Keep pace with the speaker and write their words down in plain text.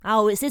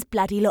Oh, it's this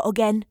bloody lot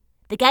again.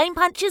 The Game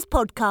Punchers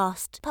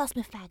podcast. Pass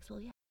me fags, will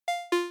you?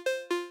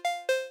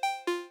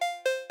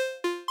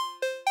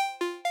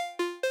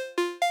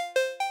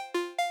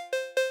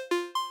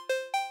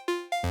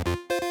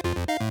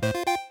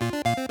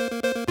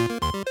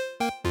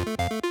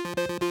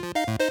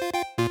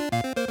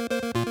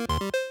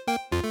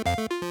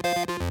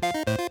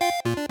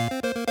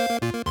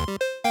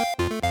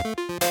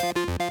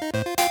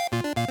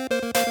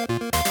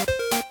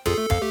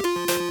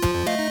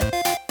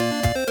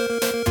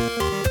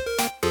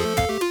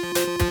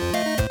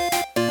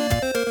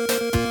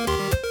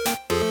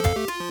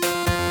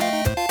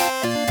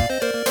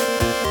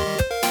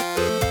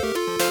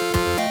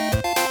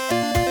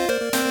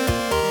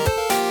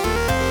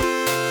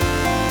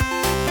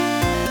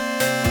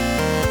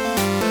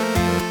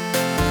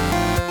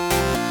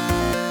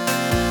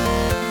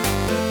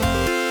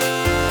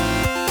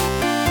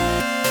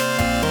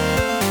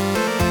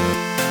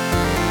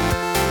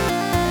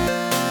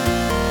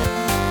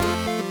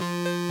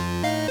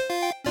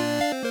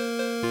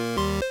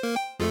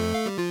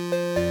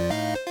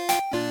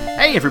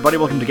 Hey everybody,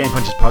 welcome to Game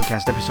Punchers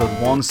Podcast, episode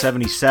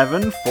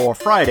 177 for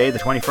Friday, the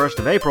 21st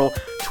of April,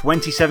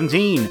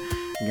 2017.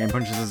 Game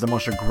Punchers is the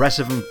most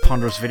aggressive and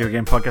ponderous video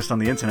game podcast on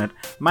the internet.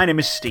 My name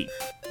is Steve.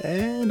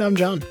 And I'm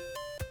John.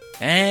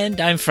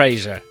 And I'm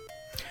Fraser.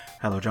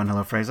 Hello John,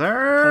 hello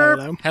Fraser.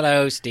 Hello.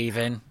 Hello,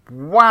 Stephen.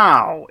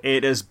 Wow,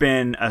 it has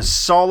been a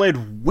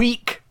solid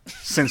week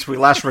since we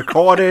last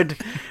recorded.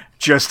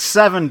 Just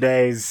 7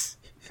 days,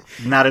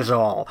 and that is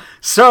all.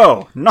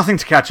 So, nothing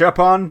to catch up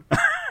on.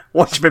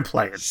 What you been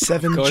playing?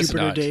 7 Jupiter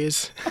not.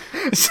 days.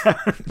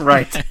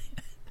 Right.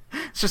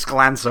 Let's just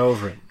glance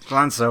over it.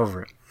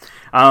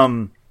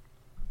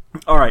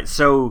 Alright,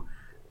 so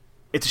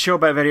it's a show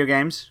about video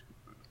games.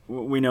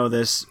 We know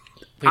this.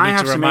 We need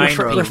to remind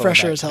people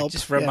Refreshers that. help.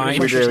 Just Yeah, remind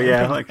We refreshers do,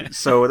 help. yeah.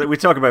 So we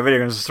talk about video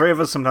games. There's 3 of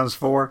us, sometimes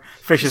 4.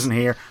 Fish isn't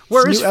here.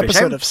 Where It's is a new Fish?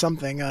 episode of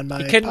something on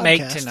my He couldn't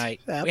make podcast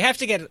tonight. app. We have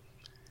to get...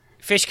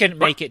 Fish couldn't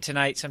make it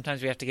tonight.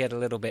 Sometimes we have to get a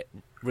little bit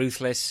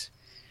ruthless.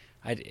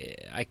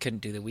 I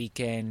couldn't do the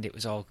weekend. It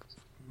was all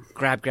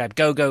grab,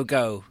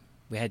 go.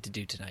 We had to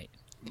do tonight.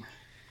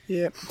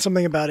 Yeah,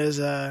 something about his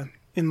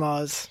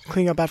in-laws,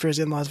 cleaning up after his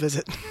in-laws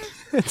visit.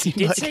 He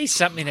did say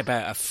something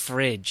about a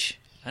fridge.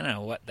 I don't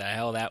know what the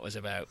hell that was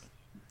about.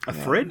 A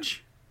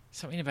fridge?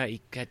 Something about he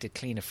had to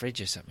clean a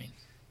fridge or something.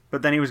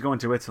 But then he was going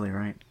to Italy,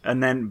 right?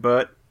 And then,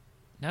 but...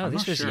 No, I'm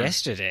this not was sure.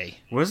 yesterday.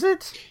 Was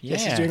it?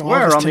 Yes, Yeah. he's doing all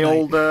Where? of On this the tonight.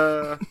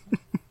 old,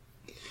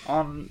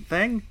 on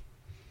thing?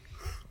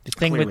 The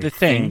thing Clearly, with the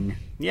thing.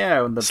 Yeah,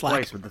 on the Slack.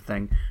 place with the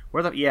thing.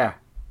 Where the... Yeah.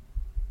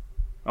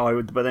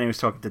 Oh, but then he was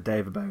talking to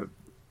Dave about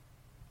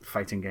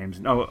fighting games.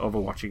 No,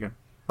 Overwatch again.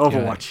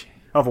 Overwatch.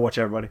 Overwatch,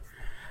 everybody.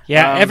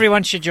 Yeah, Um,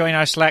 everyone should join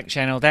our Slack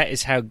channel. That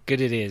is how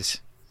good it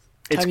is.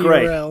 It's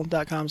great.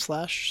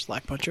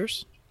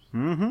 tinyurl.com/slackpunchers.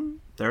 Mm-hmm.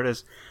 There it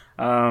is.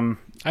 I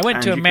went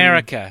And to you can-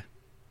 America.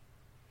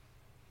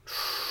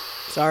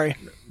 Sorry.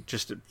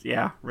 Just,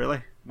 yeah,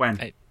 really? When?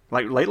 I-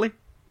 Like, lately?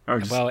 Or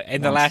just Well,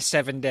 in the once? last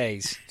 7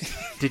 days.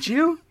 Did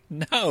you?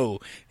 No,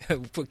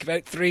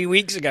 about 3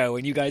 weeks ago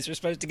when you guys were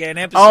supposed to get an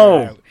episode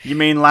Oh, out. you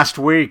mean last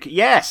week?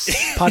 Yes!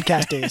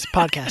 Podcast days.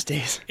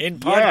 In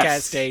podcast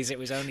Yes. days, it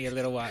was only a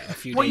little while, a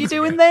few What are you days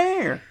doing ago.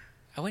 there?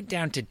 I went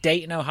down to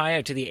Dayton,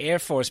 Ohio, to the Air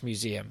Force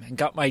Museum and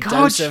got my God.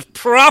 dose of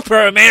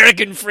proper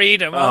American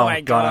freedom. Oh,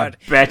 my God.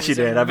 I bet It you was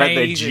did. I bet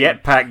they amazing.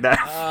 jetpacked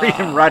that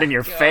freedom right in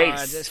your God,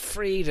 face. this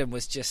freedom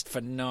was just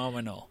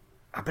phenomenal.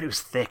 I bet it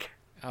was thick.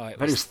 Oh, it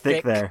bet it was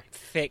thick there.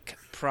 Thick,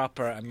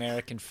 proper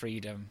American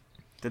freedom.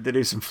 Did they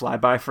do some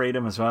flyby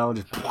freedom as well?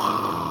 Just...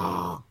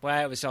 Well,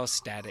 it was all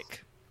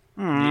static.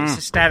 Hmm. It's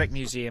a static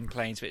museum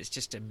planes, but it's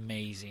just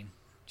amazing.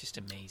 Just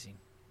amazing.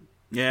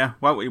 Yeah.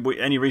 Well,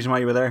 any reason why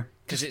you were there?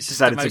 Because it's just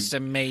Decided the to- most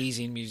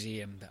amazing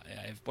museum.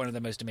 One of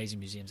the most amazing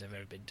museums I've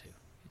ever been to.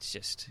 It's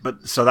just...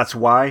 But so that's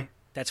why.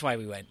 That's why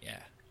we went, yeah.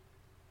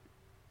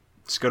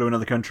 Just go to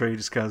another country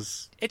just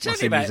because. It's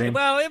only about...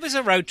 Well, it was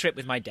a road trip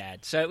with my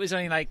dad. So it was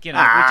only like, you know...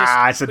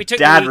 it's a we took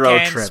dad the road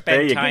weekend, trip. There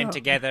spent you time go.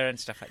 together and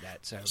stuff like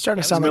that. So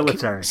Starting to that sound was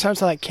military.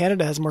 sounds like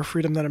Canada has more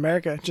freedom than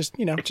America. Just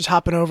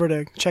hopping over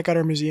to check out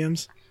our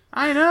museums.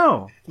 I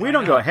know. We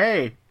don't go,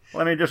 hey,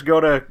 let me just go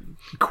to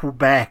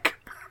Quebec.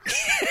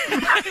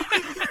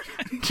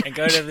 and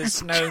go to the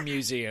snow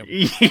museum.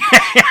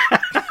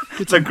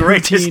 It's the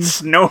greatest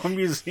snow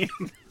museum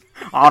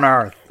on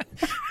Earth.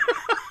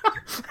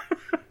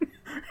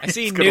 I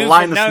see It's gonna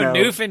line the snow.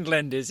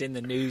 Newfoundland is in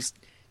the news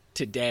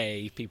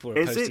today. People are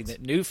Is posting it?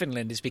 that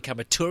Newfoundland has become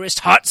a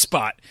tourist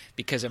hotspot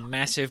because a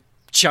massive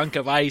chunk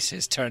of ice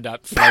has turned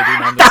up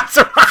floating on the... That's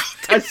right.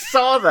 I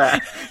saw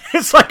that.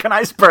 It's like an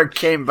iceberg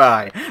came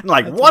by. I'm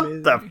like, That's what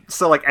amazing. the?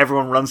 So like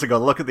everyone runs to go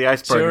look at the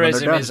iceberg.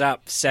 Tourism and is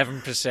up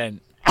 7%.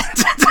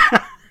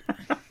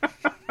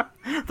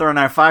 There are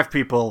now 5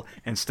 people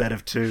instead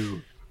of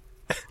 2.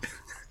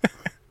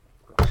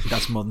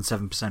 That's more than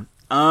 7%.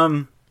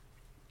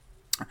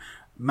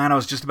 Man, I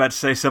was just about to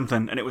say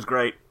something, and it was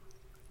great.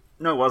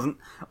 No, it wasn't.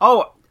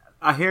 Oh,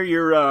 I hear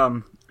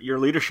your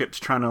leadership's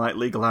trying to like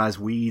legalize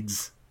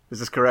weeds. Is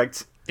this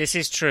correct? This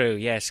is true.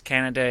 Yes,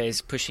 Canada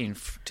is pushing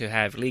to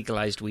have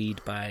legalized weed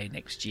by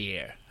next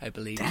year, I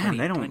believe. Damn,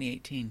 they don't-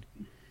 2018.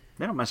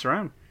 They don't mess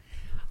around.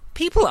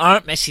 People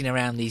aren't messing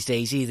around these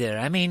days either.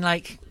 I mean,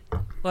 like,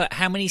 what?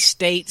 How many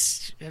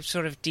states have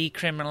sort of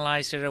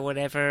decriminalized it or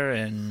whatever?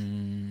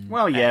 And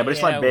Well, yeah, but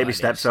it's like baby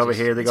steps over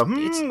here. They go,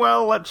 it's-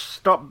 well, let's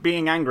stop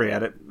being angry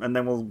at it, and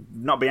then we'll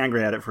not be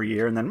angry at it for a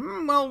year, and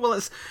then,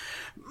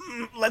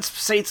 let's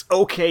say it's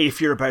okay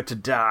if you're about to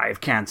die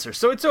of cancer.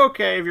 So it's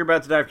okay if you're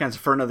about to die of cancer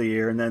for another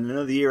year, and then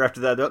another year after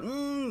that,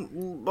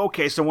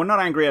 okay, so we're not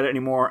angry at it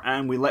anymore,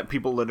 and we let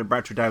people that are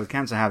about to die with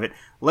cancer have it.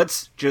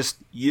 Let's just,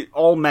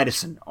 all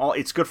medicine.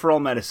 It's good for all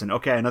medicine.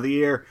 Okay, another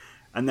year,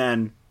 and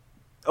then,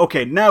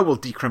 okay, now we'll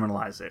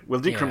decriminalize it.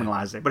 We'll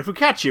decriminalize it. But if we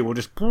catch you, we'll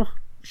just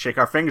shake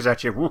our fingers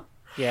at you.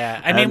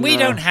 Yeah, I mean, And, we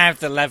don't have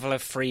the level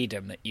of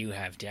freedom that you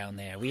have down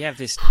there. We have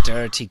this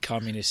dirty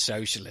communist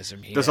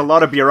socialism here. There's a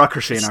lot of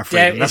bureaucry in our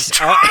freedom. That's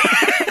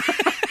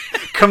It's-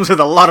 comes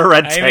with a lot of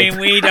red tape. I mean,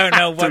 we don't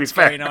know To be what's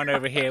fair. going on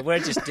over here. We're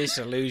just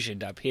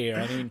disillusioned up here.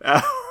 I mean,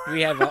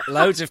 we have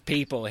loads of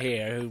people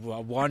here who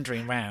are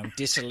wandering around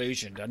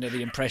disillusioned under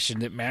the impression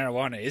that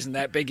marijuana isn't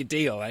that big a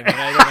deal. I mean,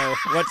 I don't know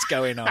what's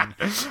going on.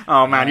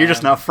 Oh man, you're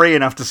just not free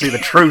enough to see the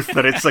truth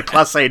that it's a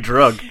Class A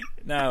drug.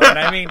 No, and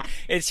I mean,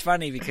 it's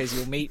funny because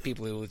you'll meet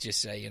people who will just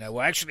say,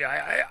 well, actually,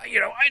 I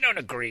don't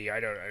agree. I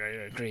don't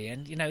agree.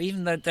 And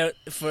even though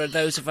for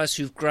those of us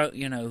who've grown,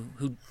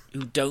 who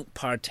don't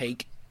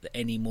partake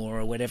anymore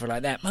or whatever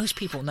like that, most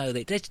people know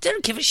they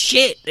don't give a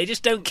shit. They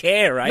just don't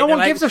care, right? No They're one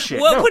like, gives a shit,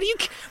 What, no. what do you?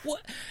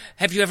 What?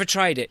 Have you ever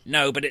tried it?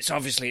 No, but it's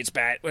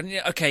bad. Well,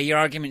 okay, your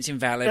argument's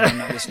invalid. I'm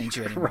not listening to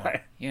you anymore.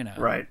 Right.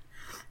 Right.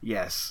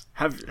 Yes.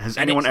 Has And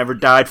anyone it's- ever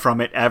died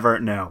from it ever?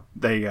 No.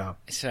 There you go.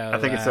 So I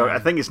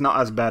think it's not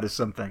as bad as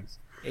some things.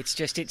 it's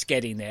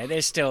getting there.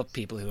 There's still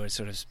people who are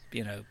sort of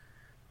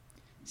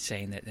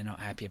saying that they're not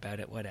happy about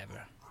it.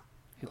 Whatever.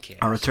 Who cares?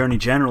 Our Attorney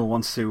General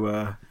wants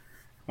to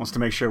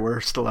make sure we're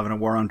still having a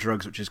war on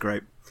drugs, which is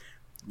great.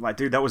 Like,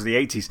 dude, that was the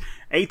 80s.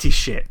 80s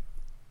shit.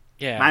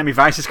 Yeah. Miami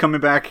Vice is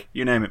coming back.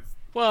 You name it.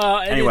 Well,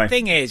 Anyway. the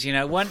thing is,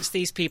 once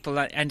these people,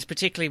 and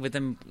particularly with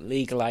them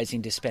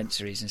legalizing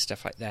dispensaries and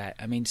stuff like that,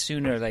 I mean,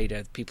 sooner or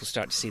later, people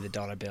start to see the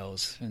dollar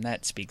bills, and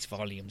that speaks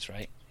volumes,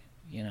 right?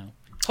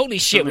 Holy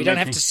shit, we don't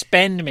have to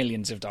spend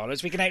millions of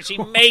dollars. We can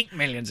actually make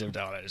millions of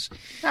dollars.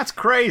 That's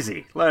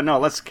crazy. No,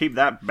 let's keep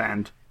that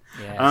banned.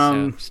 Yeah,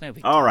 so it's no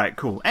big deal. All right,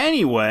 cool.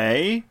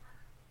 Anyway,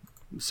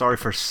 sorry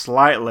for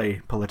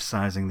slightly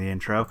politicizing the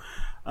intro.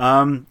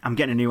 I'm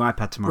getting a new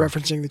iPad tomorrow.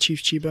 Referencing the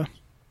Chief Chiba.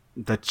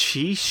 The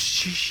cheese.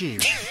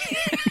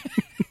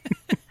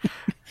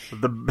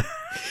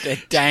 The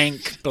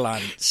dank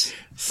blunts.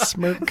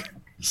 Smirk.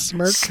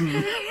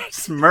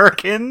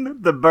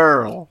 smirking the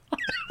burl.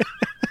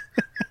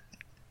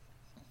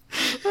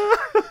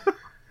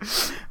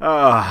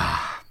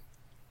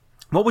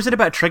 What was it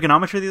about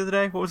trigonometry the other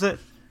day? What was it?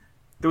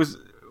 There was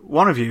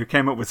one of you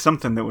came up with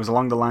something that was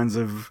along the lines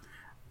of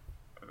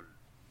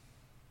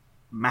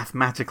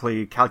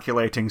mathematically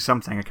calculating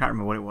something. I can't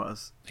remember what it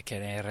was. I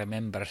can't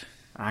remember.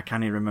 I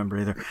can't even remember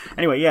either.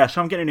 Anyway, yeah,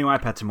 so I'm getting a new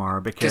iPad tomorrow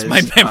because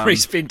My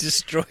memory's been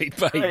destroyed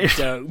by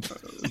dope.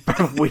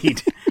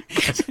 weed.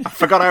 I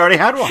forgot I already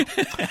had one.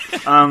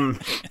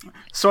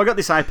 So I got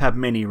this iPad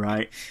mini,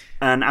 right?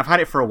 And I've had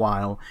it for a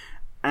while.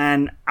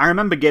 And I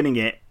remember getting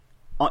it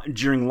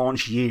during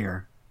launch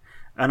year.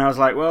 And I was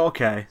like, well,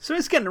 okay. So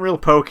it's getting real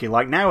pokey.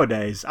 Like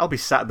nowadays, I'll be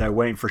sat there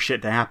waiting for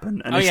shit to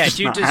happen. And Oh it's yeah, just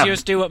not does happening.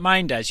 yours do what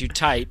mine does? You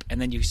type and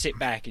then you sit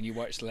back and you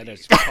watch the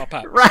letters pop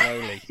up Right.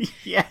 slowly.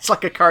 Yeah, it's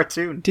like a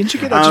cartoon. Didn't you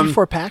get that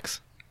G4 PAX?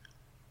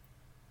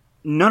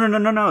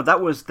 No. That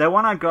was the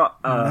one I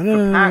got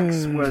for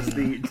PAX was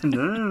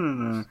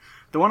the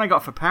the one I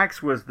got for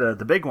PAX was the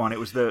big one. It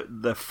was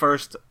the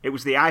first. It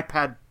was the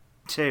iPad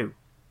 2.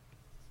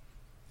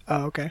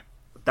 Oh, okay.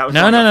 That was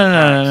No.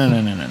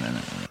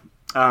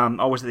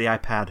 Or was it the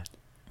iPad?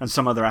 And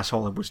some other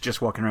asshole was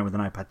just walking around with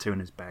an iPad 2 in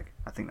his bag.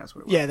 I think that's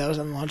what it was. Yeah, that was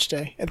on launch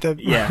day.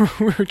 Yeah.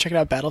 We were checking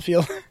out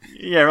Battlefield.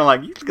 Yeah, we're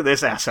like, look at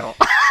this asshole.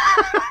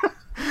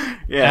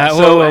 Yeah.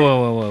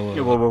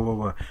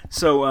 Whoa.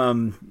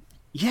 So,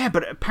 yeah,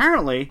 but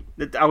apparently,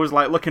 I was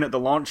like looking at the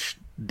launch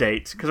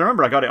date, because I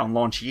remember I got it on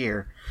launch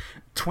year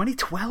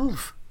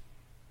 2012.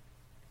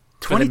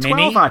 For the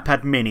 2012 mini?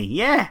 iPad mini,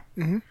 yeah.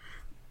 Mm-hmm.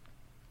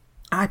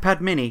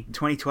 iPad mini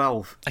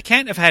 2012. I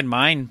can't have had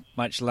mine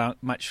much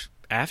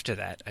after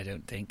that, I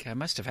don't think. I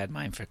must have had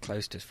mine for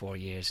close to 4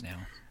 years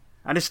now.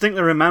 I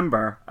distinctly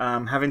remember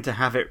having to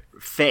have it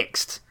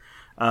fixed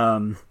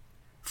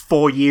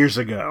 4 years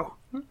ago.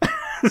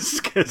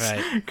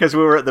 Because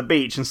we were at the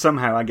beach, and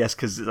somehow, I guess,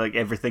 because like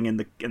everything in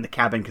the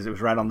cabin, because it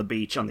was right on the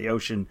beach, on the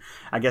ocean,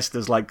 I guess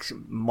there's like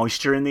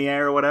moisture in the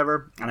air or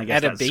whatever, and I guess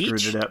At a that beach?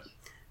 screwed it up.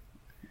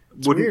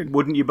 weird.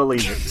 Wouldn't you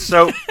believe it?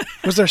 So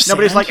Was there no, sand?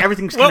 but it's like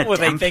everything's What kind will of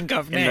they think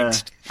of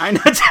next? I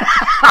know.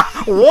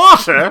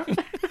 Water.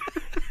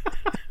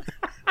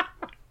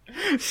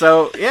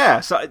 So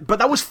yeah, but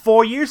that was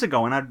 4 years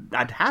ago, and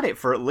I'd had it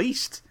for at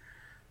least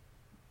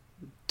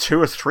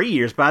 2 or 3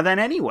 years by then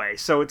anyway.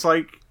 So it's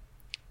like,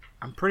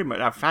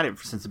 I've had it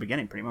since the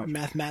beginning, pretty much.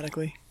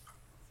 Mathematically.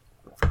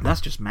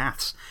 That's just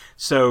maths.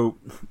 So,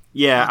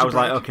 yeah, I was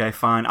like, okay,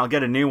 fine, I'll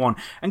get a new one.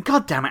 And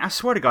god damn it, I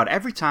swear to God,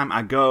 every time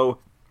I go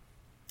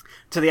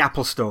to the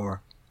Apple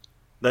Store,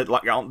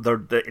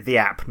 the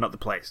app, not the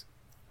place,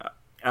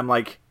 I'm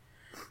like,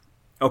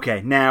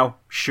 okay, now,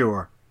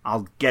 sure,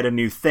 I'll get a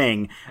new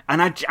thing.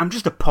 And I'm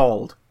just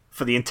appalled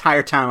for the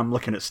entire time I'm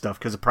looking at stuff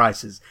because of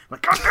prices. I'm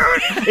like, God,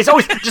 it's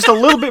always just a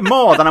little bit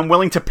more than I'm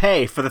willing to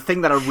pay for the thing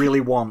that I really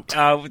want.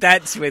 Oh,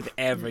 that's with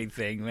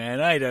everything,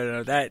 man. I don't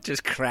know. That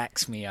just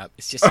cracks me up.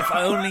 It's just, if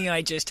only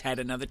I just had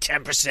another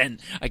 10%,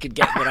 I could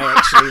get what I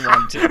actually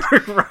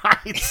wanted.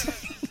 Right.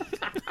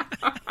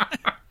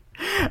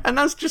 And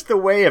that's just the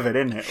way of it,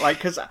 isn't it? Like,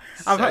 because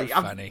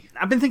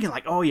I've been thinking,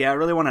 like, oh yeah, I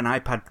really want an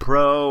iPad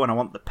Pro, and I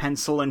want the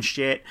pencil and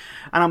shit.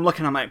 And I'm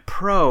looking, I'm like,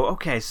 Pro,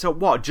 okay, so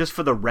what? Just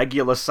for the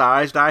regular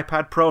sized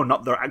iPad Pro,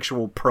 not the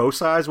actual Pro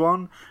size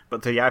one,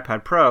 but the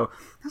iPad Pro.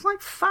 It's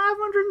like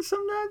 500 and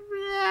some.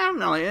 Yeah, I'm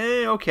like,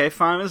 okay,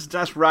 fine.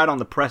 That's right on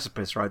the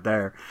precipice right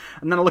there.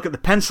 And then I look at the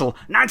pencil,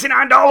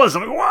 $99.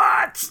 I'm like,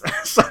 what?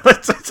 So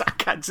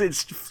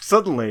it's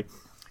suddenly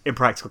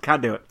impractical.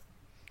 Can't do it.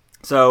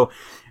 So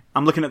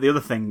I'm looking at the other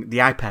thing, the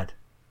iPad.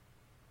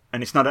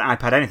 And it's not an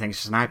iPad anything, it's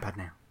just an iPad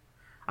now.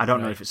 I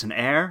don't know if it's an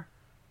Air,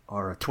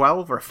 or a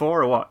 12, or a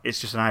 4, or what. It's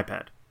just an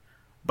iPad.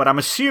 But I'm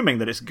assuming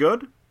that it's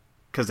good,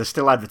 because they're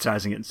still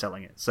advertising it and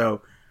selling it.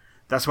 So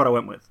that's what I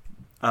went with.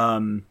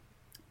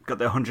 Got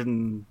the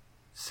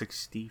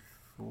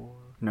 164...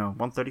 No,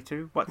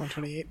 132? What?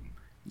 128.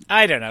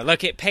 I don't know.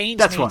 Look, it pains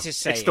That's me one. to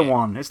say It's the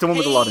one. It's the one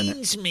with a lot in it.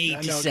 Pains me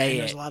I to know say Dan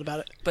knows it. a lot about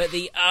it. But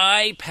the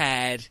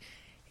iPad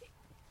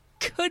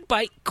could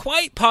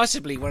quite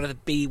possibly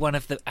be one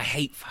of the. I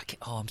hate fucking.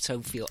 Oh, I'm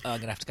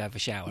gonna have to go have a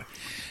shower.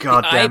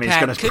 God damn it! He's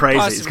gonna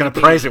praise it. He's gonna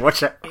praise it.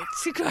 Watch it.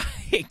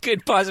 It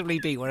could possibly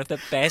be one of the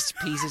best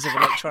pieces of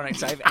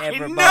electronics I've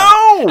ever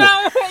bought.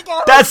 No,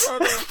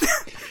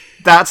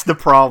 that's the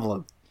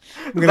problem.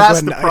 I'm gonna go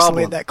ahead and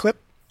isolate that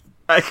clip.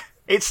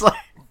 It's like,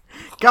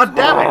 God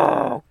damn it!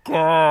 Oh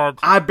God!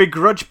 I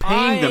begrudge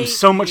paying them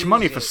so much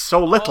money for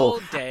so little.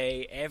 All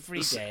day, every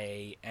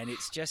day, and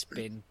it's just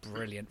been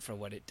brilliant for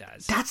what it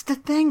does. That's the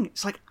thing.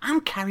 It's like,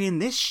 I'm carrying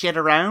this shit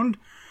around.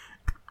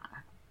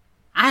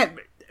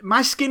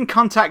 My skin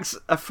contacts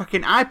a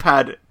fucking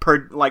iPad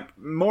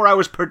more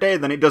hours per day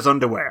than it does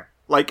underwear.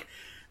 Like,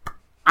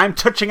 I'm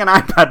touching an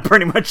iPad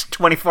pretty much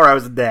 24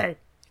 hours a day.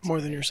 More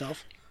than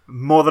yourself.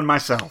 More than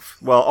myself.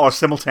 Well, or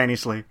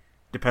simultaneously.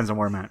 Depends on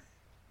where I'm at.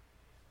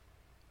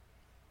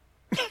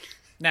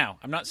 Now,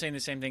 I'm not saying the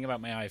same thing about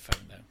my iPhone,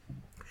 though.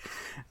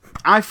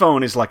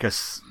 iPhone is like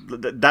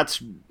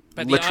that's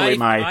but literally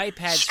my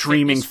iPad's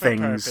streaming for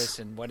things. Purpose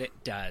and what it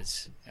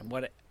does,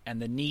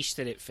 and the niche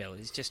that it fills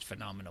is just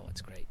phenomenal.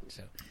 It's great.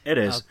 So it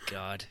is. Oh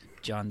God,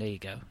 John, there you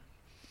go.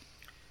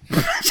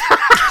 He's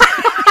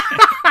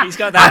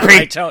got that. Happy?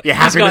 I told. You're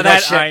He's happy got with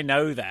that shit? I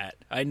know that.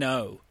 I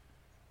know.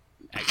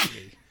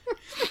 Actually.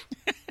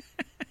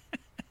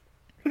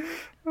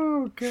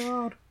 Oh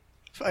God.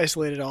 I've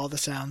isolated all the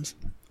sounds.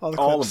 All the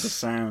All clips. of the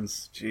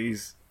sounds.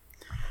 Jeez.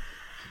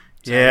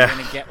 So Yeah. You're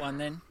gonna get one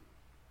then?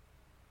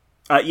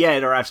 Yeah,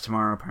 it arrives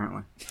tomorrow,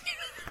 apparently.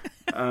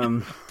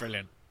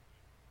 Brilliant.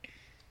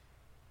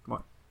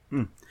 What?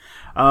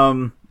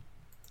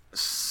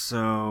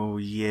 So,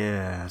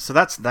 yeah. So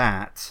that's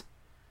that.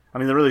 I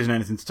mean, there really isn't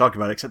anything to talk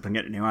about except I'm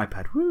getting a new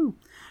iPad. Woo!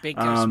 Big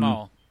or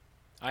small?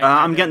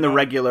 I'm getting the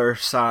regular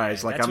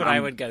size. Yeah, like that's I'm what I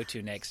would go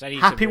to next. I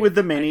need happy with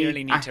the I mini.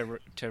 really need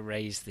to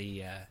raise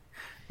the.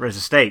 Raise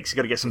the stakes. You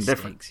got to get some The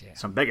different, stakes, yeah.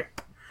 some bigger.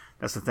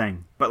 That's the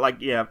thing. But like,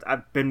 yeah,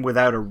 I've been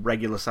without a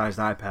regular sized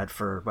iPad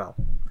for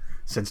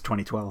since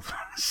 2012.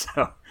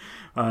 So,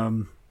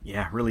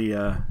 yeah, really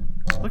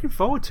looking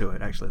forward to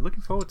it. Actually,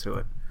 looking forward to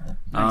it.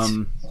 Nice.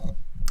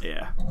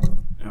 Yeah.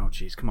 Oh,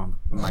 jeez, come on,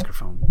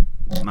 microphone.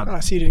 I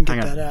see you didn't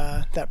get hang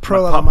on. that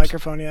pro level pops.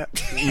 microphone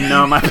yet.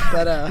 No, my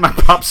That, my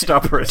pop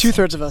stopper is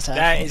 2/3 of us have.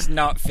 That is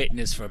not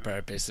fitness for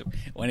purpose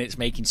when it's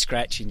making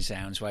scratching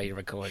sounds while you're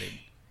recording.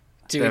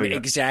 There we Doing go.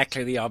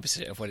 exactly the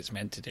opposite of what it's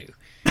meant to do.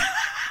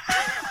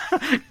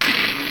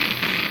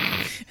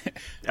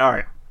 All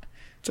right.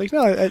 It's like,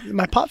 no,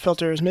 my pop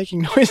filter is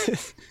making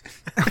noises.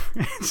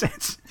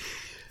 It's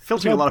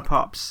filtering a lot of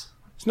pops.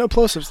 There's no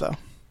plosives, though.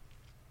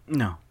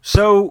 No.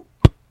 So,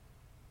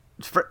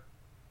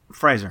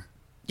 Fraser.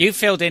 You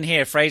filled in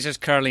here Fraser's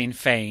curling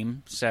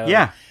fame, so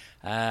Yeah.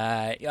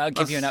 I'll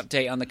give you an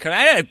update on the curling.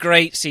 I had a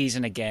great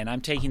season again.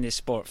 I'm taking this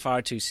sport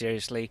far too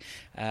seriously.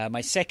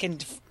 My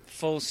second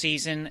full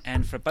season,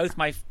 and for both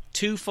my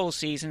 2 full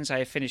seasons, I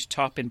have finished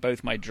top in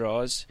both my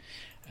draws,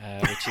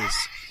 which is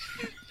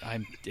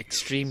I'm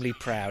extremely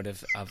proud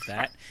of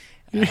that.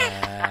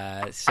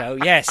 So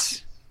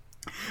yes,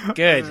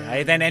 good.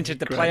 I then entered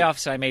the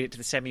playoffs. I made it to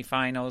the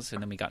semi-finals,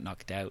 and then we got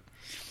knocked out.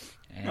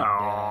 And,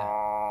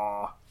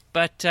 Aww.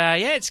 but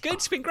yeah, it's good.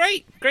 It's been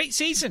great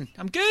season.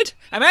 I'm good.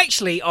 I'm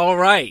actually all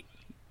right.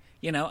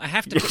 You know, I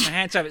have to put my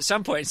hands up at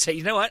some point and say,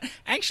 you know what?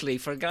 Actually,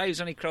 for a guy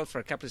who's only crawled for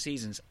a couple of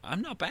seasons,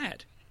 I'm not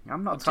bad.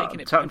 I'm not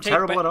taking it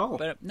terrible at all.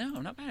 But no,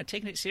 I'm not bad. I'm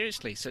taking it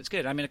seriously, so it's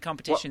good. I'm in a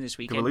competition this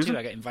weekend too.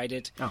 I got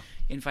invited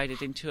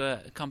into a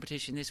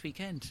competition this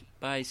weekend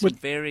by some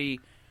very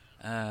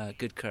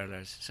good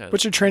curlers. So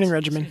what's your training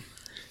regimen?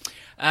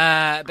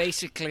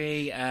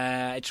 Basically,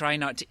 I try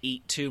not to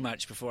eat too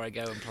much before I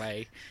go and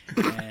play,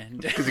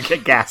 and because you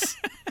get gas.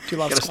 Do you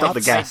love Gotta stop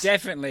the squats? gas.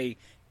 I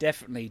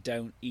definitely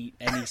don't eat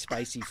any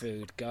spicy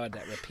food. God,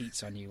 that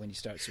repeats on you when you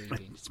start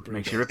sweeping. It's brutal.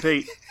 Makes you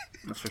repeat.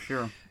 That's for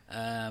sure.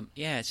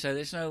 So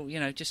there's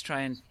no, just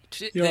try and...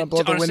 You don't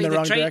want to blow the wind in the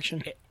wrong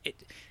direction.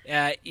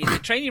 The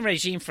training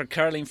regime for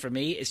curling for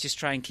me is just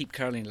try and keep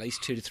curling at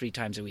least 2 to 3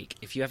 times a week.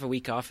 If you have a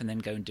week off and then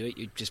go and do it,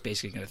 you're just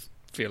basically going to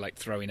feel like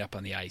throwing up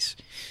on the ice.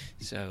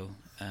 So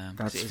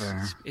that's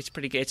fair. It's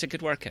pretty good. It's a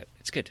good workout.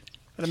 It's good.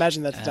 I'd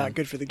imagine that's not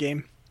good for the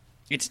game.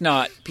 It's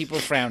not. People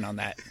frown on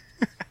that.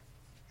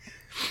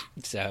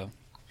 So...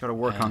 Got to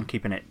work on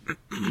keeping it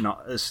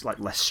not as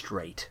less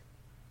straight.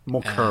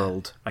 More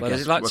curled, I guess.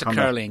 There's lots of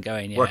curling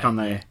going. Yeah, work on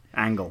the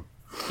angle.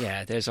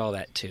 Yeah, there's all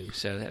that too.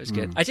 So that was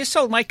good. I just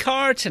sold my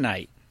car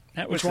tonight.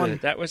 Which one?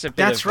 That was a bit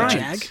That's of right.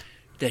 Jag?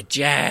 The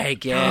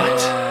Jag,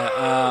 yeah.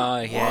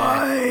 Oh,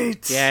 yeah.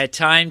 What? Yeah,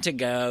 time to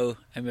go,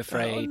 I'm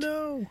afraid.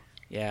 Oh, no.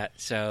 Yeah,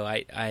 so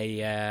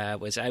I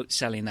was out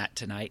selling that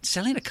tonight.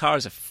 Selling a car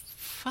is a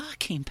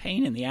fucking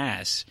pain in the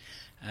ass.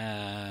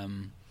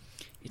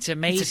 It's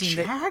amazing. It's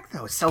a Jag,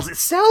 though. It sells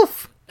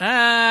itself.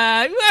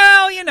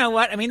 Well, you know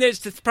what? I mean,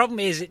 the problem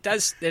is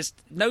there's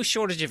no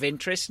shortage of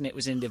interest, and it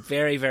was in a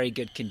very, very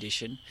good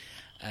condition.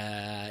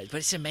 But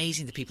it's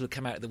amazing the people who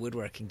come out of the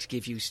woodworking to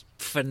give you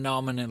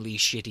phenomenally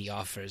shitty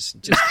offers.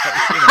 Just,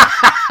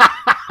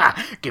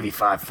 Give you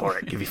 5 for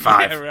it. Give you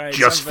 5. Yeah, right.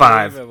 Just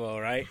 5.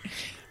 Right?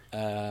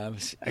 I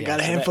got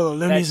a handful of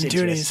Lumies and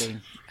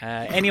Toonies.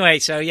 Anyway,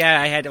 so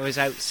yeah,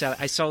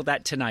 I sold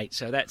that tonight,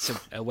 so that's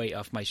a weight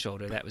off my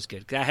shoulder. That was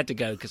good. I had to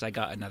go because I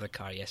got another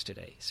car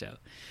yesterday. So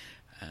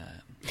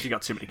You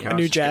got too many cars. A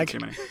new Jag. Too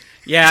many.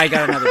 yeah, I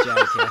got another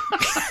Jag.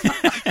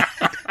 Yeah.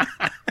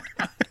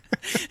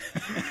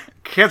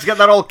 Kids, get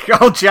that old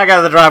Jag out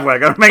of the driveway.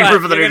 Got to make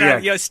room for the new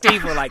Jag.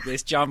 Steve will like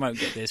this. John won't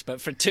get this, but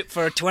for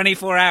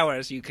 24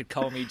 hours, you could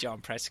call me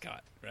John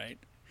Prescott, right?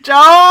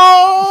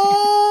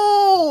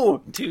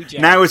 Joe! 2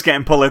 Jags. Now it's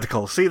getting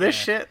political. See this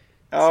shit?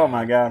 Oh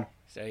my god.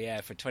 So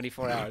yeah, for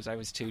 24 hours I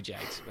was 2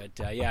 Jags,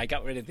 but yeah, I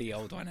got rid of the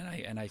old one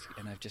and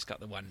I've just got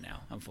the one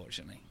now,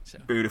 unfortunately. So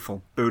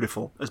Beautiful,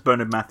 beautiful, as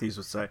Bernard Matthews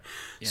would say.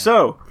 Yeah.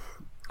 So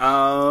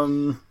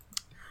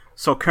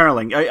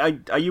curling.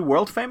 Are you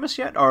world famous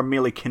yet, or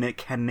merely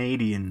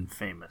Canadian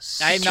famous?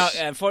 I'm not.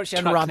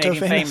 Unfortunately, I'm not Toronto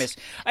Canadian famous.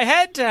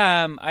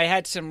 famous. I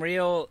had some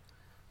real.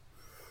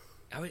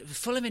 I was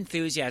full of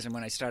enthusiasm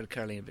when I started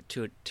curling about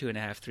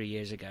 2.5-3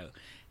 years ago.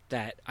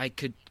 That I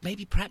could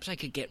perhaps I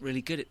could get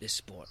really good at this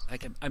sport.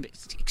 Like I'm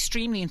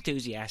extremely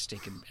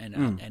enthusiastic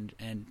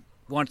and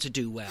want to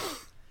do well.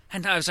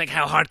 And I was like,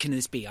 how hard can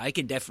this be? I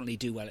can definitely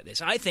do well at this.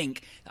 I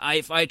think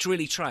if I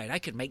really tried, I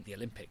could make the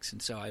Olympics.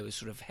 And so I was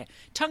sort of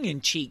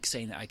tongue-in-cheek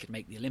saying that I could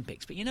make the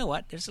Olympics. But you know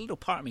what? There's a little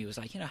part of me who was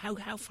like,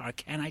 how far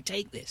can I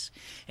take this?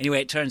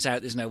 Anyway, it turns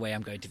out there's no way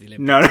I'm going to the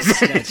Olympics. No,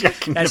 that's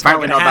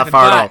apparently not not that happen.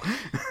 far at all.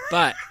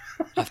 But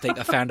I think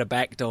I found a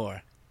back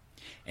door.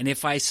 And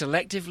if I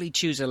selectively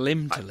choose a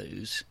limb to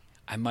lose,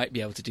 I might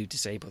be able to do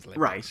disabled Olympics.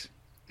 Right.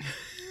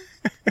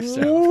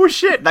 So. Oh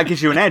shit! That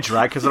gives you an edge,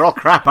 right? Because they're all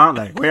crap, aren't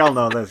they? We all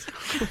know this.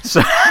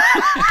 So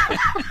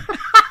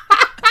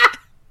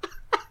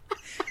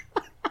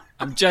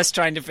I'm just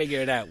trying to figure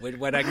it out with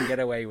what I can get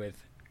away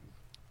with.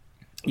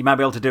 you might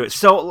be able to do it.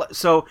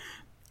 So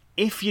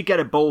if you get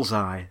a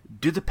bullseye,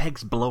 do the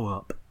pegs blow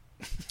up?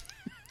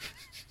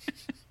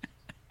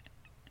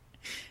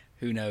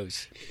 Who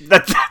knows?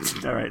 That's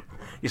all right.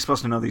 You're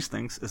supposed to know these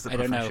things. As the I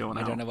don't know. professional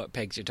I don't know what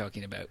pegs you're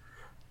talking about.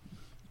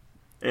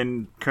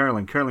 In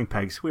curling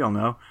pegs, we all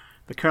know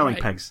the curling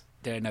Right. pegs.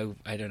 I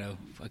don't know.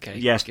 Okay.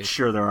 Yes, good.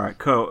 sure there are.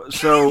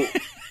 So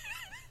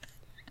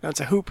No, it's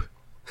a hoop.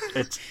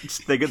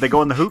 they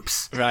go in the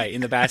hoops, Right,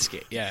 in the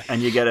basket, yeah.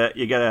 and you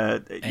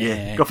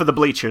go for the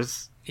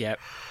bleachers. Yep.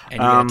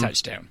 And you get a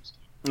touchdown.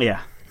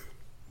 Yeah,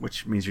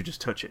 which means you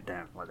just touch it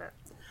down like that.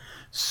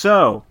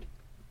 So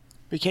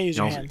But you can't use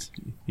your hands.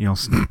 you'll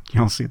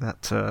see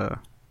that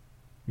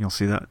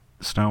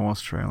Star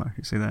Wars trailer.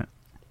 You see that?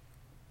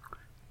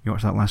 You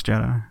watched that Last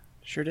Jedi?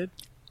 Sure did.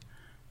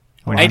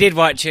 I did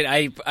watch it.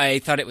 I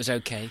thought it was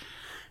okay.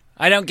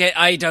 I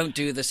don't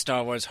do the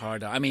Star Wars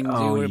hard. I mean,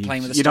 we were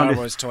playing with a Star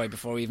Wars toy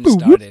before we even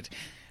started.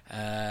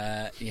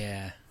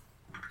 Yeah.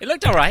 It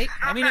looked all right.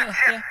 I mean, yeah. Blast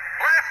them!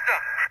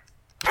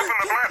 Open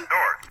the blast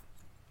doors.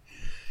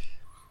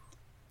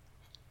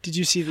 Did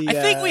you see the? I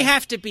think we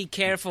have to be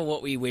careful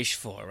what we wish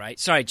for, right?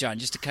 Sorry, John,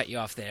 just to cut you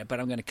off there,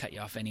 but I'm going to cut you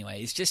off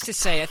anyways. Just to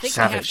say, I think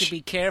we have to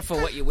be careful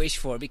what you wish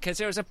for, because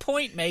there was a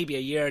point maybe a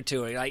year or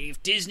two where, like,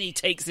 if Disney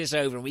takes this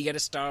over and we get a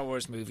Star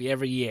Wars movie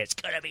every year, it's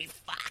going to be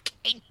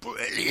fucking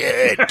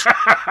brilliant.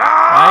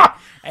 Right?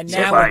 And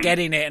now we're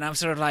getting it, and I'm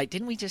sort of like,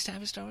 didn't we just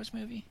have a Star Wars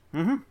movie?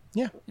 Mm-hmm.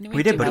 Yeah.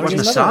 We did, but it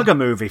wasn't a saga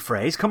movie,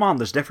 phrase. Come on,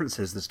 there's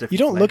differences. There's different You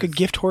don't look a flavors.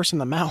 gift horse in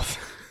the mouth.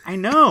 I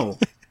know.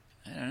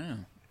 I don't know.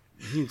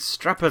 You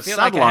strap a feel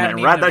like saddle I on it haven't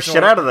and ride even that shit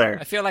absorbed- out of there.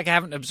 I feel like I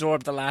haven't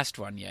absorbed the last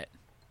one yet.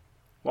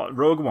 What,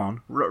 Rogue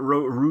One?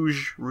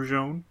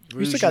 Rougeon?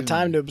 We still got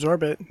time to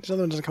absorb it. This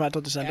other one doesn't come out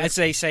till December. As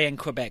they say in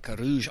Quebec,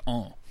 rouge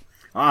on.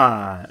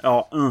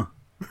 Also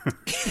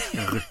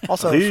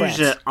in France.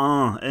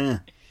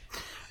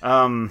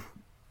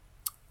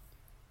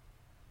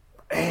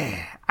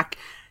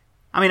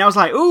 I mean, I was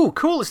like, ooh,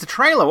 cool, it's the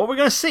trailer. What are we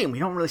going to see? And we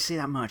don't really see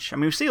that much. I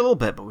mean, we see a little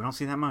bit, but we don't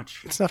see that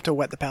much. It's enough to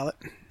wet the palate.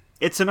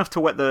 It's enough to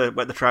wet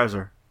the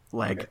trouser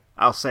leg. Okay.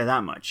 I'll say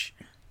that much.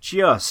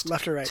 Just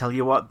left or right. Tell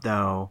you what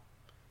though.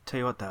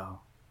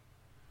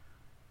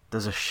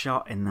 There's a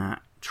shot in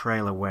that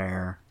trailer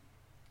where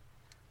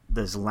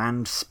there's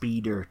land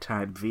speeder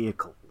type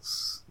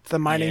vehicles. The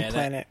mining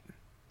planet.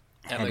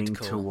 Heading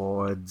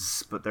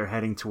towards, but they're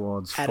heading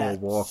towards four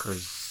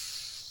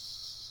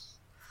walkers.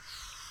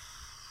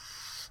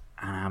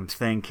 And I'm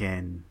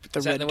thinking,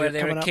 is that where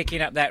they were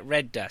kicking up that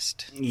red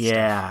dust?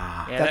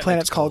 Yeah. That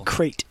planet's called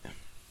Crate.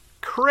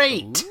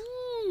 Crate.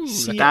 Ooh,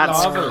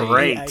 that's lovely.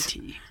 great.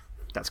 A-I-T.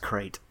 That's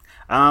great.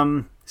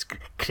 It's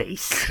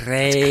Crace.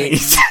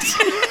 Crate.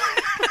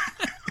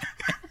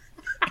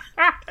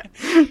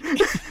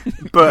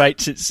 But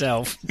writes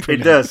itself.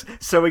 It does.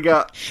 So we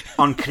got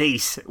on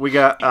Crease. We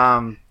got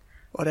Oh,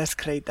 that's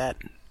Crate. That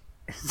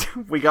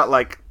we got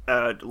like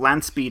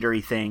land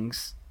speedery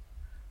things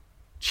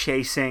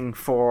chasing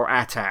for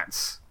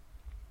AT-ATs.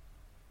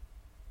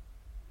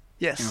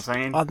 yes, You know what I'm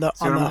saying? on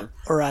the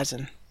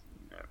horizon.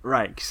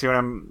 Right, see what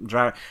I'm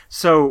driving.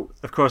 So,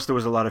 of course, there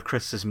was a lot of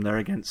criticism there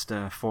against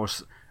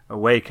Force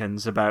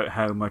Awakens about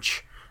how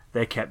much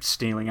they kept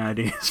stealing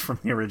ideas from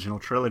the original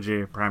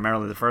trilogy,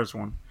 primarily the first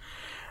one.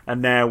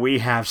 And now we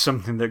have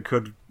something that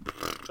could,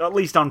 at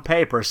least on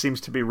paper,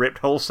 seems to be ripped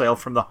wholesale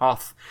from the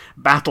Hoth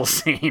battle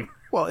scene.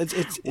 Well, I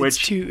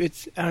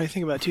only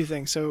think about two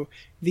things. So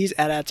these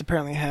AT-ATs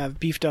apparently have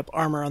beefed up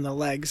armor on the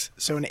legs,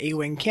 so an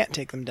A-wing can't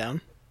take them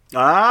down.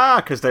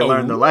 Because they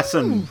learned the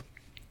lesson.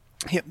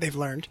 Yep, they've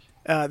learned.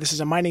 This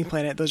is a mining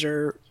planet. Those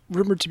are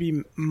rumored to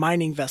be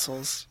mining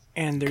vessels,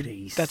 and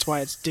that's why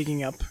it's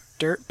digging up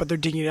dirt, but they're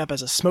digging it up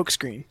as a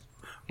smokescreen.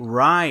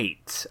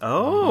 Right.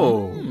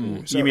 Oh.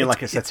 So you mean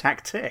like it's a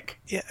tactic?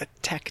 Yeah, a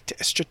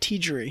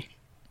strategery.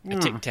 A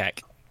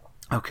tic-tac.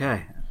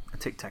 Okay. A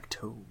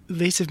tic-tac-toe.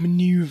 Evasive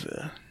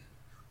maneuver.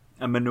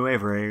 A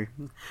maneuver.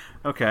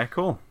 Okay,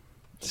 cool.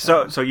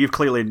 So you've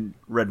clearly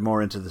read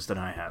more into this than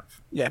I have.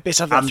 Yeah,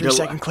 based off that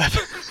 3-second clip.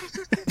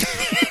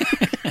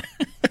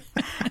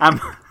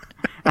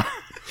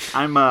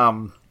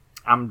 I'm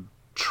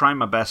trying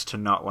my best to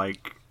not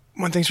like.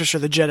 One thing's for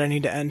sure: the Jedi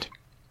need to end.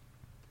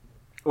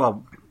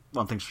 Well,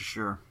 one thing's for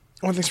sure.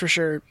 One thing's for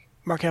sure: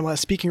 Mark Hamill has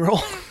a speaking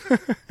role.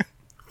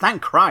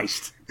 Thank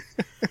Christ.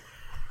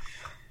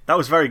 That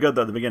was very good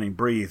though at the beginning.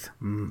 Breathe.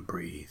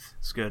 Breathe.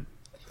 It's good.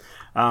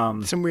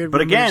 Some weird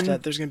rumors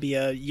that there's going to be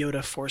a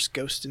Yoda Force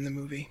ghost in the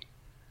movie.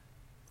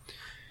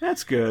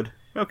 That's good.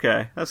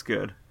 Okay, that's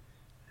good.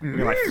 You're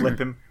gonna like flip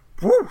him.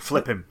 Woo!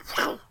 Flip him.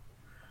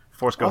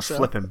 Force ghost, Also,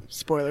 flip him.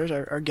 Spoilers,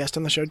 our guest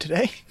on the show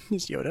today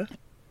is Yoda.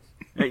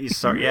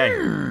 Sorry,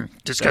 yeah.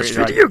 Discuss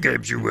video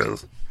games, you will.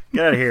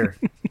 Get out of here.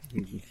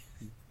 You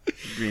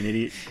green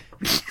idiot.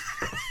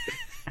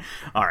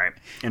 Alright,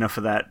 enough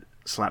of that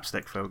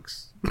slapstick,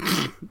 folks.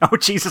 Oh,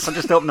 Jesus, I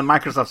just opened the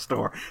Microsoft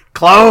store.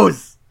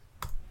 Close!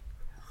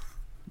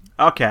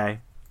 Okay.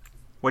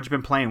 What you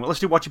been playing? Well, let's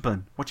do what you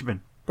been. What you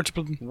been?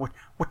 What?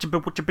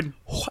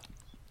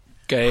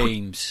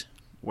 Games.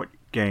 What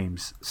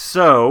games?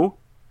 So,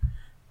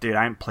 dude,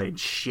 I haven't played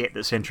shit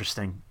that's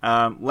interesting.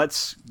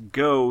 Let's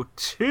go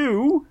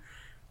to...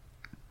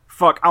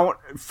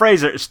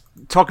 Fraser,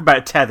 talk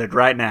about Tethered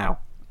right now.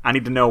 I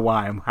need to know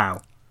why and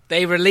how.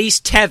 They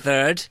released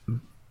Tethered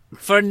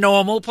for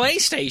normal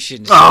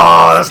PlayStations.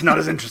 Oh, that's not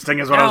as interesting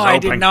as what I was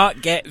hoping. I did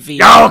not get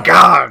VR. Oh,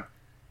 God!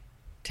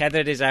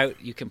 Tethered is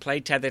out. You can play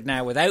Tethered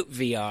now without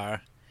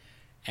VR.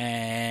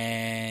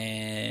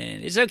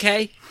 And it's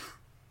okay.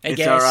 I guess.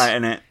 It's alright,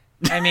 isn't it?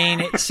 I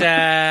mean,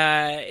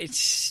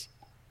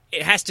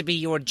 it has to be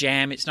your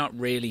jam. It's not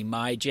really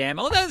my jam.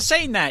 Although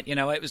saying that,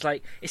 it was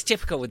like it's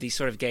typical with these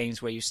sort of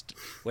games where you're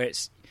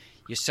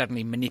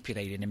suddenly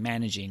manipulating and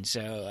managing.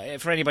 So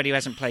for anybody who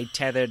hasn't played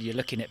Tethered, you're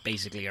looking at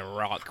basically a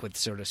rock with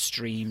sort of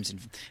streams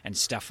and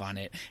stuff on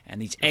it.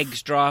 And these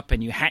eggs drop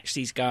and you hatch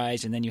these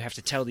guys and then you have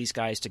to tell these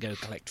guys to go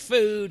collect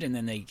food. And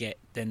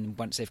then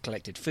once they've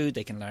collected food,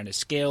 they can learn a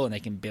skill and they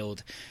can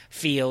build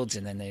fields.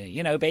 And then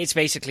it's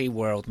basically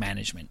world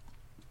management.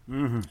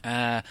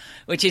 Mm-hmm.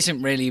 Which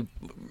isn't really...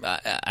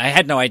 I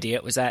had no idea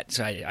it was that,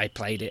 so I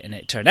played it and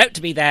it turned out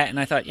to be that. And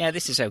I thought, yeah,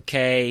 this is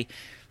it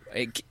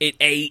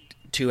ate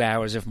 2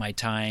 hours of my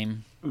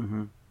time.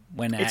 Mm-hmm.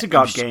 It's a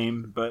god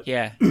game, but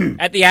yeah,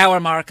 at the hour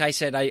mark, I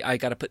said I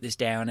got to put this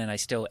down, and I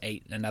still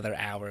ate another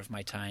hour of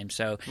my time.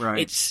 So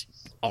It's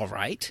all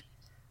right.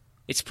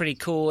 It's pretty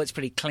cool. It's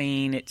pretty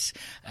clean. It's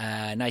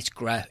nice.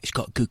 It's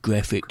got good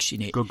graphics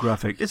in it. Good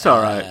graphic. It's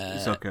all right.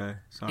 It's okay.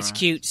 It's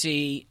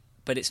cutesy,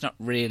 but it's not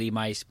really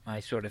my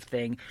sort of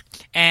thing.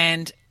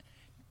 And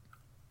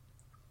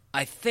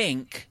I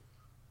think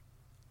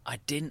I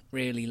didn't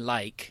really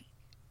like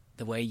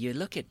the way you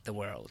look at the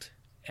world.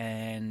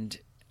 And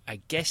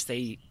I guess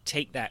they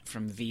take that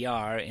from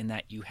VR in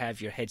that you have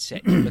your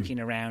headset, you're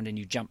looking around, and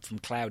you jump from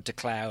cloud to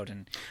cloud.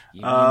 And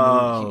you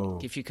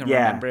move, if you can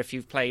remember if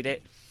you've played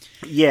it.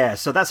 Yeah,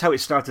 so that's how it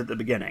started at the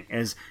beginning,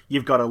 is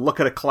you've got to look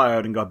at a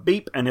cloud and go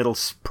beep, and it'll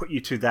put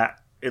you to that,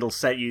 it'll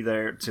set you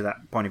there to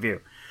that point of view.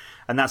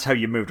 And that's how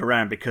you moved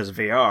around because of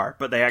VR.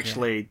 But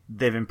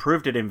they've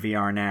improved it in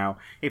VR now.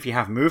 If you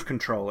have Move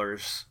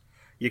controllers,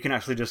 you can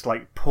actually just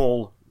like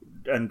pull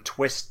and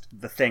twist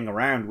the thing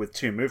around with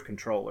 2 Move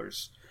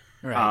controllers.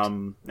 Right.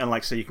 And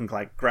like, so you can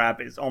like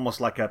grab, it's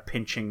almost like a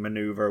pinching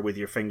maneuver with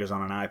your fingers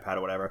on an iPad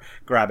or whatever.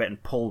 Grab it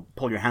and pull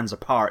your hands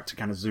apart to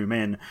kind of zoom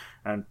in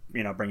and,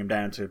 you know, bring them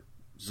down to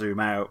zoom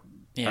out.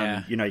 Yeah.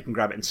 And, you know, you can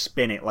grab it and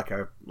spin it like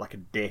a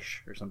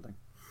dish or something.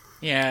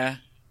 Yeah.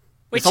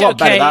 It's a lot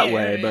better that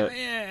way, but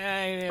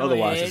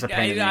otherwise it's a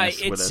pain in the ass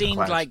It with seemed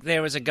clouds. like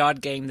there was a God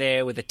game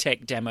there with a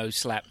tech demo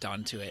slapped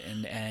onto it,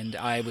 and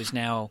I was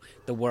now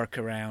the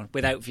workaround.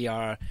 Without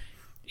VR,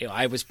 you know,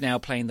 I was now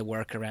playing the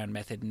workaround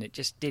method, and it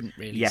just didn't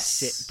really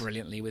sit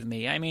brilliantly with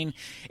me. I mean,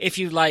 if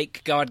you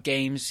like God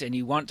games and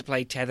you want to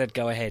play tethered,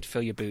 go ahead,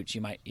 fill your boots.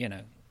 You might, you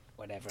know,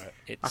 whatever.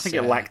 I think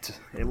it lacked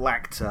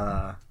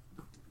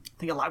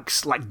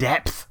like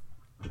depth.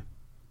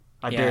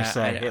 I dare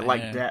say it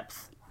lacked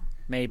depth.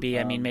 Maybe,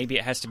 I mean, maybe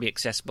it has to be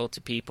accessible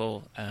to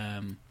people.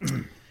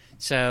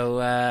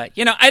 So,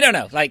 you know, I don't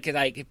know. Like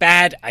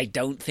bad, I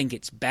don't think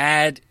it's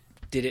bad.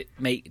 Did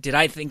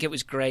I think it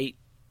was great?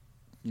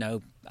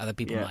 No, other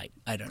people might.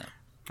 I don't know.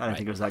 I don't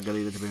think it was that good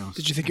either, to be honest.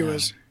 Did you think it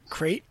was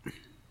crate?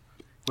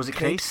 Was it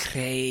case?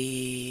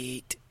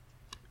 Great.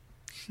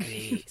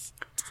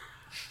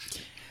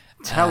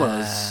 Tell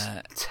us,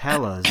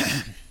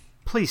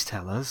 please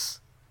tell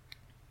us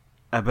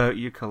about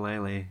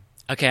ukulele.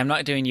 Okay, I'm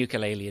not doing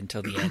ukulele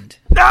until the end.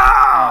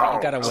 No,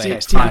 You gotta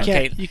wait.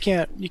 Steve,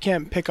 you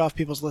can't pick off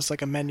people's lists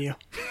like a menu.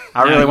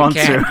 I really want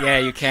to. Yeah,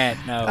 you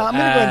can't. No. I'm gonna go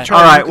ahead and try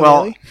all right,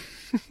 ukulele.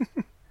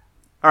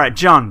 All right,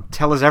 John,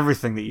 tell us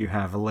everything that you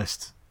have. A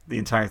list, the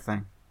entire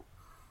thing.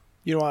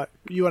 You want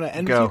to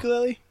end Go. with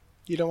ukulele?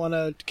 You don't want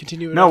to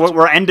continue? No,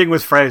 we're ending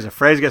with Fraser.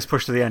 Fraser gets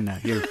pushed to the end now.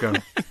 You go.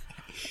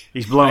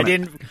 He's blown. I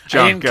didn't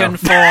John, go.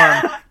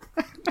 conform.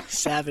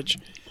 Savage.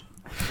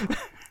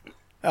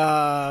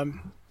 All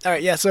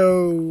right, yeah.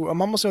 So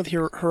I'm almost done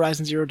with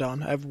Horizon Zero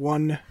Dawn. I have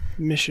 1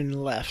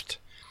 mission left.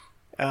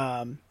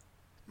 Damn.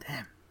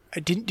 I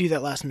didn't do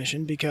that last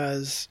mission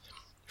because,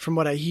 from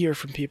what I hear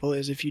from people,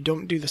 is if you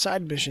don't do the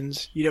side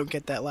missions, you don't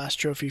get that last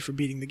trophy for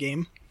beating the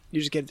game.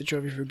 You just get the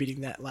trophy for beating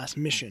that last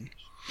mission.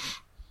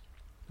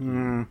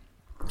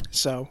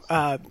 So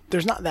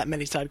there's not that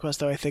many side quests,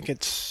 though. I think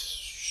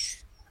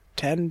it's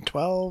 10,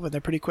 12, and they're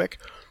pretty quick.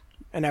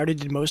 And I already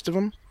did most of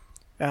them.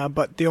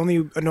 But the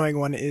only annoying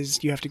one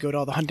is you have to go to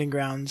all the hunting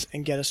grounds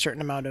and get a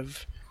certain amount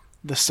of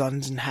the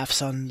suns and half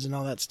suns and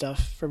all that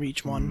stuff from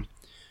each one,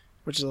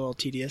 which is a little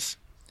tedious.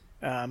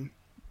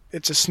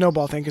 It's a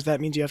snowball thing because that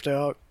means you have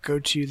to go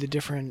to the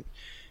different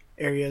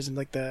areas and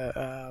like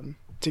the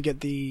to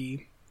get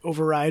the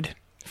override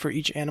for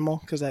each animal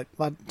because that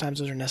a lot of times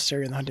those are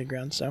necessary in the hunting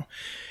grounds. So a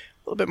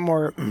little bit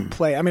more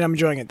play. I mean, I'm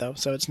enjoying it though,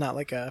 so it's not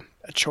like a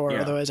chore. Yeah.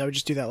 Otherwise, I would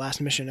just do that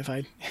last mission if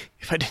I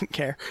didn't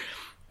care.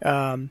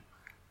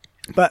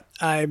 But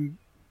I'm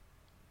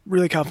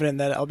really confident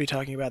that I'll be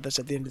talking about this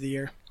at the end of the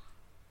year.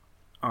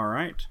 All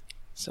right.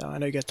 So I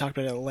know you guys talked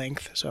about it at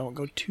length, so I won't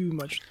go too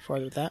much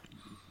farther with that.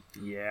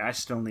 Yeah, I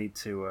still need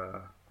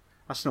to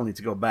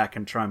go back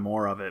and try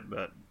more of it,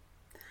 but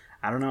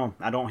I don't know.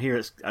 I don't hear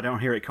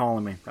it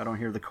calling me. I don't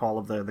hear the call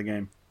of the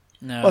game.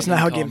 No, Well, it's not you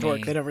how call games me.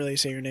 work. They don't really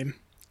say your name.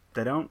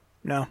 They don't?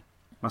 No.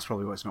 That's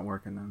probably why it's not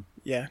working then.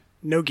 Yeah.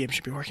 No game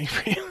should be working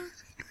for you.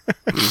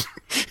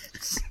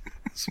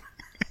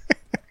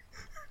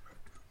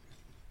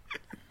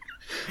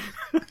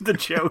 The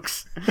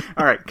jokes.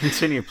 All right,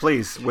 continue,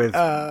 please. With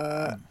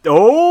Go.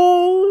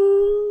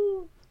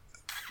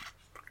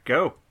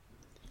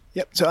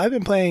 Yep. So I've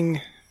been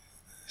playing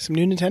some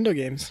new Nintendo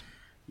games.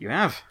 You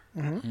have.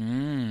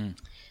 On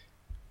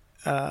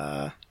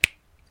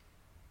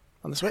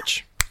the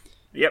Switch.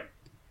 Yep.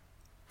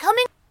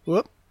 Coming.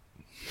 Whoop.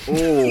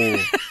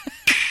 Oh.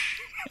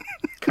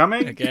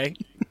 Coming. Okay,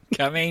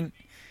 coming.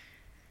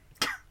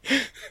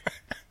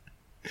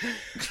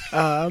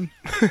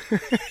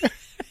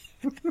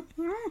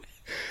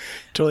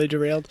 Totally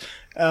derailed.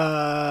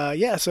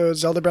 Yeah, so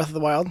Zelda Breath of the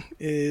Wild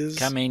is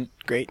Coming.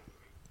 great.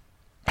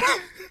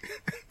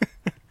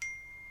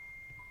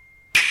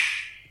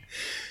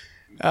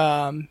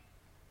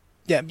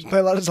 Yeah, play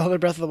a lot of Zelda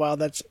Breath of the Wild.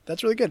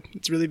 That's really good.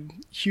 It's a really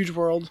huge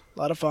world, a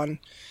lot of fun.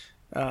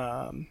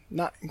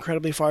 Not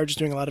incredibly far, just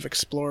doing a lot of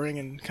exploring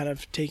and kind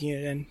of taking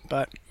it in.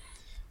 But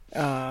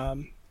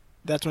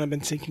that's what I've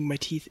been sinking my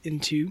teeth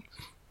into.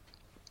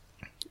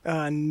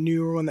 A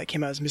newer one that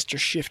came out is Mr.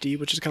 Shifty,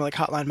 which is kind of like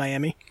Hotline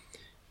Miami,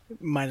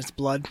 minus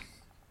blood.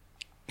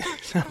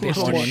 More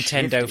More-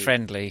 Nintendo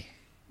friendly.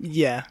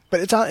 Yeah, but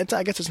it's on.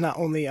 I guess it's not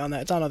only on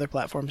that. It's on other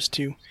platforms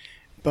too.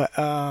 But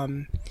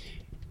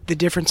the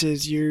difference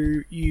is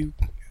you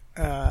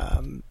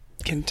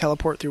can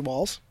teleport through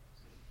walls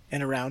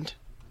and around.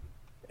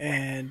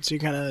 And so you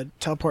kind of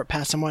teleport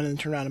past someone and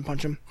turn around and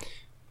punch them.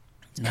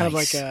 It's kind of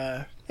like,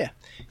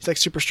 he's like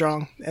super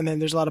strong. And then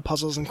there's a lot of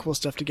puzzles and cool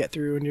stuff to get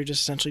through, and you're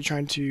just essentially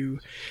trying to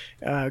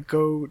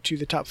go to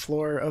the top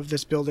floor of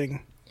this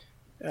building.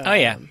 Oh,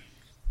 yeah.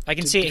 I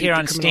can see it here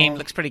on Steam.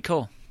 Looks pretty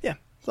cool. Yeah,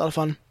 it's a lot of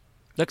fun.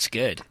 Looks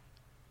good.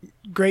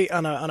 Great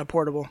on a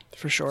portable,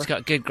 for sure. It's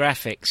got good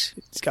graphics.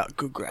 It's got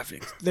good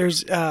graphics.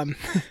 There's there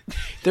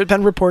have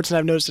been reports, and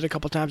I've noticed it a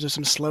couple times, of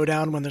some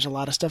slowdown when there's a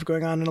lot of stuff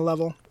going on in a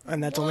level,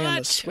 and that's only on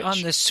the Switch.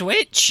 On the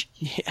Switch?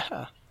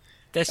 Yeah.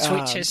 The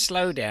Switch has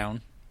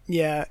slowdown.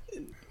 Yeah,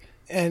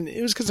 and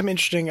it was because I'm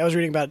interesting. I was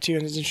reading about it too,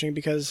 and it's interesting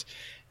because,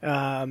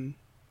 the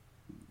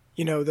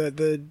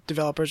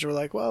developers were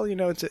like, well,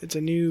 it's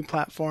a new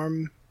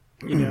platform,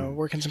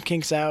 working some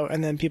kinks out,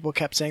 and then people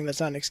kept saying that's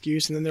not an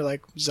excuse, and then they're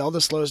like,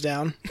 Zelda slows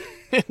down,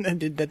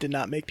 and that did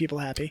not make people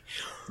happy.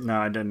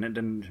 No, it didn't. It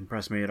didn't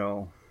impress me at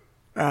all.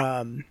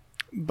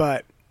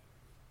 But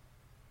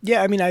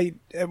yeah, I mean,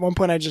 at one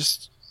point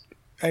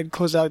I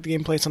closed out the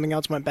game, played something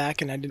else, went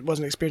back, and I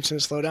wasn't experiencing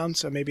the slowdown.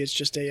 So maybe it's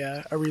just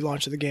a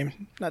relaunch of the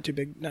game. Not too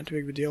big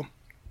of a deal.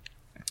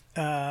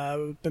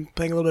 Been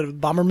playing a little bit of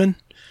Bomberman.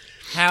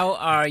 How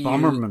are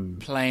you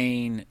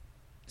playing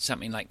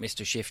something like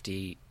Mr.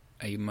 Shifty?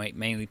 Are you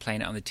mainly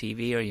playing it on the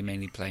TV, or are you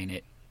mainly playing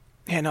it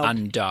handheld?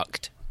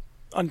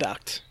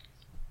 Undocked.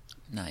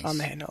 Nice. On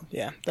the handheld,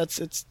 yeah.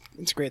 It's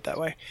great that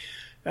way.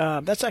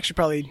 That's actually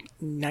probably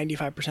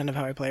 95% of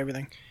how I play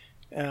everything.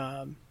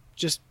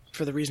 Just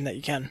for the reason that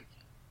you can.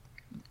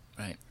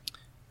 Right.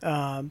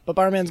 But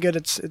Bomberman's good.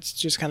 It's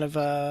just kind of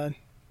a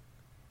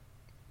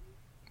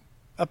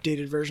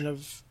updated version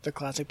of the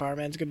classic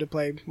Bomberman. It's good to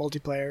play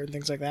multiplayer and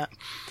things like that.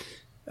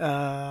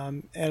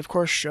 And of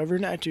course, Shovel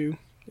Knight 2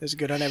 is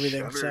good on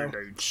everything.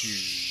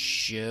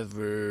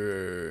 Shovel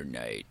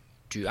Knight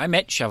 2. I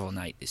met Shovel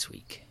Knight this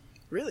week.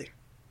 Really?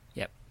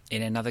 Yep.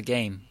 In another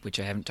game, which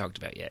I haven't talked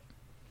about yet.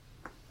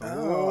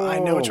 Oh, I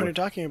know which one you're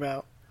talking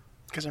about,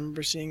 because I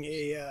remember seeing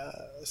a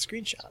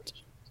screenshot.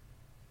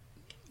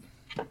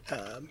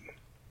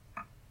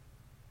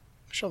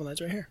 Shovel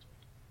Knight's right here.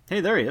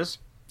 Hey, there he is.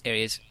 There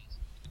he is.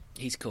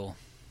 He's cool.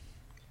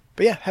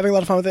 But yeah, having a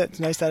lot of fun with it. It's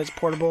nice that it's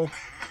portable.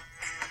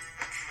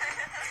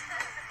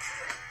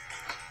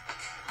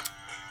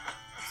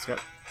 Scott.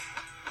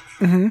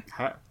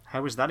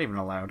 How was that even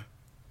allowed?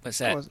 What's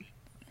that?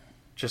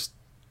 Just,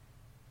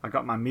 I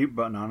got my mute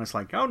button on. It's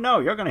like, oh no,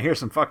 you're going to hear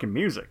some fucking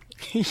music.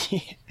 Yeah.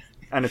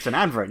 And it's an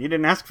advert. You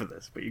didn't ask for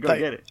this, but you're going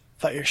to get it.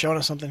 Thought you were showing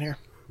us something here.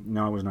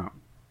 No, I was not.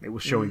 It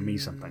was showing me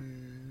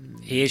something.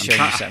 He is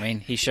showing you something.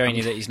 He's showing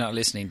you that he's not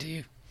listening to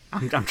you.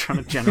 I'm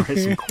trying to generate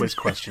some quiz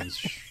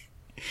questions.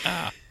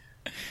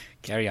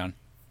 Carry on.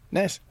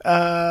 Nice.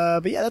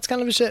 But yeah, that's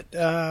kind of a shit.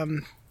 I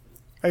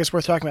guess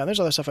worth talking about.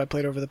 There's other stuff I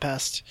played over the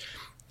past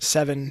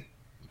 7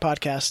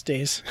 podcast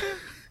days.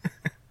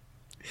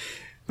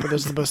 But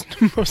those are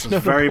the most The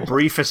very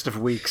briefest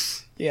of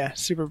weeks. Yeah,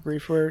 super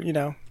brief. We're,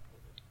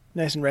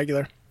 nice and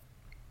regular.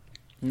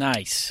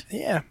 Nice.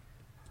 Yeah.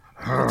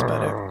 That's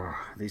about it.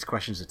 These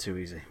questions are too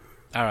easy.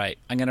 All right,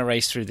 I'm going to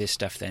race through this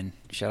stuff then,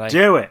 shall I?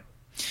 Do it.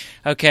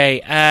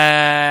 Okay.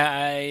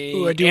 I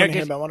do want to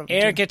hear about one of them.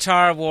 Air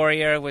Guitar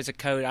Warrior was a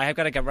code. I have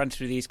got to run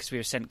through these because we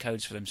were sent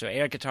codes for them. So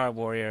Air Guitar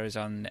Warrior is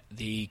on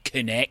the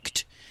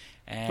Kinect.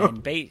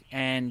 And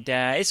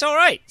it's all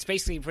right. It's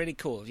basically pretty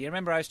cool. If you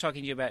remember, I was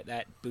talking to you about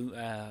that.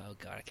 I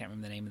can't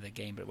remember the name of the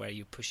game, but where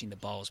you're pushing the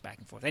balls back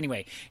and forth.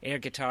 Anyway, Air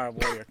Guitar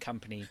Warrior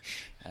Company.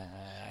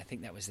 I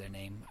think that was their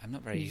name. I'm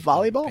not very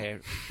volleyball.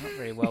 Not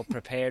very well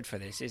prepared for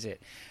this, is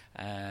it?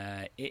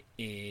 It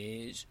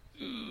is.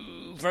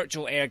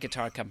 Virtual Air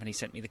Guitar Company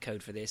sent me the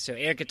code for this. So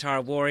Air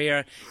Guitar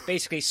Warrior,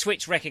 basically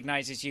Switch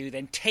recognizes you,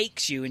 then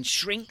takes you and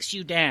shrinks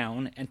you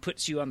down and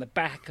puts you on the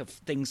back of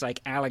things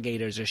like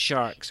alligators or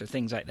sharks or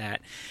things like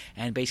that,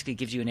 and basically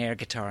gives you an air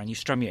guitar, and you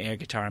strum your air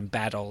guitar and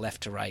battle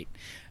left to right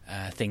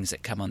things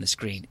that come on the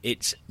screen.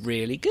 It's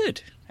really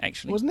good,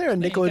 actually. Wasn't there a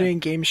Nickelodeon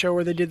game show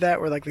where they did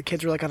that, where like the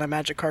kids were like on a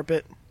magic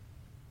carpet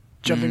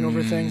jumping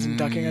over things and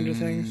ducking under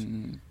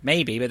things?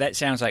 Maybe, but that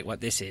sounds like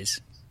what this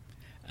is.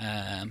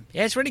 Yeah,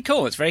 it's really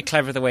cool. It's very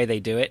clever the way they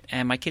do it,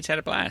 and my kids had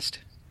a blast.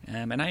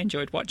 And I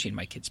enjoyed watching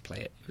my kids play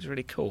it. It was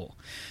really cool.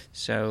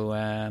 So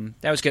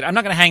that was good. I'm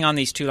not going to hang on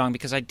these too long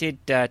because I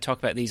did talk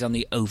about these on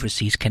the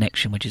Overseas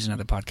Connection, which is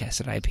another podcast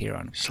that I appear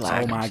on.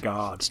 Oh my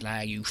God.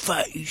 Slag, you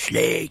fatty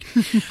slag.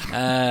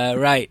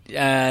 Right.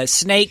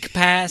 Snake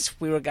Pass.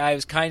 I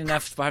was kind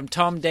enough.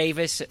 Tom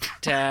Davis at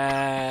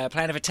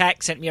Plan of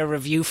Attack sent me a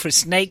review for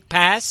Snake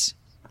Pass.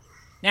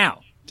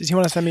 Now. Does he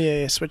want to send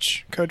me a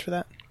Switch code for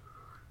that?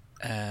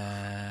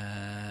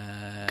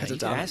 Because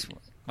it's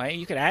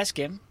you could ask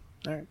him.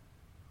 All right.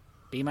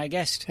 Be my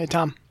guest. Hey,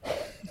 Tom.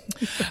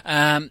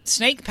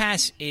 Snake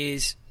Pass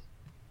is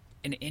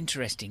an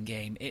interesting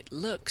game. It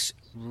looks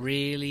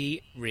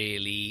really,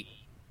 really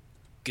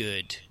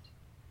good.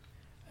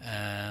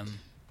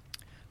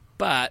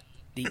 But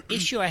the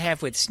issue I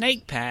have with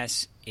Snake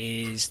Pass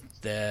is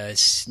the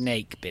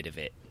snake bit of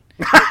it.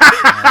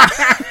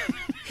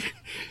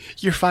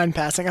 You're fine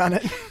passing on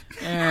it.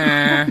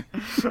 Yeah,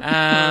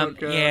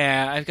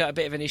 I've got a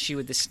bit of an issue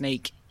with the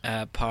snake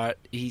part.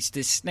 The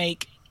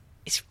snake.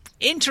 It's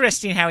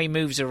interesting how he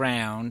moves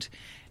around,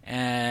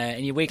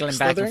 and you wiggle him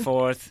back and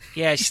forth.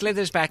 Yeah, he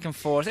slithers back and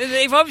forth.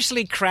 They've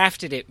obviously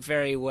crafted it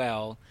very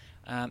well.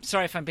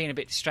 Sorry if I'm being a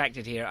bit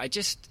distracted here. I've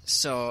just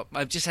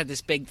had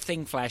this big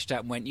thing flashed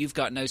up and went, "You've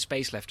got no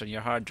space left on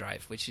your hard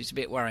drive," which is a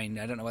bit worrying.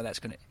 I don't know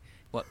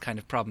what kind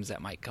of problems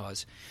that might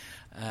cause.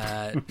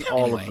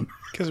 All of them.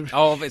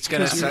 All of it's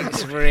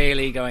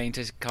really going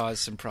to cause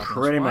some problems.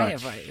 Pretty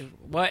much.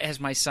 What has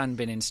my son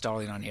been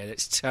installing on here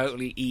that's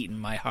totally eaten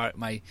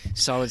my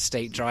solid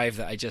state drive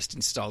that I just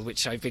installed,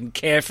 which I've been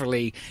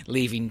carefully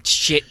leaving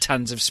shit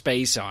tons of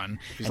space on.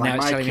 He's like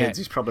my kids.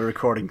 He's probably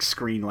recording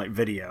screen like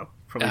video.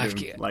 Probably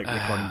doing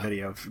recording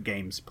video of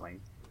games playing.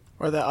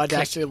 Or the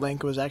Audacity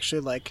link was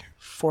actually like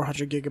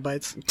 400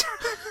 gigabytes.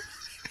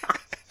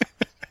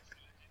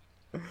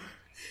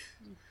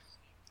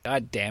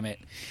 God damn it.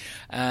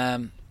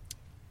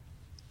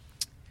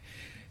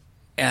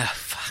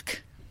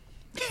 Fuck.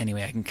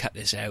 Anyway, I can cut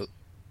this out.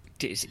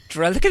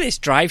 Look at this.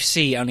 Drive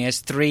C only has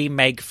 3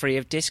 meg free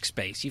of disk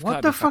space.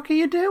 What the fuck are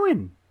you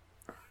doing?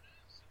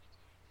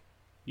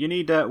 You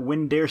need a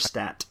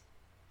Winderstat.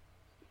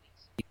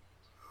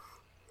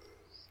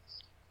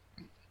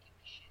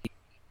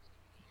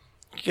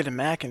 You get a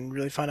Mac and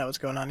really find out what's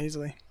going on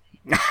easily.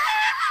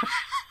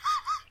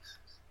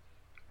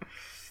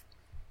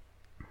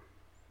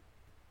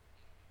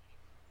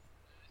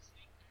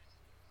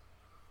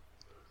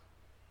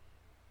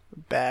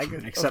 Bag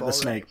except the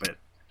snake bit.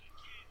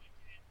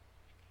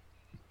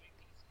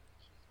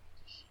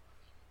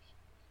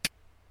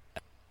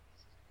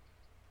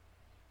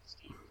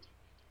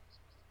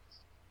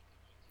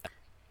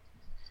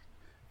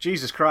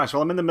 Jesus Christ,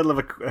 well, I'm in the middle of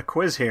a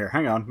quiz here.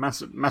 Hang on.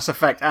 Mass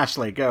Effect,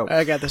 Ashley, go.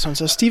 I got this one.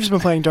 So Steve's been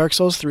playing Dark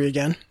Souls 3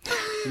 again.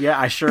 Yeah,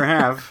 I sure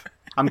have.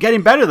 I'm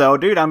getting better, though,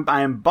 dude.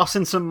 I am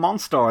bossing some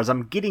monsters.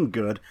 I'm getting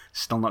good.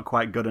 Still not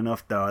quite good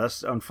enough, though.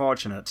 That's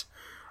unfortunate.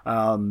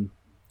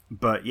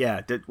 But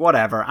yeah,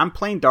 whatever. I'm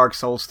playing Dark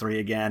Souls 3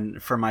 again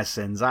for my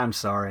sins. I'm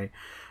sorry.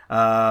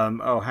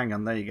 Oh, hang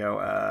on. There you go.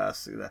 Let's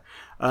see that.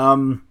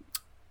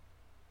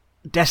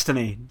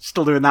 Destiny.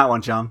 Still doing that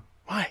one, John.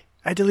 Why?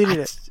 I deleted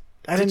it.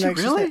 I didn't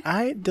actually. Really?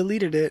 I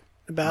deleted it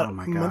about a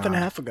month and a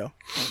half ago.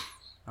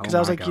 Because I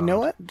was like, you know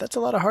what? That's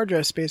a lot of hard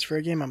drive space for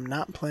a game I'm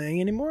not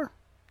playing anymore.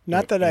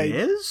 Not that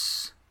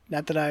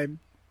I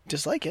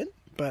dislike it,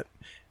 but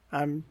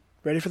I'm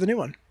ready for the new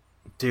one.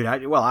 Dude,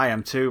 I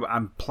am too.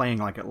 I'm playing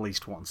like at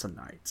least once a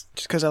night.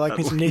 Just because I like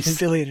me some Nathan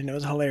Fillion and it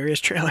was a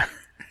hilarious trailer.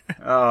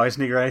 Oh,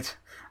 isn't he great?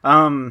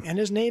 And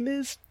his name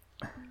is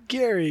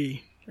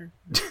Gary. Or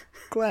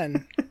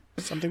Glenn.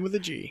 Something with a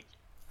G.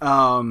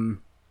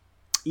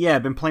 Yeah,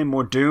 I've been playing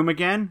more Doom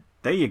again.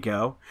 There you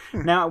go.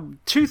 Now,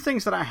 2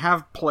 things that I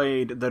have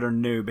played that are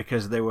new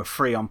because they were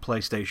free on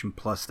PlayStation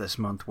Plus this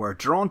month were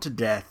Drawn to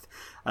Death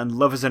and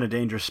Love is in a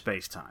Dangerous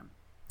Space-Time.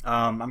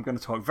 I'm going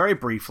to talk very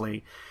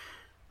briefly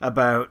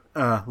about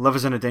Love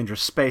is in a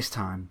Dangerous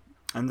Space-Time,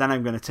 and then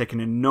I'm going to take an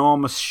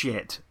enormous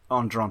shit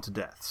on Drawn to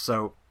Death.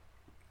 So,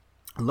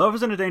 Love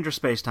is in a Dangerous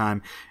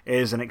Space-Time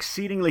is an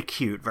exceedingly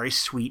cute, very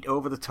sweet,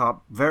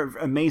 over-the-top, very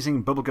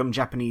amazing bubblegum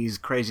Japanese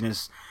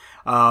craziness.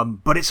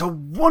 But it's a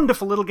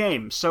wonderful little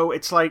game. So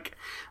it's like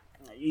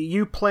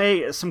you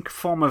play some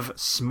form of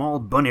small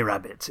bunny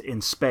rabbit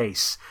in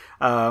space,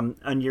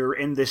 and you're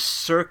in this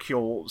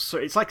circle. So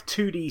it's like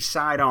 2D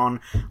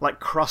side-on, like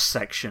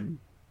cross-section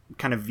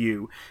kind of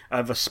view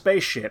of a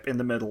spaceship in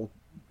the middle,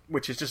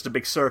 which is just a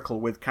big circle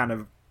with kind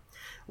of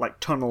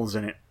like tunnels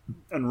in it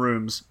and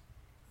rooms.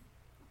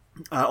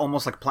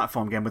 Almost like a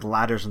platform game with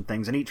ladders and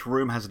things, and each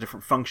room has a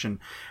different function.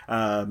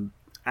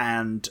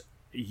 And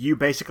you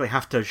basically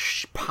have to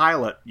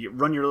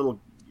run your little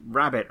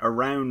rabbit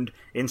around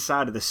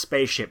inside of the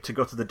spaceship to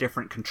go to the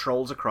different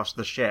controls across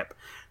the ship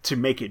to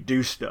make it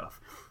do stuff.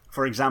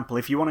 For example,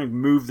 if you want to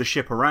move the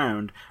ship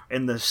around,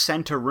 in the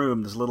center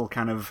room there's a little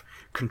kind of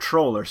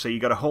controller, so you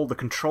got to hold the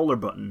controller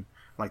button,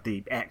 like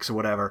the X or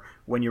whatever,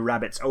 when your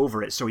rabbit's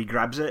over it, so he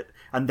grabs it,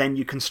 and then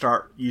you can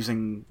start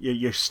using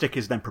your stick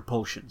is then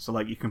propulsion, so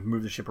like you can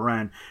move the ship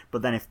around.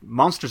 But then if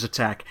monsters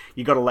attack,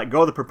 you got to let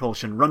go of the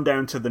propulsion, run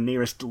down to the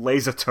nearest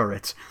laser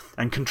turret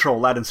and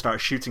control that and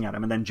start shooting at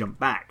him, and then jump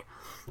back.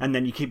 And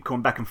then you keep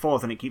going back and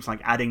forth, and it keeps like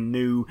adding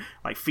new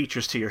like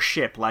features to your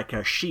ship, like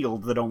a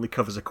shield that only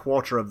covers a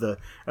quarter of the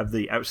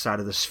outside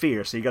of the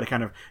sphere. So you got to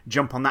kind of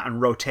jump on that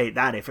and rotate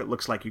that if it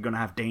looks like you're going to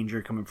have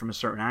danger coming from a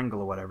certain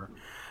angle or whatever.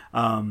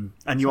 And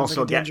you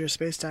also get dangerous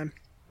space-time.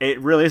 It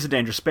really is a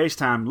dangerous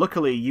space-time.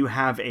 Luckily, you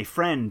have a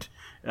friend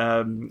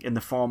in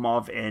the form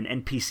of an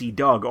NPC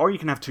dog, or you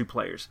can have 2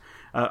 players.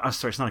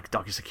 Sorry, it's not a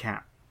dog; it's a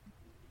cat.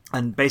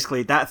 And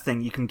basically, that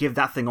thing you can give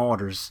that thing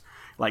orders,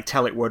 like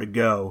tell it where to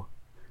go.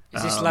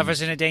 Is this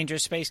Lovers in a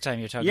Dangerous Space-Time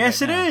you're talking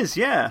yes, about? Yes, it is.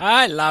 Yeah,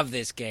 I love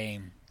this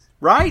game.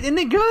 Right? Isn't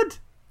it good?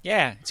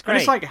 Yeah, it's great. And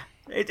it's like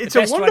it's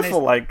a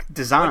wonderful like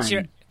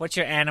design. What's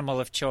your animal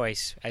of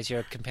choice as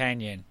your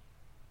companion?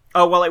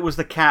 Oh well, it was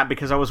the cat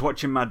because I was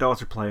watching my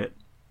daughter play it.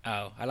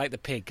 Oh, I like the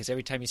pig because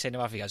every time you send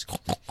him off, he goes.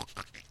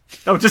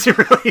 Oh, does he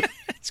really?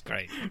 It's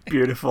great.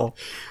 Beautiful.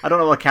 I don't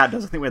know what cat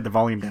does. I think we had the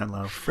volume down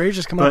low.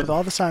 Fraser's come up with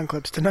all the sound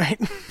clips tonight.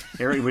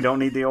 Here, we don't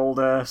need the old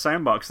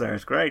soundbox there.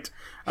 It's great.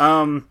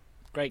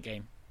 Great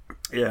game.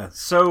 Yeah.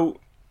 So,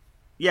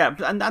 yeah,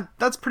 and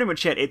that's pretty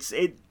much it.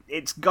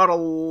 It's got a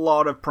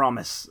lot of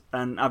promise,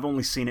 and I've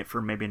only seen it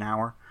for maybe an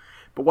hour,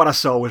 but what I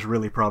saw was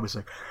really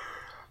promising.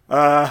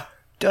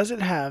 Does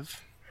it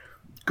have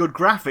good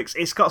graphics?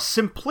 It's got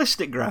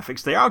simplistic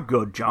graphics. They are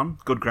good, John.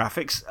 Good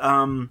graphics.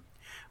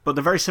 But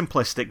they're very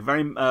simplistic.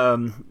 Very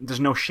there's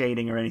no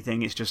shading or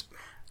anything. It's just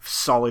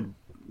solid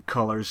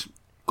colors.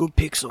 good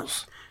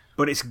pixels?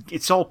 But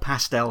it's all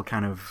pastel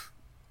kind of.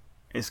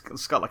 It's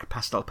got like a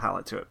pastel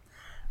palette to it.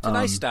 It's a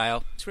nice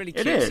style. It's really cutesy.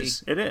 It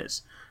is. It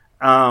is.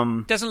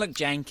 Doesn't look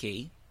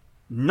janky.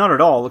 Not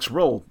at all. It looks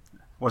real.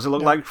 What does it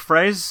look like,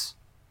 Phrase?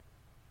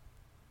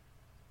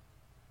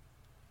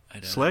 I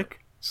don't know.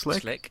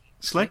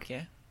 Slick?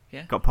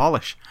 Yeah. Got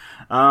polish.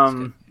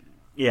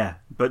 Yeah,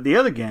 but the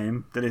other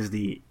game that is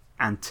the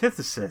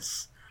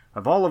antithesis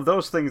of all of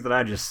those things that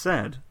I just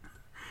said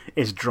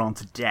is Drawn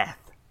to Death.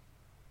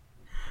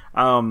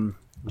 Do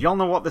y'all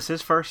know what this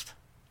is first?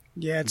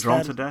 Yeah, it's Drawn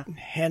that to Death?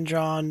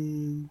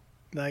 hand-drawn,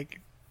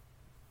 like,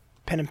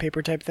 pen and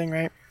paper type thing,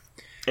 right?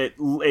 The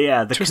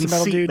Twisted conceit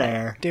Metal dude,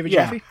 there. David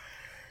yeah. Jaffe?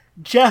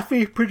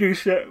 Jaffe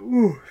produced it.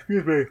 Ooh,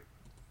 excuse me.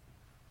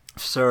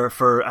 Sir,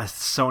 for a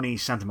Sony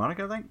Santa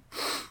Monica, I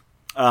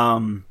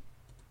think.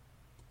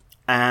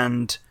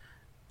 And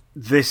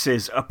this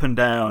is up and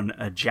down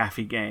a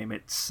Jaffe game.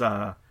 It's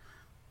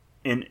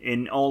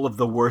in all of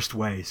the worst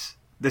ways.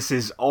 This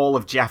is all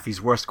of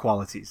Jaffe's worst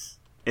qualities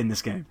in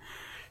this game.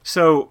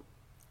 So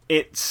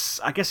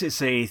I guess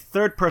it's a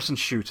third-person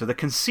shooter. The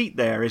conceit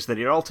there is that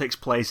it all takes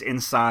place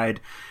inside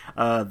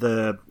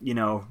the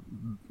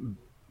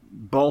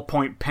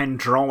ballpoint pen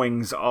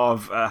drawings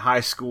of a high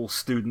school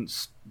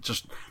student's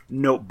just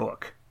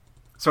notebook.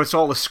 So it's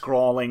all the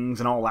scrawlings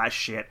and all that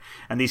shit.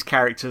 And these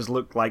characters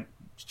look like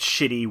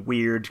shitty,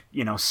 weird,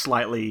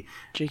 slightly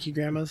Janky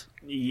grandmas?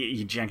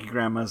 janky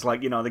grandmas.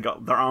 Like, they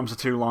got their arms are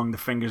too long, the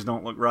fingers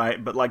don't look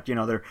right. But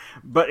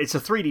but it's a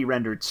 3D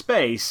rendered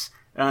space.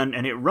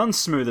 And it runs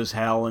smooth as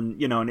hell, and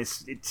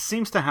it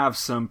seems to have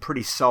some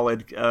pretty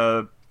solid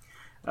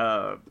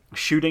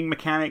shooting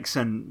mechanics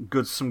and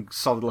some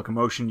solid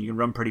locomotion. You can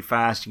run pretty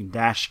fast, you can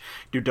dash,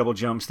 do double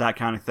jumps, that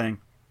kind of thing.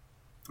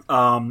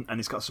 And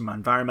it's got some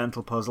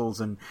environmental puzzles,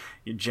 and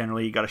you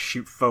got to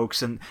shoot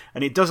folks, and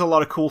it does a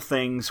lot of cool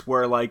things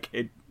where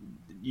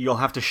you'll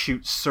have to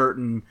shoot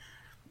certain.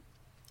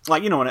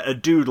 A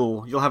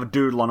doodle, you'll have a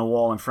doodle on a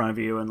wall in front of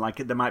you, and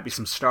there might be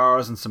some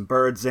stars and some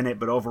birds in it,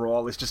 but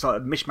overall it's just a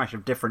mishmash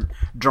of different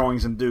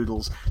drawings and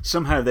doodles.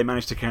 Somehow they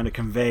managed to kind of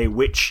convey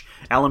which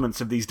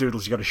elements of these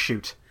doodles you got to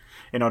shoot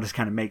in order to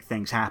kind of make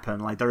things happen.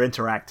 They're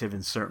interactive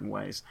in certain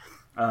ways.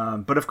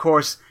 But of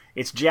course,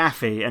 it's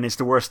Jaffe, and it's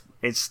the worst.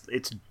 It's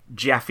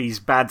Jaffe's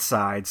bad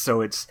side.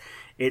 So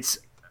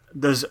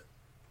there's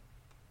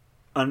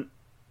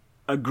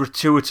a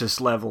gratuitous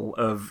level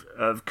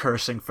of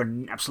cursing for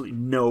absolutely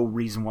no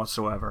reason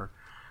whatsoever.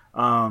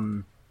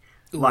 Ooh,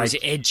 is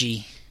it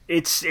edgy?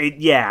 It's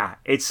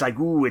like,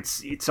 ooh,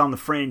 it's on the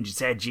fringe,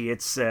 it's edgy,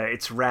 it's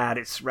rad,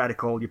 it's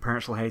radical. Your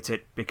parents will hate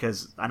it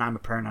and I'm a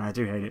parent and I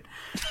do hate it.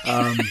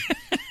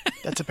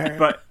 That's apparent.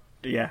 But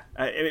yeah,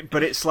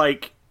 but it's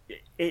like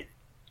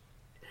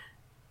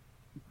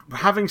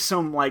having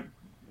some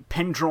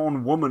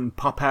pen-drawn woman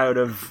pop out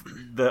of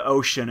the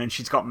ocean, and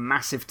she's got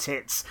massive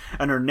tits,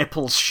 and her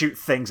nipples shoot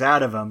things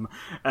out of them,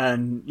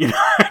 and you're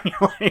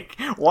like,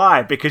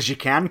 why? Because you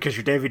can? Because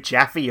you're David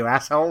Jaffe, you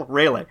asshole?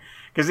 Really?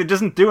 Because it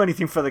doesn't do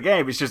anything for the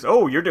game. It's just,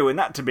 oh, you're doing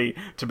that to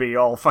be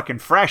all fucking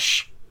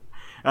fresh,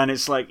 and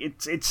it's like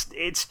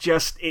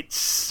it's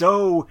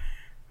so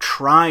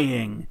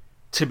trying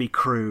to be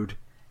crude.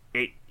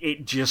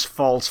 It just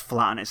falls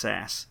flat on its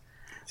ass.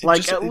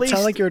 It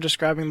sounded like you were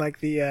describing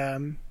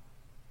the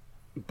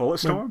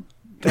Bulletstorm?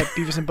 That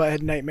Beavis and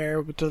Butthead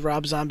Nightmare with the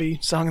Rob Zombie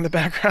song in the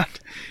background.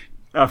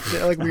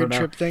 Weird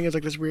trip thing. It's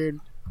this weird.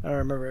 I don't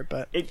remember it,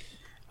 but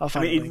I'll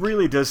find it. It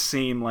really does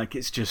seem like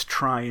it's just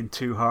trying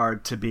too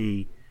hard to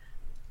be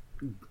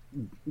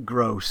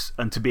gross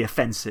and to be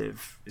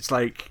offensive. It's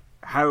like,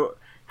 how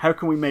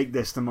can we make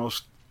this the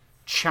most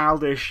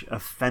childish,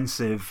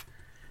 offensive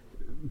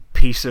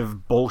piece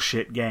of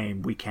bullshit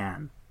game we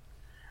can?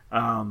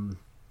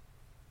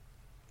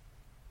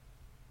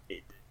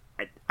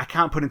 I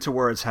can't put into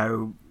words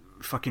how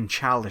fucking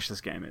childish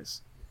this game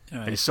is.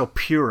 Right. It is so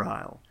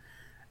puerile,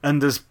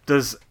 and there's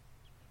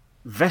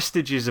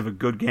vestiges of a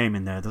good game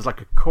in there. There's a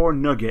core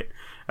nugget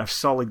of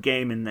solid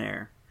game in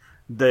there.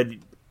 That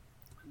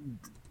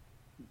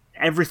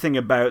everything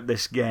about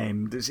this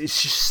game it's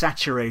just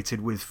saturated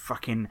with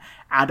fucking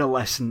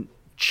adolescent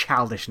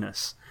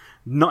childishness.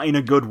 Not in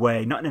a good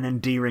way, not in an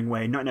endearing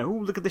way, not in a, oh,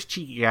 look at this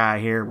cheeky guy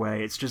here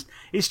way. It's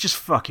just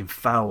fucking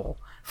foul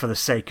for the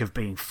sake of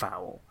being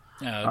foul.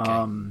 Oh, okay.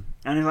 And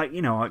it's like,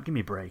 give me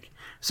a break.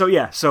 So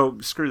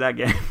screw that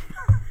game.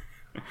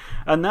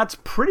 And that's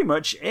pretty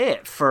much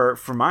it for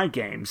my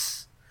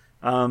games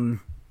I've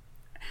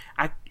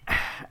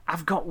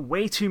got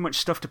way too much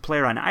stuff to play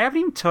around. I haven't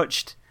even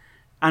touched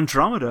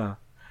Andromeda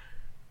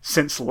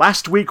since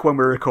last week when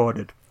we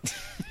recorded.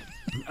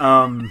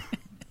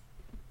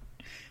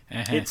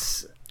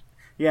 It's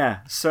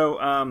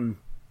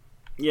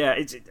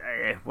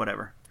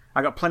whatever.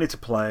 I got plenty to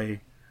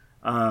play.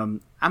 I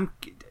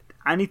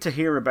need to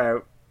hear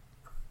about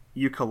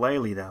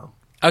Yooka-Laylee though.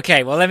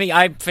 Okay, well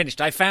I'm finished.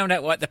 I found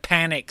out what the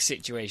panic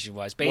situation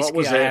was.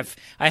 Basically,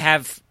 I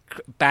have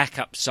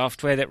backup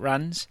software that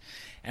runs,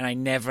 and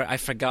I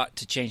forgot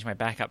to change my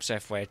backup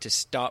software to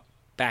stop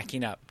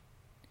backing up.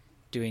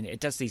 It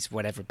does these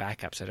whatever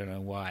backups. I don't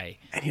know why.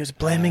 And he was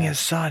blaming his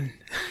son.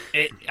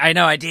 I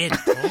know I did.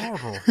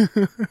 Horrible.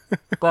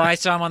 Well, I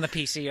saw him on the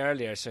PC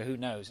earlier, so who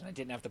knows? And I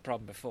didn't have the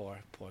problem before.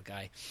 Poor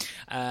guy.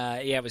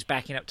 It was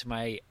backing up to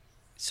my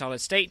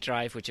solid state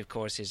drive, which of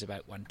course is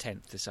about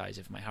 1/10 the size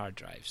of my hard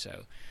drive.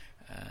 So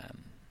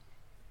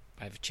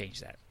I've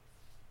changed that.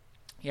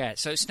 Yeah.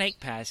 So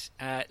Snake Pass.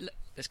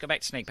 Let's go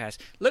back to Snake Pass.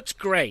 Looks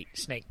great,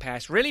 Snake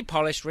Pass. Really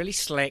polished, really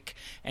slick.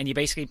 And you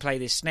basically play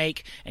this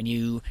snake, and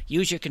you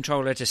use your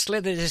controller to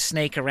slither the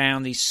snake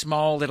around these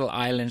small little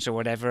islands or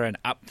whatever, and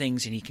up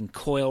things, and you can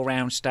coil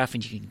around stuff,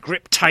 and you can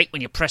grip tight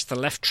when you press the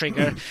left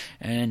trigger.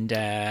 And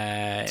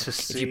to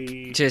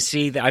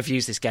see that, I've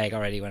used this gag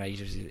already when I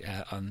used it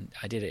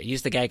I did it. I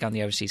used the gag on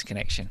the Overseas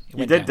Connection.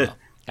 You did the. Well.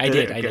 I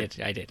did. I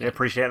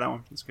appreciate that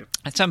one. That's good.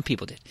 And some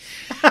people did.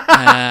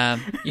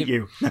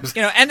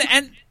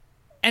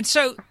 And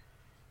so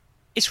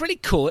it's really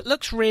cool. It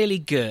looks really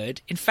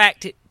good. In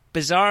fact, it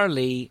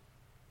bizarrely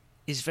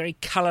is very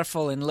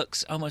colourful and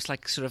looks almost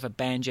like sort of a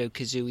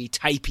Banjo-Kazooie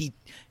typey,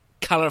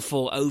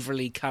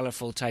 overly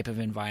colourful type of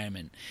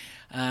environment.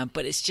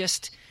 But it's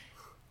just,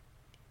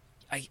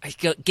 I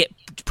get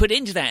put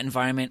into that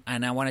environment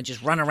and I want to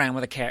just run around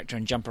with a character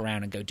and jump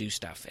around and go do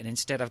stuff. And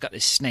instead I've got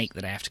this snake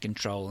that I have to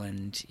control,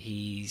 and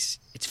it's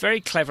very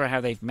clever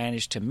how they've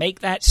managed to make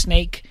that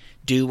snake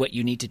do what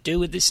you need to do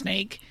with the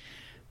snake.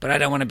 But I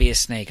don't want to be a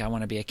snake. I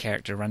want to be a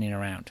character running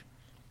around.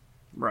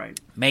 Right.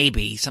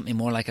 Maybe something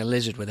more like a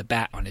lizard with a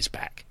bat on his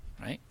back,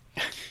 right?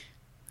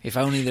 If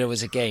only there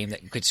was a game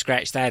that could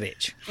scratch that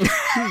itch.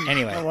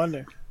 Anyway. I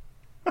wonder.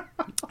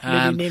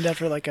 Maybe named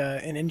after like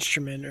an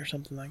instrument or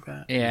something like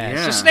that.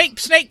 Yeah. So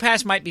Snake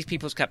Pass might be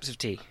people's cups of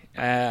tea.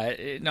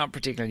 Not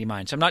particularly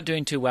mine. So I'm not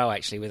doing too well,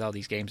 actually, with all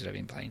these games that I've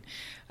been playing.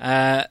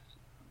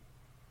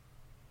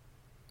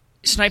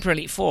 Sniper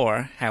Elite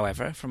 4,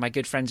 however, from my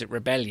good friends at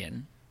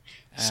Rebellion.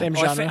 Same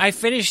genre. I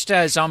finished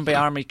Zombie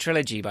Army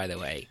Trilogy, by the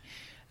way,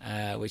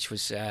 which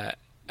was a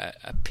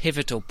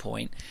pivotal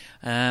point.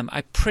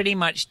 I pretty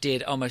much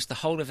did almost the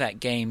whole of that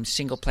game's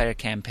single-player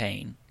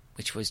campaign,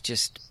 which was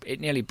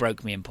it nearly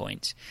broke me in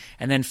points.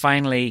 And then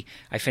finally,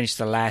 I finished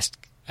the last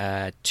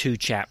 2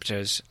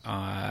 chapters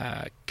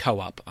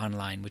co-op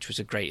online, which was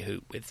a great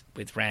hoot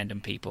with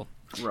random people.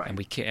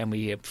 Right. And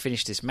we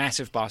finished this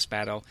massive boss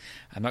battle.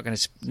 I'm not going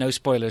to... No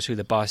spoilers who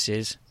the boss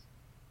is.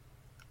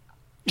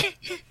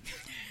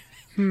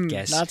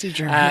 Guess. Nazi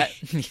Germany.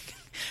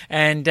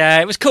 And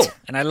it was cool.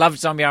 And I loved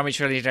Zombie Army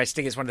Trilogy. I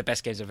think it's one of the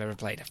best games I've ever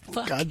played. I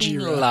fucking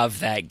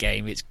love that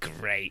game. It's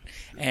great.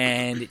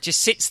 And it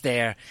just sits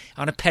there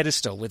on a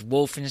pedestal with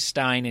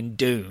Wolfenstein and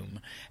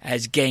Doom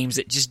as games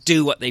that just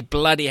do what they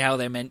bloody hell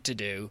they're meant to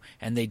do.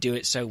 And they do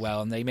it so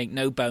well. And they make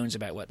no bones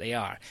about what they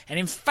are. And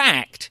in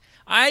fact,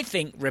 I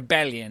think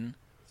Rebellion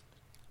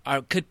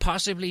could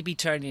possibly be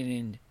turning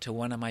into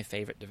one of my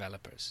favorite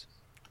developers.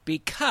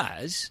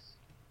 Because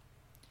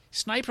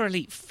Sniper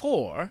Elite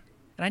 4,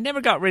 and I never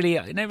got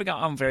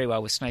on very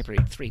well with Sniper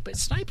Elite 3, but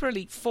Sniper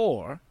Elite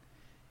 4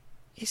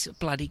 is a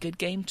bloody good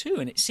game too,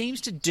 and it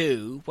seems to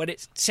do what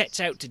it sets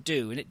out to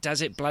do, and it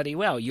does it bloody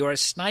well. You're a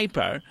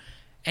sniper,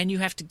 and you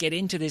have to get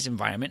into this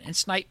environment and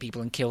snipe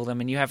people and kill them,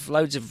 and you have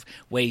loads of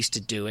ways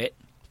to do it,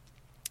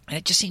 and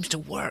it just seems to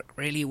work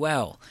really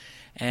well.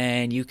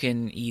 And you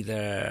can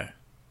either...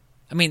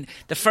 I mean,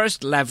 the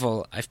first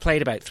level, I've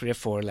played about 3 or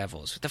 4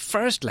 levels. The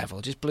first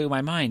level just blew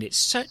my mind. It's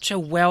such a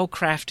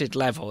well-crafted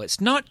level. It's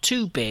not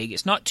too big.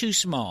 It's not too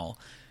small.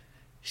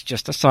 It's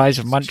just the size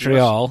of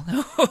Montreal.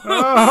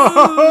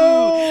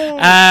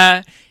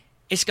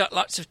 It's got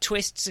lots of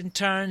twists and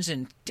turns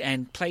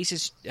and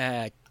places,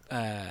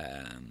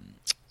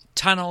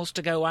 tunnels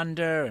to go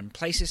under and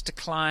places to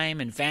climb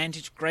and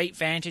great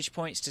vantage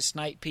points to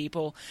snipe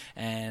people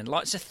and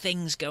lots of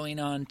things going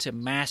on to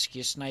mask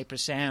your sniper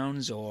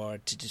sounds or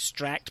to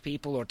distract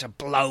people or to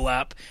blow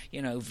up,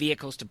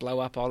 vehicles to blow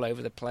up all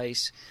over the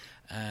place.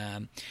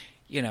 And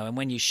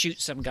when you shoot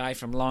some guy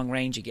from long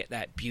range, you get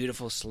that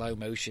beautiful slow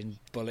motion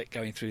bullet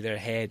going through their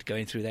head,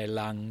 going through their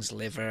lungs,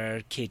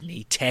 liver,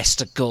 kidney,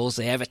 testicles.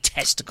 They have a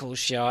testicle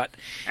shot.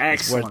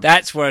 Excellent.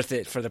 That's worth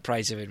it for the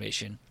price of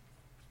admission.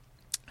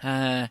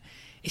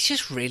 It's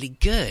just really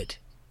good,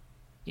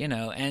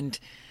 and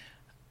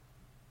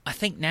I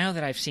think now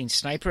that I've seen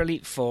Sniper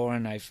Elite 4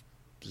 and I've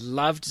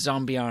loved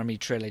Zombie Army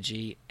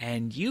Trilogy,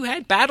 and you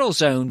had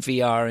Battlezone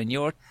VR in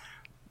your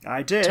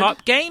I did.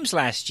 top games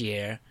last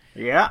year.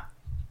 Yeah.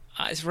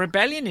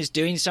 Rebellion is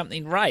doing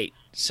something right.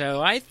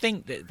 So I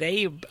think that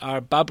they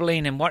are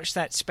bubbling, and watch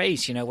that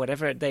space.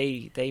 Whatever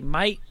they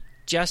might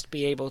just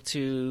be able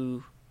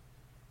to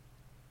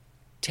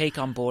take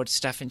on board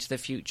stuff into the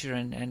future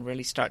and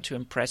really start to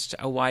impress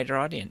a wider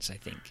audience, I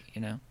think.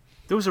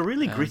 There was a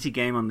really gritty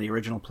game on the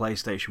original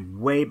PlayStation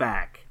way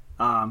back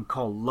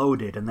called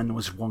Loaded, and then there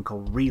was one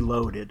called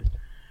Reloaded.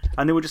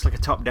 And they were just like a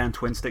top-down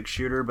twin-stick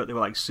shooter, but they were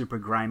like super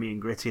grimy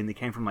and gritty, and they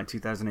came from like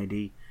 2000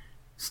 AD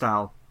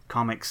style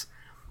comics.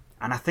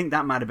 And I think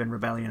that might have been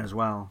Rebellion as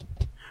well.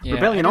 Yeah,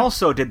 Rebellion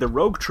also did the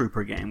Rogue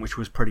Trooper game, which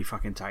was pretty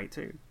fucking tight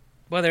too.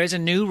 Well, there is a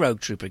new Rogue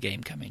Trooper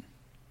game coming.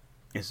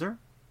 Is there?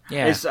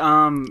 Yeah. Is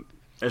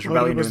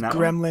Rebellion doing that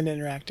Gremlin one?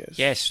 Interactive.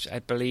 Yes, I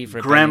believe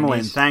Rebellion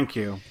Gremlin, thank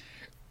you.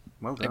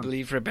 Well done. I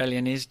believe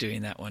Rebellion is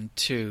doing that one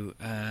too.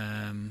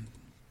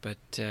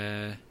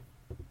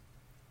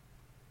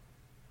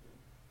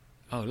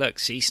 Oh, look,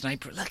 see,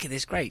 Sniper... Look at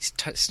this, great.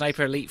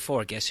 Sniper Elite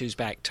 4, guess who's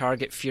back?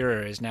 Target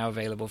Führer is now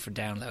available for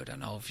download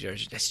on all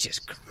versions. That's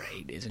just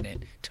great, isn't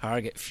it?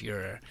 Target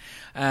Führer.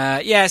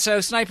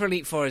 So Sniper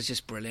Elite 4 is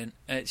just brilliant.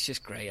 It's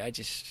just great.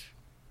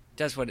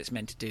 Does what it's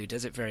meant to do,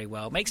 does it very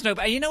well. Makes no...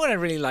 You know what I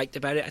really liked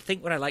about it? I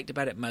think what I liked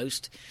about it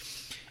most,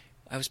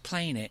 I was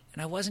playing it,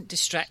 and I wasn't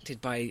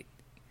distracted by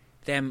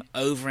them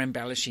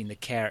over-embellishing the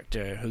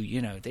character who,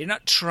 they're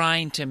not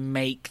trying to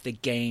make the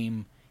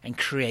game and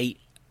create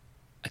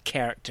a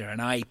character, an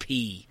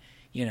IP,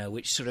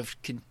 which sort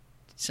of can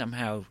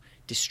somehow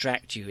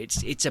distract you.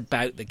 It's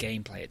about the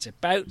gameplay. It's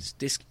about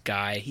this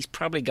guy. He's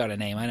probably got a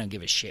name. I don't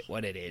give a shit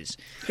what it is.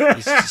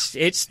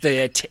 It's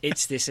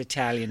this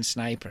Italian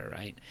sniper,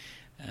 right?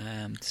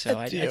 So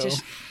I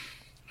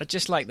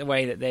just like the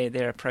way that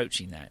they're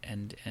approaching that,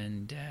 and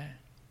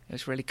it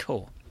was really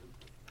cool.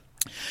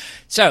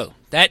 So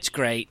that's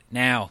great.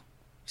 Now,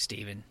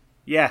 Stephen.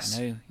 Yes.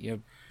 I know you're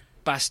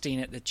busting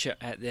at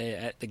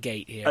the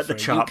gate here at for the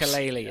chops.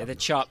 Ukulele, at the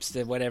chops,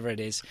 the whatever it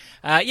is.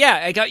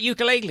 I got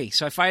Ukulele,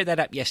 so I fired that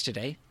up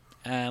yesterday.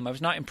 I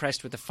was not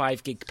impressed with the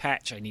 5 gig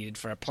patch I needed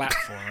for a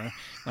platformer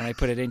when I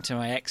put it into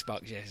my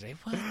Xbox yesterday.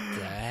 What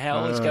the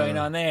hell is going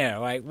on there?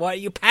 Like, what are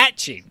you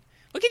patching?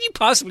 What could you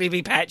possibly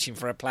be patching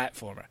for a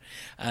platformer?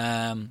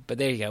 But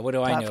there you go. What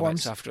do I know about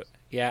software?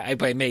 Yeah,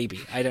 maybe.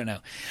 I don't know.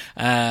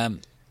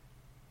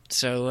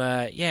 So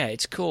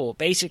it's cool.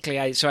 Basically,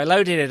 I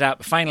loaded it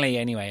up. Finally,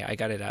 anyway, I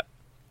got it up.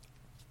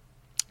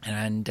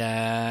 And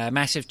a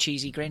massive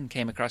cheesy grin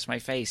came across my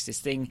face. This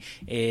thing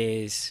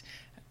is...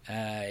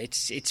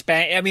 it's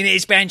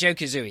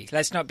Banjo-Kazooie.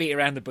 Let's not beat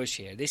around the bush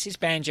here. This is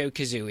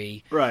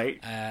Banjo-Kazooie.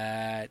 Right.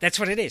 That's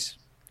what it is.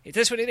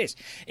 That's what it is.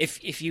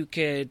 If you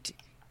could...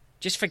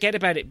 Just forget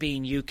about it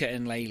being Yuka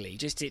and Laylee.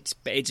 Just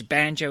it's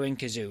Banjo and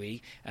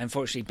Kazooie.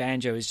 Unfortunately,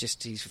 Banjo is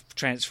he's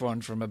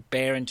transformed from a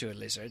bear into a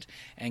lizard,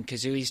 and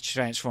Kazooie's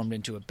transformed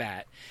into a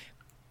bat.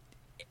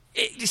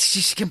 It's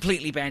just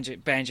completely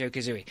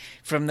Banjo-Kazooie.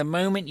 From the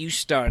moment you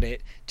start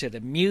it, to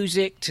the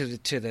music, to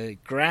the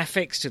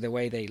graphics, to the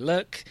way they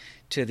look,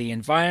 to the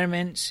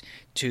environments,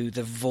 to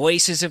the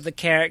voices of the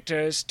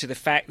characters, to the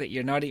fact that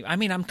you're not even... I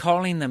mean, I'm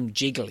calling them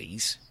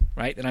Jigglies,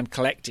 right, that I'm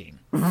collecting.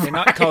 They're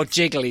not called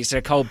Jigglies,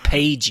 they're called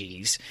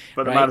Pagies.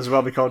 But right? they might as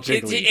well be called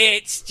Jigglies.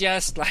 It's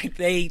just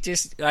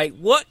like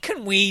what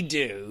can we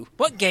do?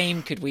 What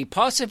game could we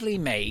possibly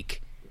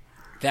make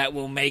that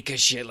will make a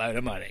shitload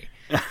of money?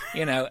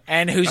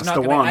 And who's not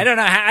going to... I don't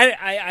know.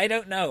 I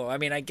don't know. I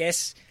mean, I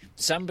guess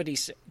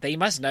they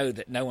must know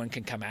that no one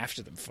can come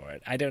after them for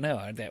it. I don't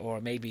know. Or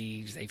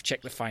maybe they've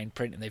checked the fine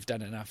print and they've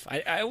done enough.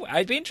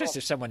 I'd be interested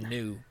if someone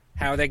knew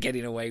how they're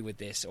getting away with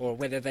this, or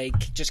whether they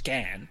just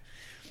can.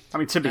 I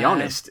mean, to be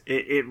honest,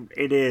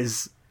 it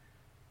is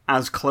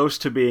as close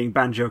to being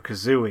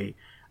Banjo-Kazooie,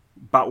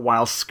 but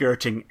while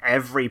skirting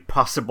every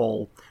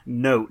possible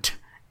note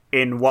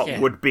in what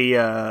would be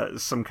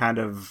some kind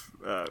of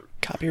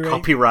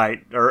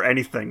copyright or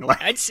anything. Like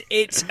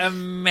it's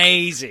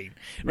amazing,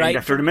 right?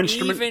 After an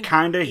instrument,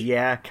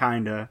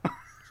 kinda.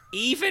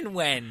 Even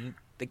when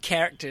the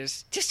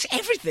characters, just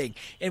everything,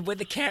 and when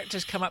the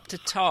characters come up to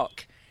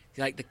talk.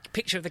 Like the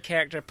picture of the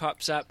character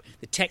pops up,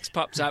 the text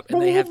pops up,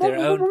 and they have their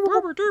own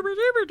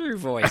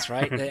voice,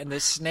 right? And the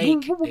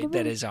snake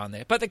that is on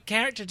there. But the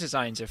character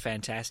designs are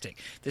fantastic.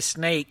 The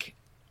snake,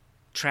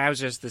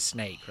 Trousers the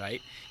Snake,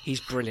 right?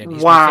 He's brilliant.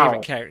 He's my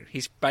favorite character.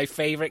 He's my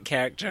favorite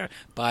character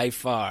by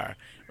far,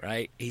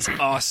 right? He's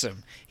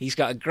awesome. He's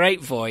got a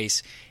great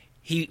voice.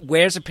 He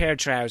wears a pair of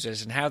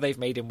trousers, and how they've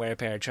made him wear a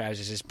pair of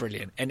trousers is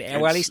brilliant. And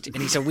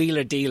he's a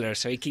wheeler dealer,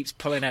 so he keeps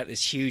pulling out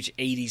this huge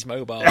 80s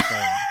mobile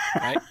phone,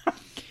 right?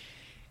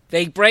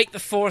 They break the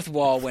fourth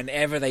wall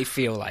whenever they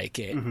feel like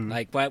it. Mm-hmm.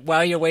 Like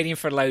while you're waiting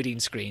for loading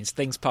screens,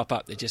 things pop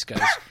up that just goes,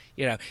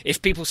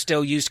 if people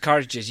still used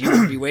cartridges, you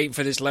would be waiting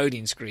for this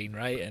loading screen,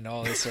 right? And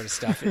all this sort of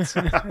stuff.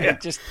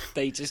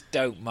 They just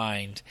don't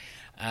mind.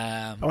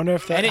 I wonder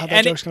if how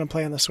that joke's going to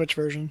play on the Switch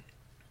version.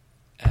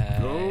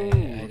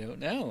 I don't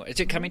know. Is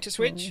it coming to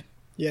Switch?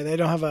 Yeah, they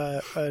don't have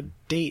a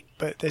date,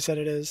 but they said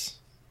it is.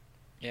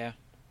 Yeah.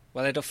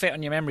 Well, it'll fit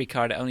on your memory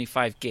card at only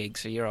 5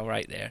 gigs, so you're all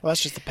right there. Well,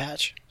 that's just the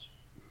patch.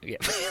 Yeah.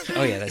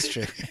 Oh yeah, that's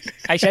true.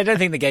 Actually, I don't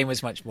think the game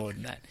was much more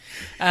than that.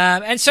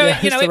 And so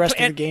Yeah, you know, it's the rest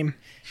of the game.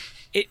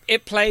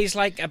 It plays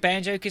like a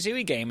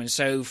Banjo-Kazooie game, and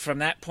so from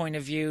that point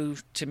of view,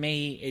 to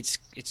me, it's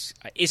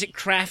is it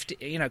craft?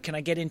 You know, can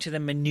I get into the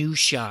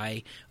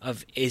minutiae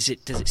of does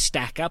it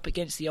stack up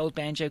against the old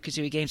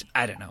Banjo-Kazooie games?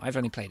 I don't know. I've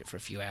only played it for a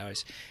few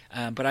hours,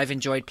 but I've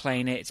enjoyed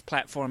playing it. It's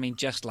platforming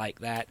just like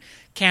that.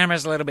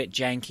 Camera's a little bit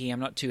janky. I'm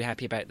not too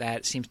happy about that.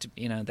 It seems to,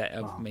 you know,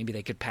 that maybe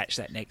they could patch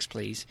that next,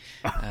 please.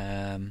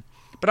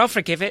 But I'll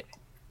forgive it.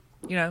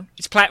 You know,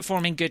 it's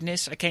platforming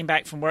goodness. I came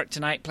back from work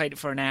tonight, played it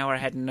for an hour,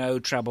 had no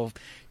trouble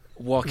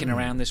walking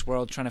around this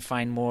world trying to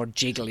find more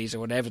jigglies or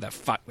whatever the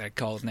fuck they're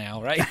called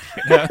now, right?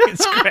 You know,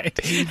 it's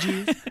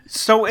great.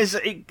 So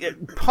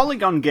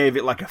Polygon gave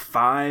it like a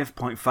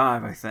 5.5,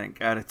 I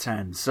think, out of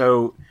 10.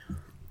 So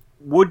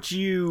would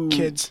you...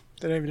 Kids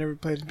that have never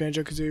played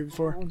Banjo-Kazooie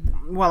before.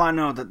 Well, I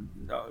know that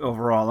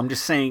overall. I'm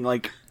just saying,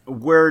 like,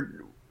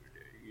 where...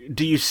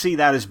 Do you see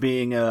that as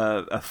being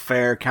a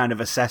fair kind of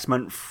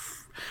assessment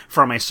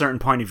from a certain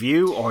point of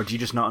view, or do you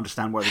just not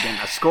understand where they're getting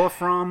that score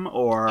from?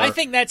 Or I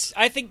think that's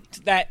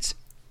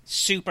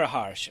super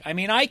harsh. I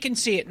mean, I can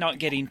see it not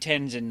getting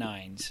 10s and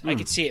 9s. I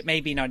could see it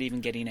maybe not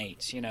even getting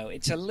 8s. You know,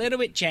 it's a little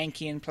bit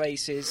janky in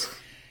places.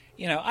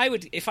 You know, I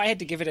would, if I had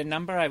to give it a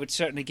number, I would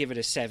certainly give it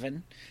a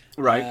 7.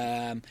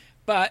 Right.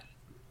 But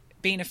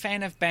being a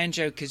fan of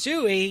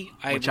Banjo-Kazooie,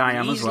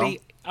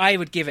 I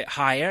would give it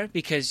higher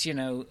because, you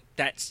know,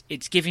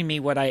 it's giving me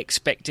what I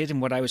expected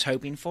and what I was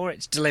hoping for.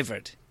 It's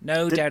delivered,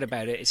 no doubt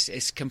about it.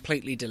 It's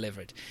completely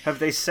delivered. Have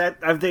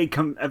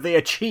they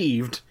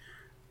achieved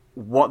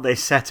what they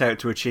set out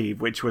to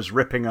achieve, which was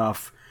ripping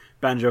off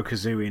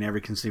Banjo-Kazooie in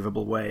every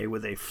conceivable way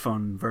with a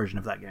fun version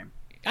of that game?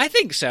 I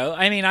think so.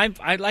 I mean,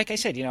 I like I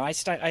said, you know,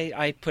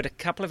 I put a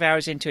couple of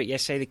hours into it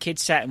yesterday. The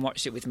kids sat and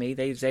watched it with me.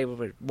 They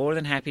were more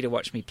than happy to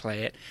watch me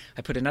play it.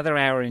 I put another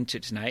hour into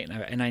it tonight,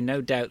 and I no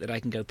doubt that I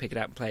can go pick it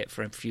up and play it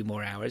for a few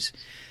more hours.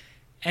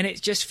 And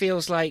it just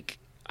feels like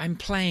I'm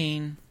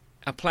playing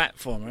a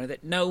platformer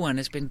that no one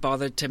has been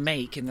bothered to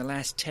make in the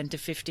last 10 to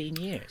 15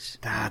 years.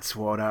 That's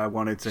what I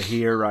wanted to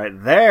hear right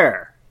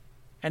there.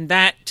 And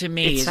that, to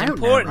me, it's is out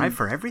important. Now, right,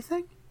 for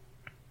everything?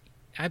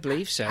 I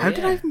believe so, How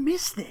did I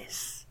miss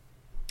this?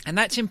 And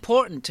that's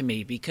important to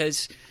me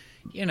because,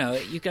 you know,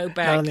 you go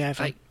back... Not on the iPhone.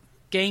 Like,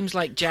 games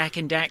like Jak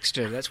and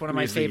Daxter, that's one of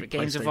my favourite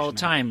games of all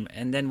time.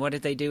 And then what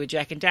did they do with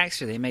Jak and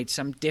Daxter? They made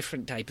some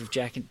different type of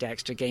Jak and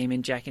Daxter game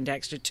in Jak and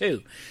Daxter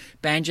 2.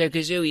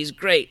 Banjo-Kazooie is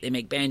great. They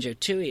make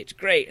Banjo-Tooie, it's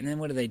great. And then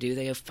what do?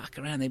 They go fuck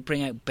around. They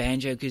bring out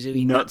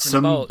Banjo-Kazooie Nuts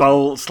and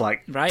bolts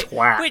like right?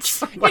 twats.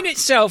 Which in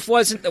itself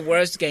wasn't the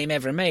worst game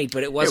ever made,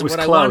 but it wasn't what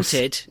close. I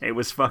wanted. It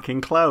was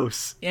fucking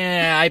close.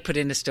 Yeah, I put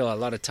in still a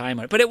lot of time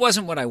on it, but it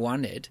wasn't what I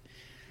wanted.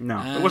 No,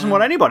 it wasn't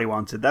what anybody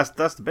wanted. That's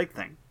the big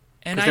thing.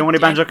 Because they wanted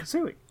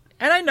Banjo-Kazooie.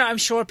 And I know, I'm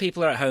sure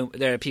people are at home.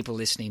 There are people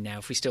listening now.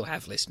 If we still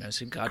have listeners,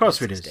 who God of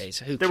course knows we these do.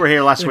 days. They were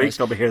here last week.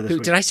 They'll be here this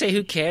week. Did I say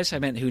who cares? I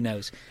meant who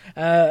knows.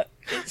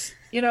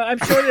 You know, I'm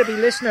sure there'll be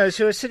listeners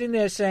who are sitting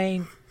there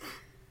saying,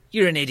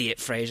 "You're an idiot,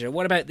 Fraser.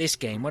 What about this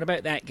game? What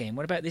about that game?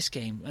 What about this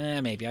game?"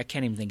 Maybe I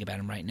can't even think about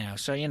them right now.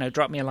 So you know,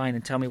 drop me a line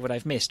and tell me what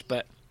I've missed.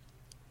 But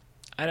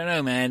I don't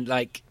know, man.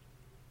 Like,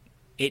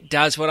 it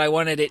does what I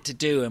wanted it to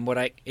do, and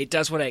it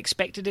does what I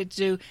expected it to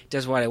do. It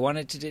does what I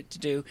wanted it to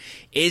do.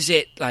 Is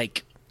it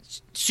like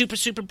super,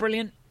 super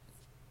brilliant?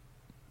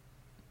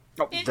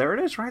 Oh, there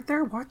it is, right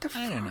there. What the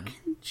fuck? I don't know.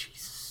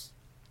 Jesus.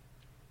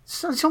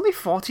 So it's only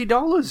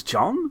 $40,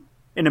 John.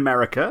 In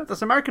America,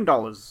 that's American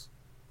dollars.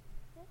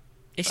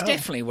 It's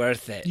definitely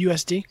worth it.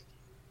 USD.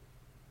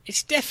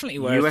 It's definitely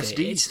worth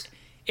it.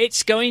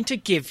 It's going to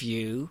give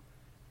you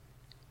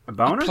a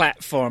boner? A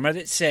platformer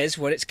that says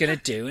what it's going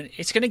to do, and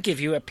it's going to give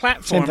you a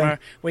platformer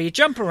where you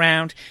jump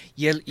around,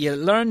 you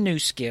learn new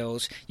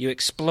skills, you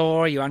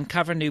explore, you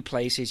uncover new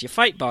places, you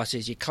fight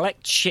bosses, you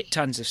collect shit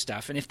tons of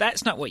stuff. And if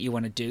that's not what you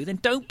want to do, then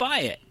don't buy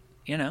it,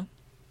 you know.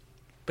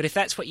 But if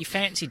that's what you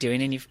fancy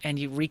doing, and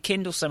you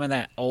rekindle some of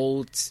that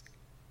old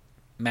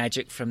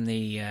magic from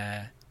the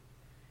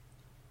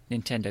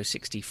Nintendo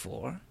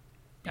 64,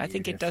 I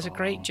think it does a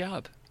great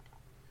job.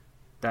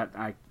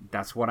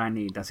 That's what I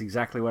need. That's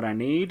exactly what I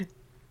need.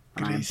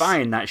 And I'm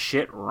buying that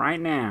shit right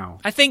now.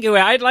 I think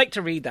I'd like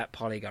to read that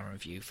Polygon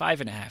review.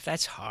 5.5.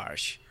 That's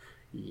harsh.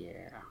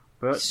 Yeah,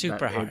 but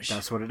super harsh.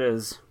 That's what it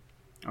is.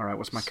 All right,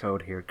 what's my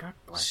code here? God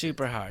bless.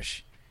 Super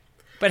harsh.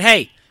 But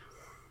hey,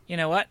 you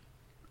know what?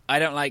 I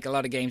don't like a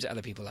lot of games that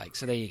other people like.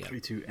 So there you go.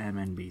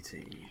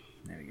 32MNBT.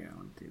 There we go.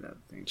 Do that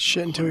thing.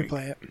 Shit until we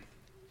play it.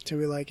 Until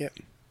we like it.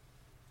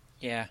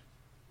 Yeah.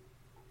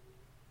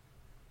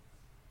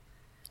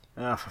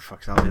 Oh, for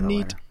fuck's sake, I'll do that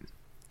later.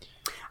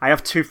 I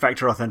have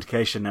two-factor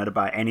authentication now to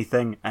buy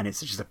anything, and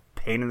it's just a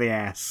pain in the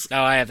ass.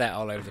 Oh, I have that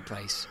all over the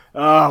place.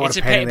 Oh, what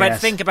a pain in the but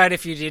ass. think about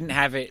if you didn't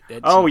have it.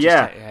 Oh,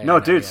 yeah. No,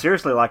 dude,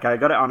 seriously, like, I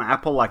got it on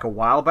Apple, like, a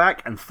while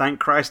back, and thank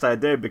Christ I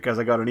did, because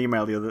I got an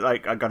email I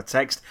got a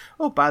text.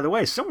 Oh, by the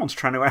way, someone's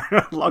trying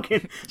to log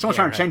in. Someone's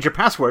trying to change your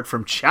password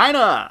from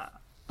China.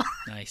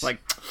 Nice.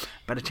 Like,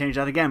 better change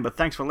that again, but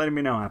thanks for letting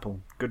me know, Apple.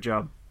 Good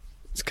job.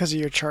 It's because of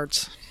your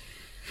charts.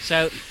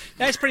 So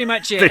that's pretty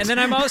much it. And then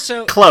I'm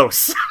also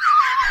Close.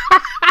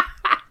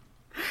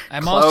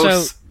 I'm Close.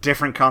 also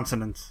Different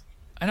consonants.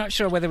 I'm not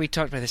sure whether we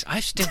talked about this.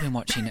 I've still been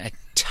watching a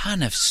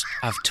ton of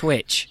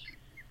Twitch.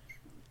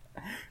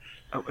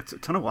 Oh, it's a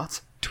ton of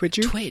what? Twitch.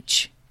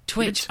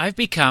 Twitch. I've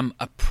become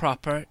a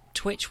proper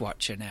Twitch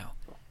watcher now.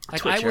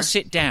 Like, I will Twitcher?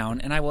 sit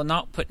down and I will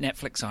not put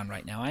Netflix on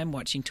right now. I am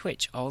watching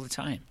Twitch all the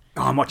time.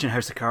 Oh, I'm watching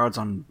House of Cards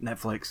on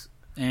Netflix.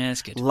 Yeah,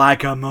 that's good.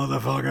 Like a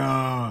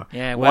motherfucker.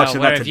 Yeah, well,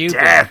 Watching where that have to you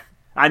death.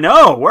 I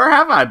know. Where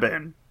have I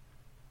been?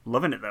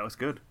 Loving it though. It's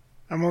good.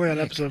 I'm only on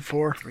episode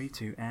 4.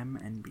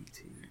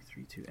 32MNBT.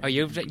 32. Oh,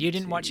 you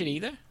didn't watch it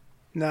either?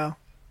 No.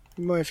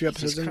 I'm only a few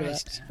episodes Jesus into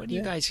Christ. that. What do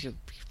you guys...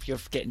 You're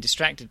getting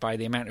distracted by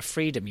the amount of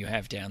freedom you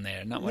have down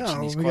there, not watching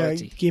No, these we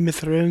quality. got Game of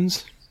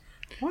Thrones,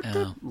 What Oh.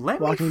 the?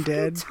 Let Walking me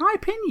Dead.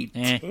 type in, you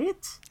Eh.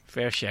 tit.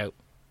 Fair shout.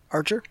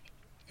 Archer.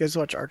 You guys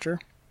watch Archer?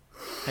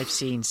 I've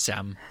seen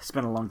some. It's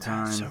been a long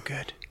time. So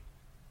good.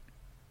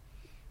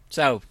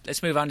 So,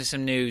 let's move on to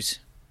some news.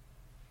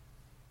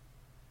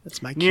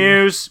 That's my cue.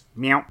 News.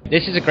 Meow.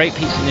 This is a great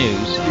piece of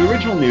news. The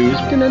original news.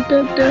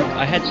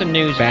 I had some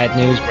news, bad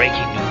news, breaking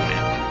news.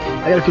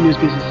 I got a few news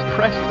pieces.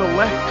 Press the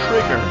left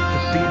trigger to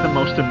see the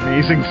most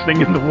amazing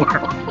thing in the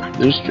world.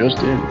 This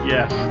just in.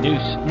 Yes.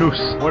 News. News.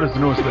 What is the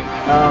news?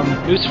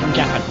 News from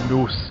Japan.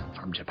 News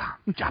from Japan.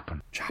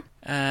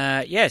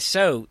 Japan. Yes,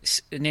 so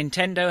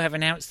Nintendo have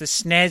announced the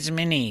SNES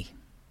Mini.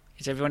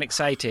 Is everyone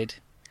excited?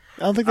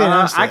 I don't think they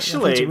announced it. I think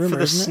Actually, it's a rumor, for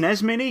the isn't it?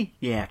 SNES Mini,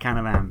 yeah, kind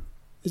of am.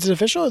 Is it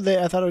official?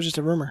 I thought it was just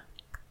a rumor.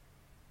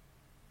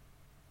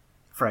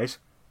 Phrase.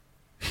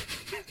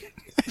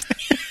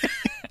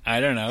 I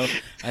don't know.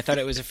 I thought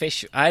it was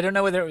official. I don't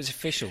know whether it was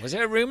official. Was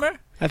it a rumor?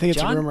 I think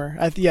it's John? a rumor.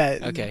 Yeah.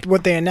 Okay.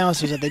 What they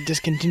announced was that they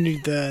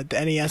discontinued the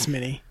NES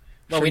Mini.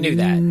 Well, for we knew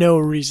that. No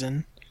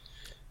reason.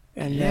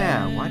 And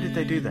Yeah, why did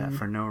they do that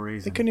for no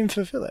reason? they couldn't even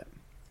fulfill it.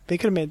 They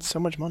could have made so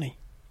much money.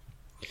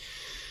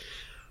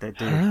 They I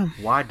don't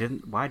know.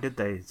 did. Why did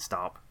they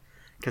stop?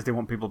 Because they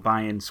want people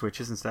buying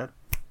Switches instead?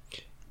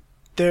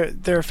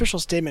 Their official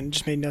statement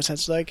just made no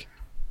sense. Like,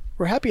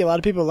 we're happy a lot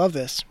of people love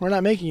this. We're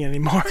not making it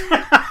anymore.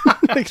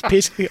 That's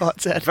basically all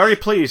it said. Very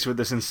pleased with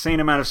this insane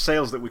amount of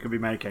sales that we could be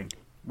making.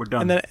 We're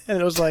done. And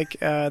it was like,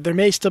 there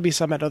may still be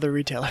some at other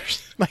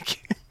retailers.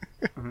 Like,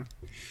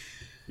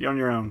 You're on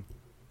your own.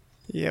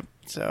 yep.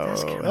 That's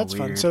So kinda that's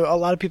fun. weird. So a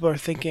lot of people are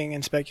thinking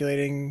and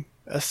speculating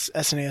a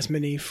SNES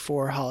Mini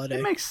for holiday.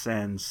 It makes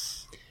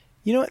sense.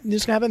 You know what's going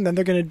to happen? Then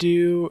they're going to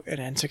do an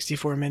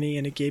N64 Mini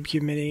and a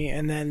GameCube Mini,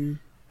 and then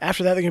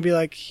after that they're going to be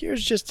like,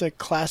 here's just a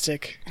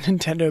classic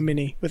Nintendo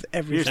Mini with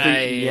everything.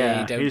 Here's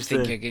I don't here's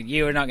think the-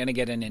 you're not going to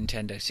get a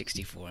Nintendo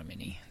 64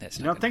 Mini. That's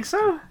You not don't think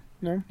gonna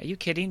so? Are you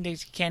kidding?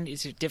 It's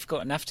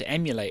difficult enough to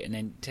emulate a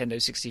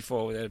Nintendo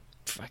 64 with a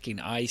fucking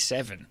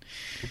i7.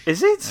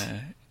 Is it?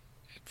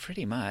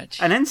 Pretty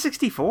much. An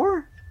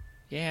N64?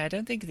 Yeah, I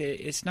don't think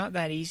that it's not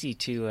that easy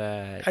to.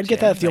 I'd get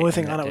that if the only emulate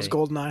thing that on it was day.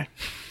 GoldenEye.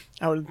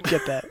 I would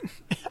get that.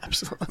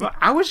 Absolutely. Well,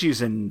 I was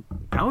using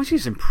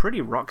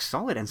pretty rock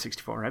solid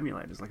N64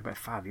 emulators like about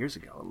 5 years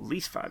ago, at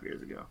least 5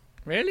 years ago.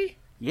 Really?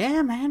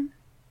 Yeah, man.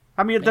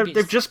 I mean, Maybe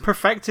they've just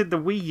perfected the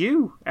Wii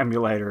U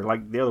emulator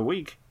like the other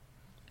week.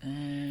 Uh,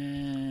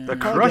 They're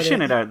I'll crushing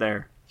get it out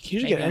there.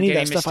 You can Maybe get I'm any of that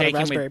getting stuff on a mistaken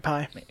Raspberry with-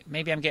 Pi.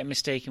 maybe I'm getting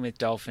mistaken with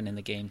Dolphin and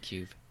the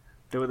GameCube.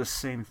 They were the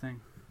same thing.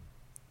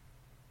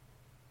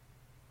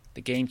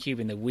 The GameCube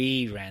and the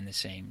Wii ran the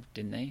same,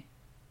 didn't they?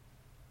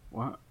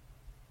 What?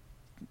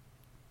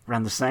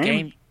 Ran the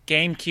same?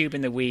 GameCube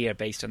and the Wii are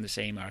based on the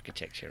same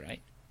architecture,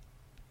 right?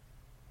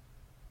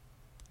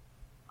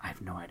 I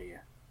have no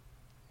idea.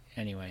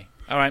 Anyway,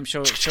 all right, I'm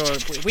sure.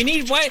 We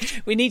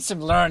need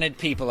some learned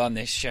people on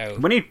this show.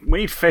 We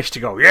need Fish to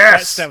go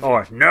yes stuff-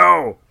 or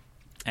no.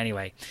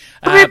 Anyway,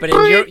 but in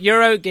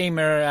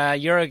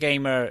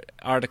Eurogamer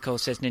article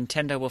says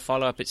Nintendo will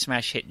follow up its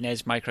smash hit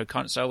NES micro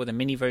console with a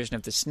mini version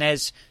of the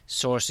SNES.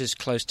 Sources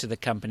close to the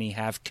company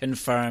have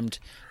confirmed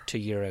to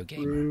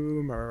Eurogamer.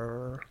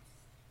 Rumor.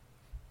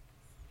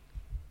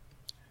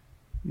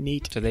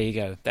 Neat. So there you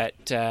go.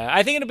 That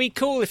I think it'll be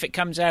cool if it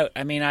comes out.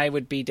 I mean, I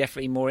would be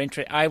definitely more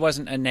interested. I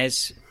wasn't a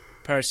NES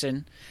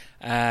person.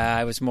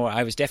 I was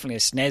definitely a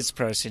SNES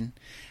person.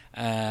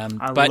 I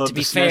But love to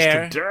be the SNES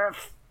fair, to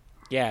death.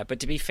 yeah. But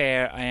to be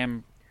fair,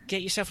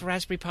 get yourself a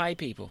Raspberry Pi,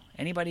 people.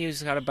 Anybody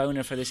who's got a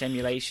boner for this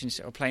emulation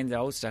or playing the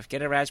old stuff,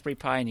 get a Raspberry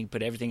Pi and you can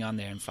put everything on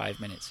there in 5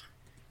 minutes.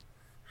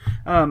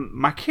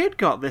 My kid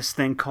got this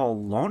thing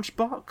called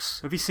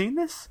Launchbox. Have you seen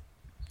this?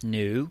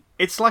 No.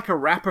 It's like a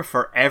wrapper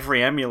for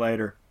every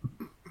emulator.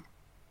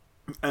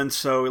 And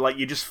so, like,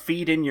 you just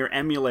feed in your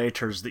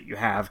emulators that you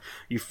have,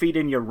 you feed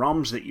in your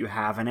ROMs that you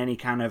have, and any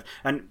kind of,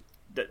 and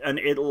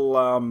it'll,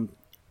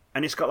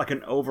 and it's got like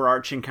an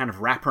overarching kind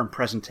of wrapper and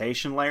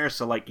presentation layer.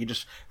 So, like, you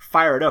just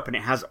fire it up, and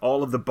it has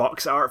all of the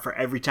box art for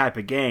every type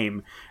of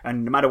game.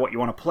 And no matter what you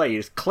want to play, you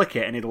just click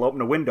it, and it'll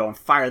open a window and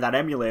fire that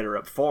emulator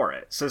up for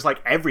it. So it's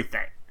like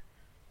everything.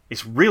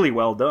 It's really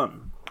well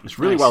done. It's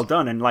really Nice. well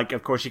done, and like,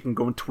 of course, you can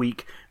go and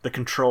tweak the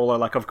controller.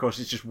 Like, of course,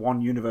 it's just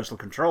one universal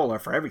controller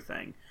for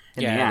everything.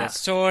 In the Yeah, app. that's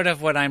sort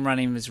of what I'm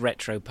running. Is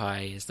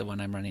RetroPie is the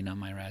one I'm running on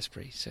my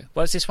Raspberry. So,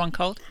 what's this one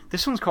called?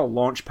 This one's called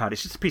Launchpad.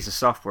 It's just a piece of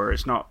software.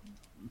 It's not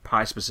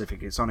Pi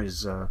specific. It's on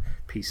his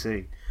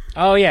PC.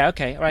 Oh yeah,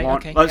 okay, right,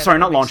 okay. Yeah, Sorry,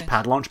 that not makes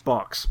Launchpad.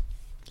 Launchbox. sense.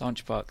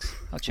 Launchbox.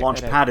 I'll check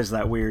that out. Launchpad is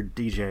that weird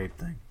DJ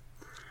thing.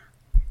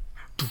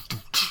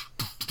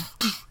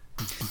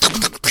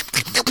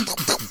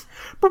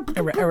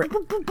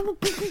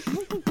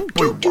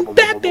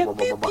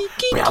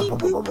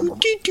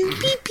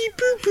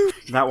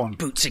 That one.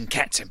 Boots and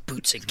cats and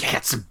boots and cats.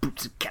 Cats and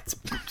boots and cats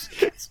and boots and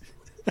cats.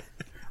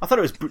 I thought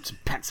it was boots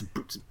and pants and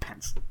boots and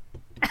pants.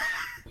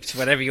 It's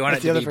whatever you want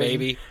That's it to the be, other version.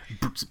 baby.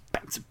 Boots and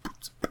pants and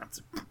boots and pants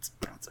and boots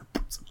and pants and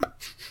boots and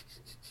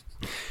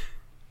pants.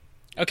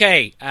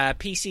 Okay,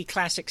 PC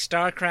Classic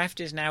StarCraft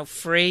is now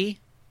free.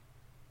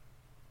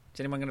 Is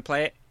anyone going to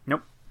play it?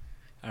 Nope.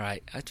 All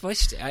right. I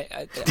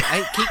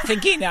keep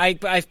thinking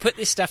I've put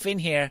this stuff in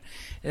here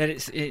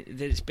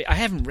that I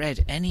haven't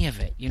read any of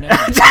it. You know.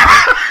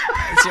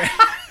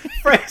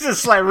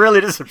 Fraser's like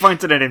really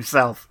disappointed in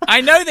himself.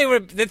 I know they were.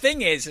 The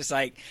thing is, it's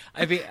like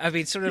I've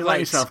been sort of You let like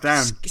yourself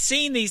down.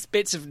 Seeing these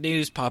bits of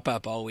news pop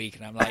up all week,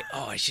 and I'm like,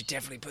 oh, I should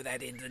definitely put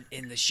that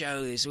in the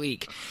show this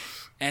week.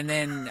 And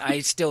then I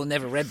still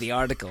never read the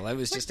article. I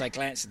was just like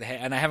glancing at the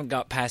and I haven't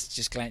got past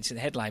just glancing at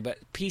the headline. But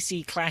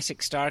PC Classic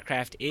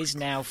StarCraft is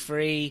now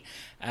free.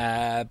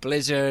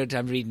 Blizzard,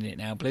 I'm reading it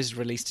now. Blizzard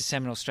released a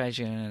seminal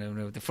strategy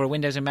for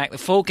Windows and Mac. The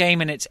full game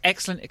and its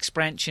excellent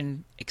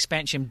expansion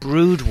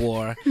Brood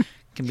War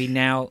can be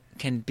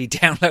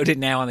downloaded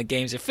now on the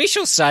game's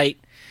official site.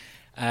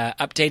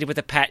 Updated with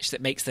a patch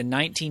that makes the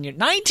 19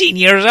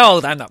 years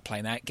old. I'm not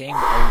playing that game.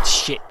 Old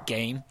shit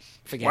game.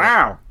 Forget it.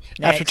 Wow.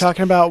 After Next.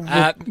 talking about,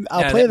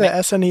 I'll play the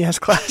SNES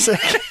Classic.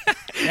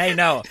 Hey,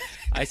 no.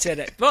 I said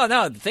it. Well,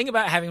 no, the thing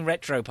about having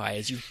RetroPie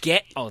is you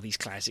get all these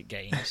classic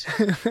games.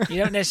 You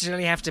don't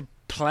necessarily have to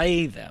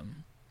play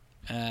them.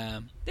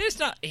 There's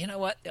not, you know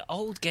what, the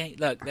old game.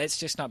 Look, let's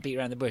just not beat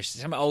around the bush.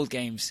 Some old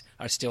games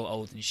are still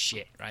old and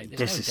shit, right?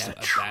 There's This no is the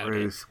doubt about it.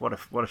 truth.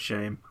 What a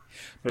shame.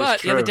 But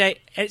It's the other true. day,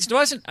 it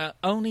wasn't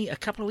only a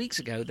couple of weeks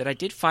ago that I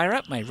did fire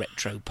up my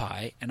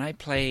RetroPie and I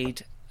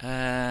played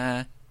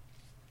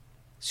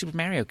Super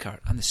Mario Kart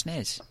on the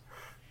SNES.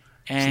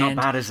 It's not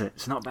bad, is it?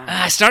 It's not bad.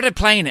 I started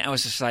playing it. I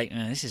was just like,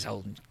 this is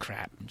old and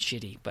crap and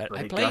shitty. But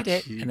I it played got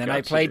it, you, and then got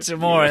I played you. some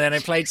more, Yeah. and then I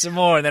played some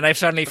more, and then I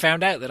suddenly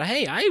found out that,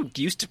 hey, I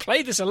used to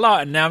play this a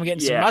lot, and now I'm getting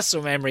some Yeah.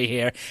 muscle memory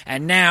here,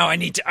 and now I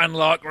need to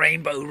unlock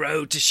Rainbow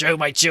Road to show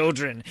my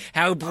children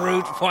how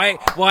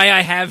why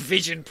I have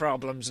vision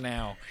problems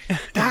now.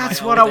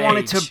 That's my what I old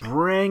wanted age. to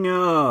bring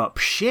up.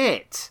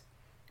 Shit.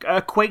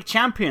 Quake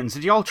Champions.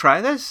 Did you all try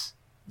this?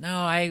 No,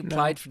 I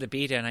applied for the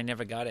beta, and I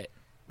never got it.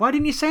 Why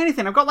didn't you say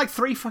anything? I've got like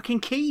 3 fucking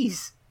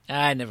keys.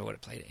 I never would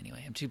have played it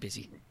anyway. I'm too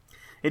busy.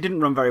 It didn't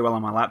run very well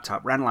on my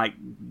laptop. Ran like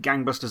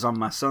gangbusters on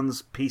my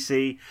son's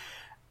PC.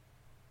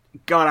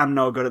 God, I'm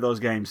no good at those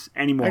games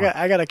anymore.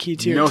 I got a key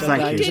too. No, except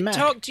thank I you. use a Did Mac.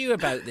 talk to you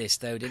about this,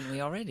 though, didn't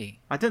we already?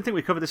 I don't think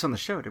we covered this on the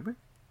show, did we?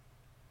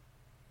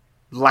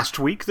 Last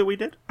week that we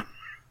did?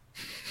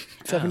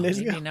 7 days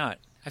Maybe ago. not.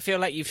 I feel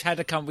like we've had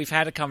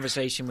a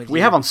conversation with We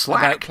you have on Slack.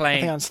 about I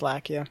playing. think on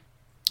Slack, yeah.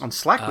 On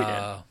Slack we did.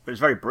 Oh. But it was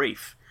very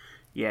brief.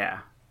 Yeah.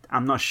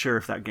 I'm not sure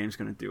if that game's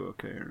going to do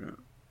okay or not.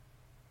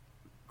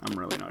 I'm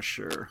really not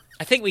sure.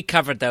 I think we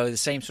covered though the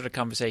same sort of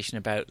conversation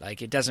about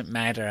like it doesn't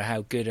matter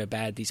how good or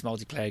bad these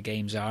multiplayer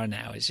games are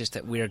now. It's just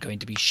that we're going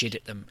to be shit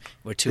at them.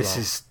 We're too old.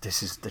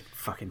 This is the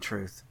fucking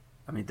truth.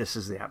 I mean, this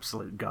is the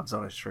absolute God's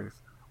honest truth.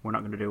 We're not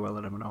going to do well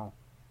at them at all.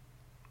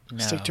 No.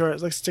 Let's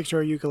stick to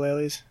our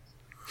ukuleles.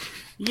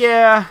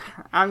 Yeah,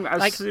 as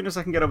Like- soon as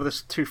I can get over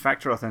this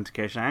 2-factor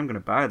authentication, I am going to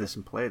buy this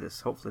and play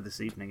this. Hopefully this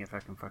evening, if I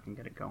can fucking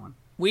get it going.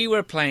 We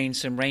were playing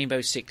some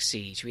Rainbow Six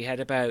Siege. We had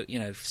about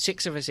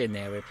 6 of us in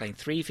there. We were playing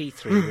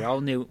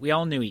 3v3. we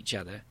all knew each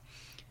other.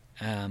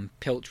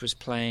 Pilch was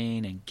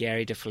playing, and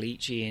Gary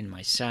DeFelici, and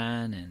my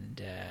son,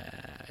 and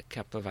a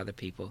couple of other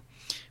people.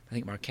 I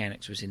think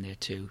Marcanix was in there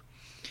too.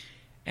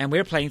 And we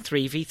were playing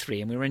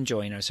 3v3, and we were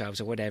enjoying ourselves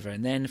or whatever.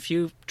 And then a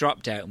few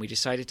dropped out, and we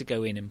decided to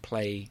go in and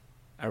play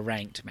a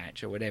ranked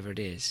match or whatever it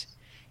is.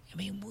 I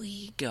mean,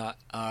 we got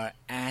our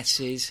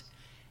asses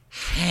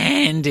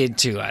handed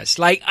to us.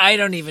 Like, I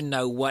don't even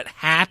know what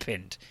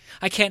happened.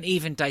 I can't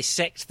even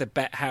dissect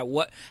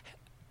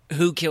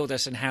who killed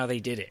us and how they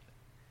did it.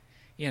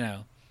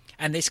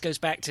 And this goes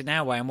back to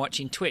now why I'm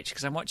watching Twitch,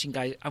 because I'm watching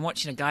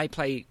a guy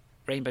play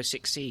Rainbow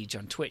Six Siege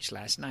on Twitch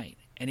last night,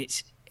 and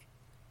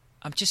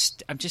I'm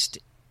just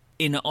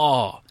in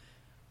awe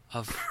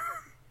of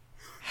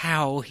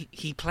how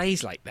he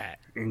plays like that.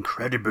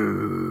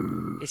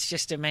 Incredible. It's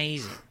just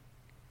amazing.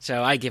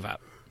 So I give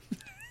up.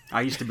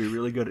 I used to be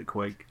really good at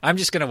Quake. I'm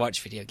just going to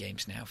watch video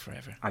games now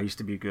forever. I used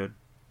to be good.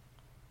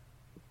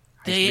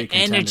 The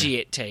energy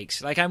it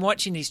takes. Like, I'm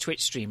watching these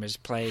Twitch streamers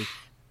play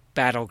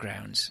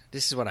Battlegrounds.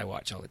 This is what I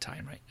watch all the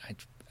time, right? I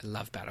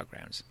love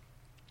Battlegrounds.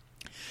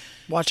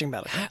 Watching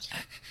Battlegrounds.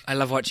 I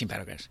love watching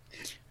Battlegrounds.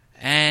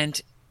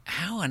 And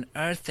how on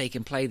earth they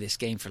can play this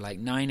game for like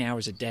 9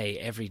 hours a day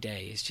every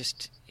day is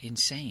just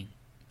insane.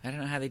 I don't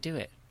know how they do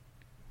it.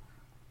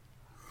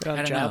 They're on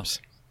I don't jobs.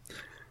 know.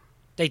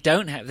 They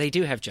don't have. They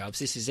do have jobs.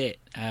 This is it.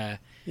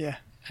 Yeah.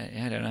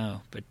 I don't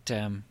know, but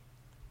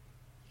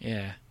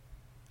yeah,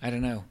 I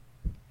don't know.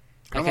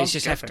 Come Okay, on, it's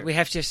just get have to, there. we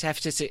have to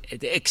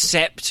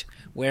accept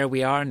where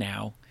we are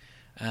now.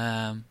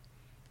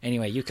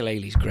 Anyway,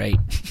 ukulele's great.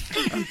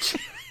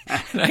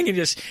 And I can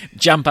just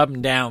jump up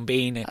and down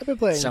being I've been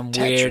playing some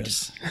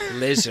Tetris. weird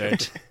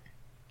lizard.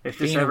 If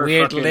this Being a ever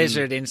weird fucking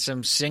lizard in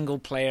some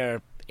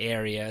single-player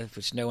area,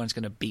 which no one's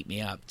going to beat me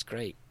up. It's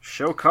great.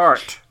 show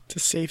cart. It's a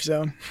safe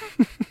zone.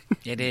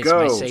 It is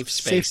Go. my safe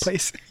space. Safe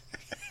place.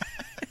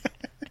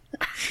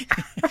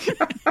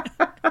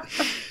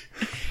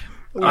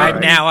 I'm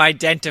now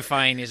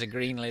identifying as a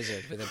green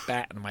lizard with a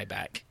bat on my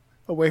back.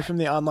 Away from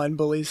the online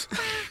bullies.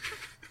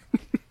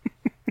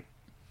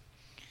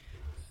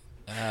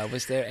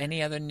 Was there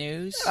any other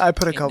news? I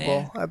put a in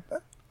couple. there?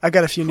 I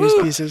got a few news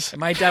pieces.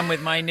 Am I done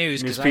with my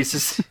news? News 'Cause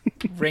pieces.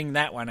 I ring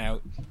that one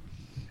out.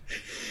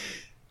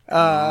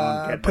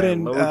 Get put that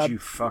in, load, you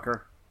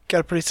fucker. Got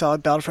a pretty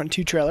solid Battlefront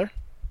 2 trailer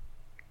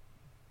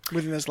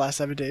within this last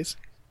 7 days.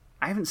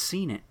 I haven't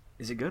seen it.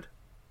 Is it good?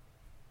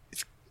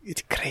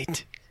 It's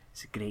great.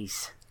 Is it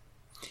Grace?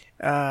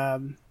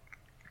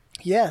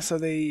 Yeah, so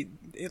the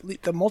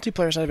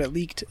multiplayer side of it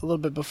leaked a little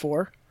bit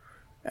before,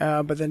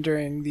 but then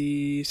during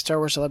the Star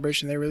Wars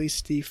Celebration, they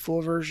released the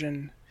full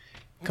version,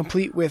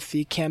 complete with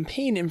the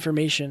campaign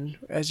information,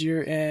 as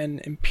you're an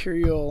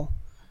Imperial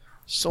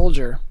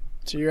soldier.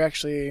 So you're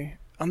actually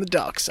on the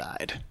dark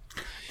side.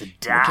 The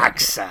dark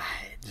side.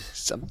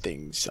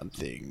 Something,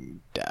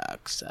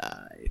 dark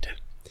side.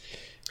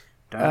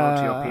 Download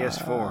to your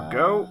PS4.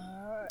 Go.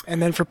 And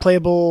then for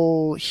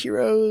playable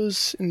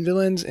heroes and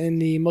villains in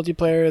the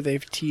multiplayer,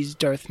 they've teased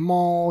Darth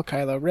Maul,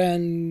 Kylo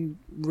Ren,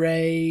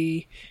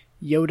 Rey,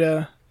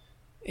 Yoda,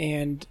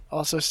 and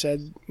also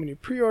said when you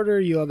pre-order,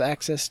 you'll have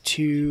access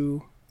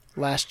to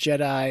Last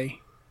Jedi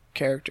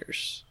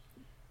characters.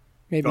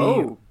 Maybe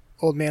Oh.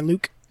 Old Man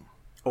Luke.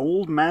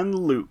 Old Man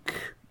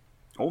Luke.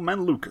 Old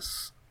Man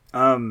Lucas.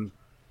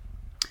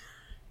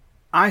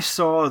 I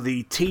saw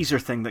the teaser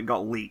thing that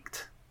got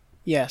leaked,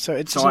 Yeah, so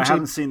it's so I essentially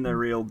haven't seen the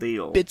real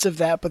deal. bits of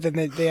that, but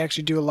then they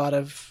actually do a lot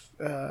of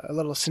a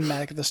little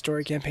cinematic of the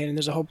story campaign, and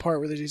there's a whole part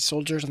where there's these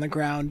soldiers on the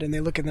ground, and they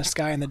look in the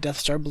sky, and the Death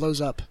Star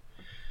blows up.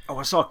 Oh,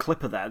 I saw a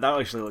clip of that. That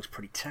actually looks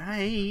pretty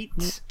tight.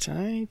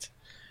 Tight.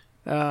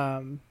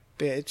 But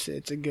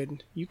it's a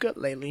good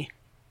ukulele.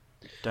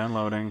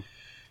 Downloading.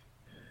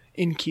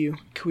 In queue.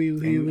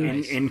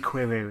 In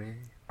Quiver.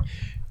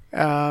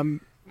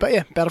 But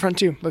yeah, Battlefront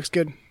 2 looks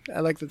good. I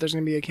like that there's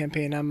going to be a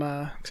campaign. I'm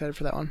excited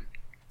for that one.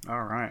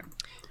 All right.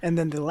 And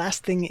then the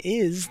last thing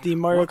is the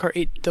Mario Kart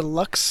 8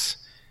 Deluxe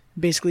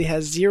basically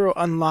has 0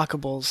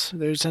 unlockables.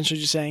 They're essentially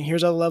just saying,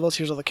 here's all the levels,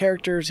 here's all the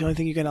characters. The only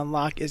thing you can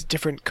unlock is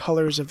different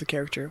colors of the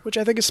character, which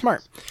I think is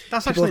smart.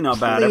 That's People actually have not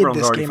bad. played Everyone's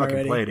this already game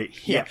fucking played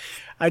it. Yeah.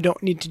 I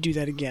don't need to do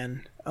that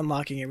again,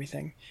 unlocking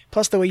everything.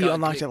 Plus, the way you Got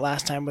unlocked it. it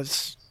last time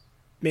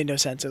made no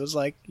sense. It was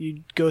like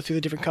you go through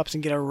the different cups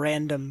and get a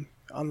random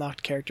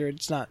unlocked character.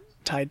 It's not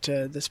tied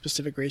to the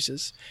specific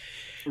races.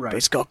 Right. But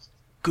it's got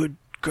good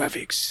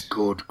graphics.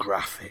 Good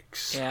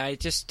graphics. Yeah, I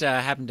just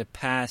happened to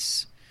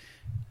pass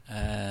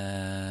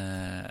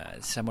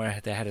somewhere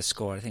they had a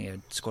score. I think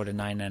it scored a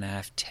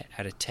 9.5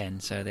 out of 10,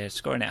 so they're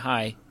scoring it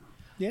high.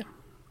 Yeah.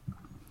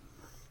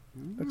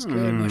 Looks It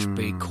good. must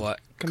be quite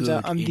Comes good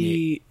out on in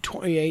the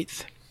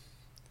 28th.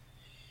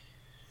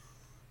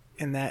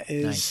 And that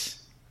is Nice.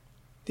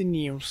 the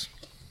news.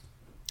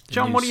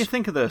 John, what do you news.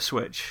 think of the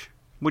Switch?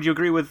 Would you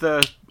agree with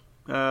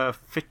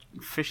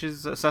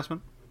Fish's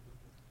assessment?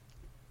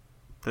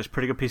 There's a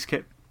pretty good piece of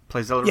kit.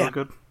 Plays a Yeah. really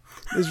good.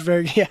 It's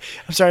very yeah.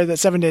 I'm sorry that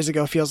 7 days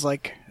ago feels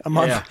like a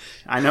month. Yeah,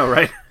 I know,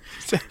 right?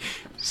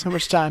 So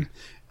much time.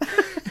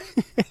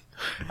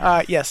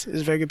 Yes,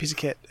 it's a very good piece of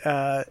kit.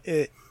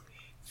 It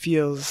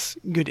feels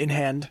good in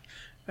hand,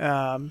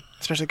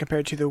 especially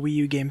compared to the Wii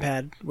U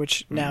gamepad,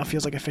 which now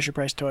feels like a Fisher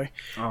Price toy.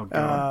 Oh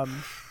god.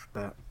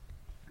 That-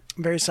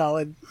 Very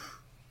solid.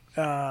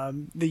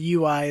 The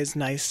UI is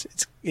nice.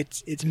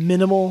 It's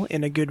minimal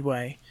in a good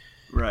way.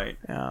 right.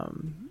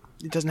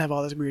 It doesn't have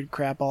all this weird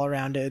crap all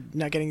around it.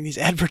 Not getting these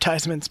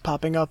advertisements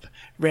popping up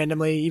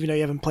randomly, even though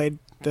you haven't played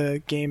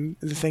the thing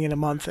in a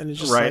month, and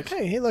it's just Right.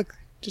 like, hey, look,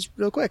 just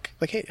real quick,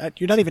 like, hey,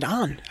 you're not even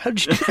on. How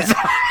did you do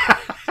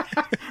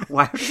that?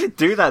 Why would it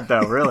do that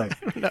though? Really?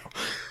 No,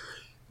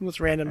 almost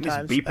random Just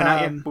times. beeping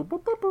at you. Boop,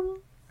 boop, boop, boop.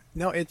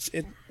 No, it's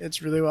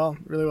really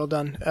well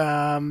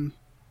done.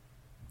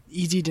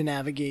 Easy to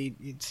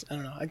navigate. I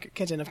don't know. I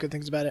can't say enough good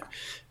things about it.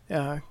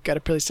 Got a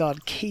pretty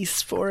solid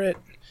case for it.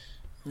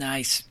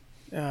 Nice.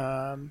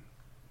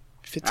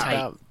 Fits Tight.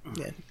 about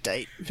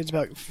tight. Fits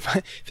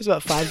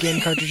about 5 game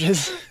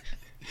cartridges.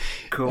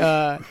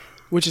 Cool.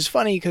 Which is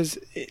funny because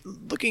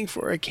looking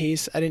for a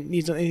case, I didn't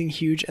need anything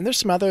huge. And there's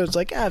some other it's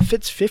like, it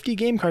fits 50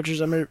 game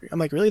cartridges. I'm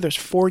like, really? There's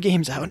 4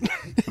 games out.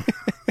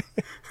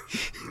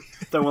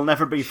 There will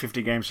never be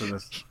 50 games for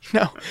this.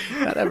 No,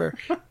 not ever.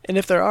 And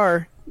if there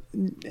are,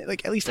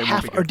 like at least They won't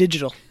half be are good.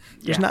 digital.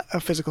 There's Yeah. not a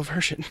physical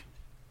version.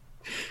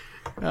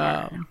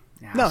 I'm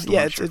still not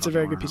sure It's if a I'll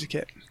very go good around. piece of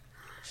kit.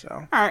 So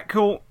All right,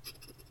 cool.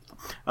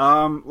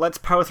 Let's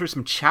power through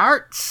some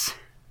charts.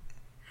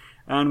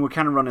 And we're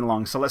kind of running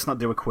long, so let's not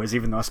do a quiz,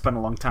 even though I spent a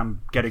long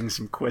time getting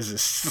some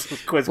quizzes.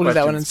 Quiz we'll do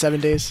that one in questions. 7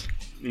 days.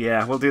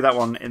 Yeah, we'll do that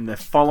one in the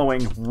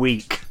following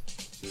week.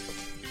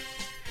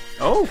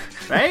 Oh,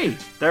 hey,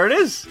 there it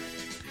is.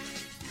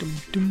 Dum,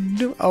 dum,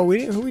 dum. Oh,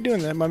 who are we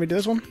doing? Want me to do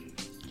this one?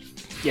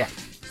 Yeah.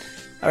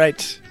 All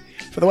right.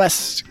 For the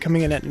West,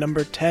 coming in at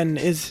number 10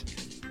 is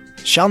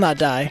Shall Not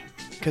Die,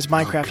 because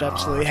Minecraft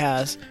absolutely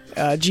has.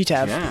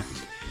 GTAV. Yeah.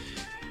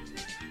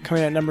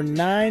 Coming in at number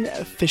 9,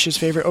 Fish's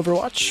favorite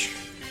Overwatch.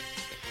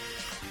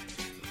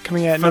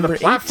 Coming in at For number the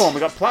platform, 8. we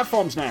got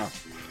platforms now.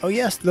 Oh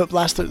yes,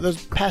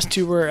 those past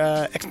two were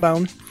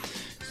X-Bound.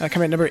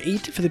 Coming at number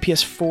 8 for the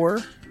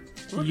PS4,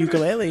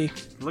 Ukulele.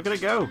 Look at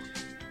it go.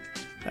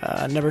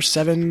 Number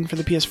 7 for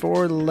the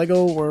PS4,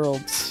 Lego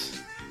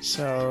Worlds.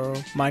 So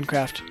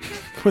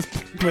Minecraft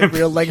with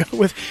real Lego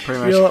Pretty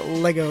much. real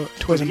Lego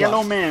toys and Yellow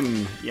blocks.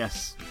 Men.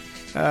 Yes.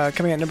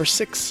 Coming at number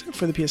 6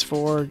 for the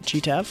PS4,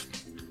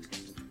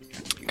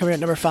 GTAV. Coming at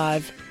number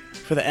 5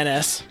 for the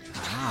NS,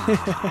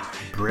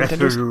 Breath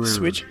Nintendo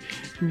Switch,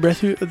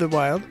 Breath of the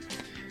Wild.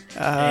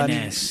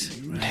 NS.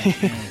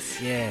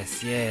 Right,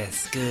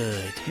 yes,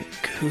 good.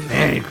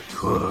 Very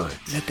good.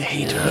 Let the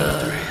hate roll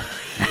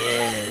through.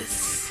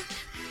 Yes.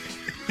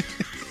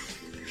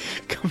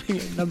 Coming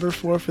at number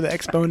 4 for the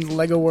Xbone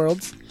Lego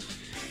Worlds.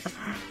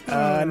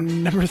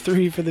 Number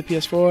 3 for the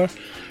PS4,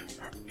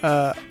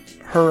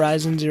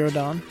 Horizon Zero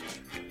Dawn.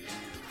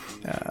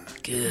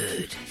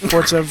 Good.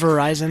 Forza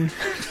Verizon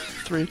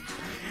 3.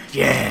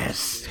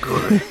 Yes,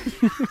 good.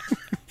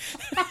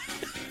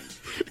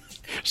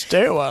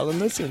 Stay a while and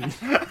listen.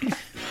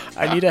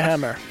 I need a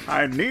hammer.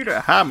 I need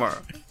a hammer.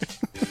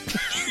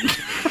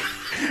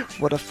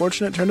 What a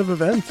fortunate turn of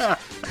events.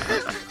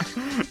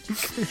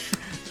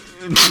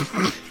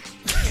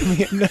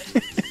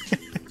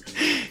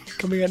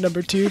 Coming at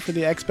number 2 for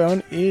the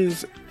Xbone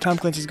is Tom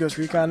Clancy's Ghost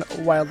Recon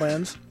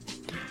Wildlands.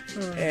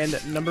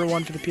 And number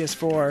 1 for the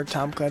PS4,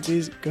 Tom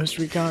Clancy's Ghost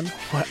Recon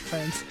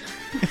Wildlands.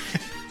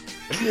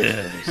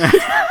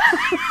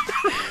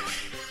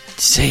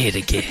 Say it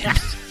again.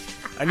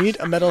 I need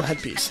a metal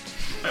headpiece.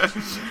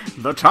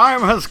 The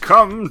time has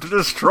come to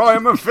destroy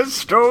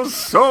Mephisto's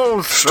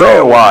soul. Stay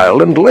a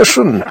while and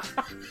listen.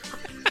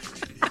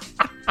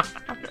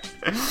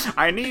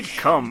 I need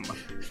cum.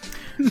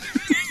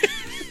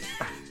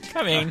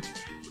 Coming.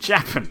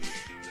 Chapin.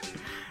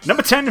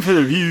 Number 10 for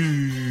the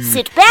view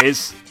Sit back.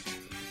 is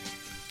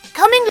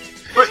Coming.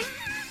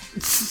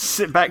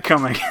 Sit Back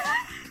Coming.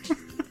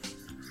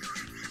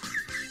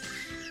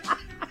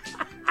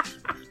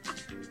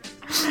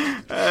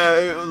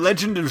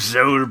 Legend of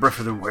Zelda Breath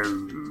of the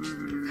Wild.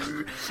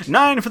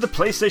 9 for the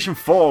PlayStation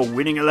 4,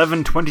 winning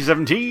 11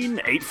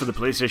 2017. 8 for the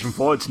PlayStation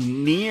 4, it's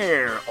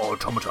Nier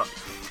Automata.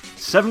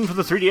 7 for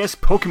the 3DS,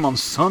 Pokemon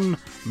Sun,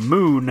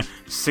 Moon.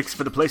 6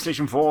 for the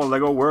PlayStation 4,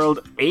 Lego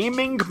World,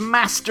 Aiming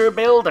Master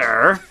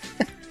Builder.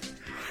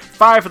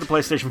 5 for the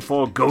PlayStation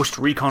 4, Ghost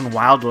Recon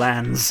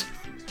Wildlands.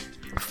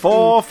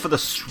 4 for the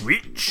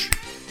Switch.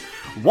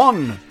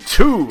 1,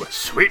 2,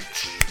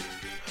 Switch.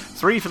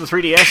 3 for the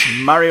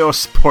 3DS, Mario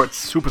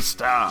Sports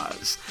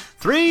Superstars.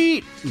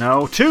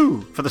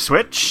 2 for the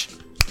Switch.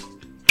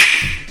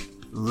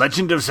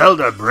 Legend of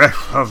Zelda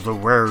Breath of the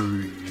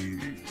Wild.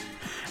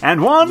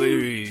 And 1 for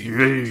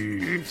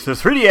the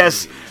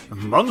 3DS,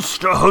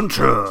 Monster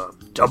Hunter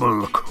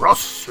Double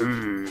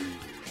Crossing.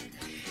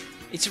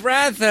 It's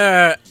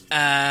rather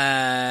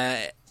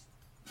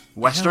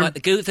Western? You know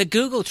what, the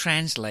Google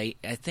Translate,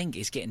 I think,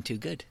 is getting too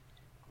good.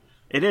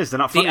 It is, they're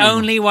not funny The anymore.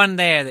 only one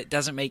there that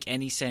doesn't make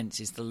any sense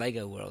is the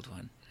Lego World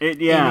one.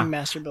 Yeah. Aiming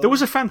Master Builder. There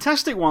was a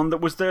fantastic one that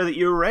was there that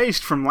you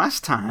erased from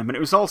last time, and it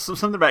was also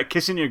something about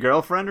kissing your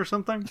girlfriend or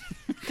something.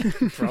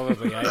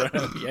 Probably, I don't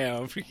know. Yeah,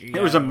 I'm freaking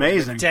It was out.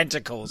 amazing.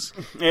 Tentacles.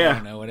 Yeah, I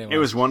don't know what it was. It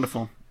was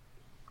wonderful.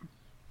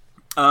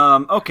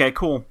 Okay,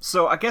 cool.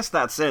 So I guess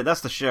that's it.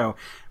 That's the show.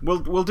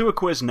 We'll do a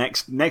quiz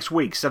next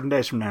week, 7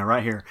 days from now,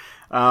 right here.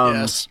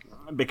 Yes.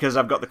 Because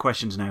I've got the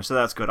questions now, so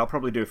that's good. I'll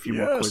probably do a few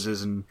more Yes.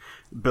 quizzes and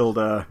build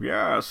a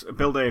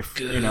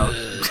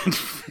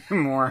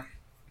more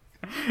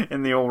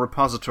in the old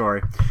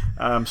repository.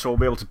 So we'll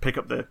be able to pick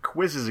up the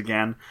quizzes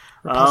again.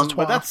 Repositoire.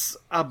 But that's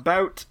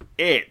about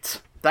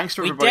it. Thanks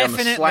to We everybody on the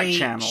Slack definitely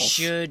channels.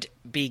 should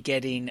be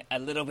getting a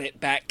little bit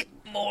back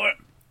more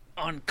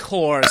on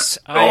course.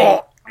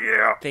 Oh, I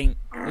yeah. think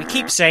we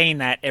keep saying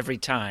that every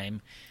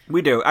time.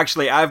 We do.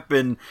 Actually, I've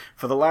been,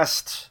 for the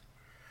last...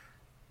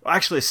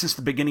 Actually, since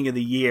the beginning of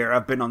the year,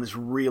 I've been on this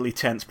really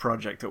tense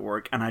project at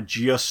work, and I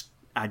just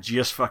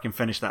fucking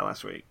finished that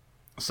last week.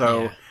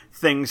 So Yeah.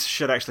 things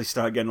should actually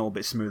start getting a little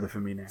bit smoother for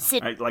me now.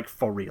 Sit. Like,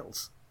 for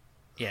reals.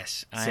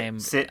 Yes,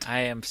 Sit. I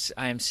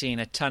am seeing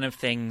a ton of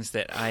things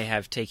that I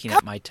have taken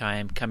up my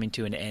time coming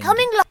to an end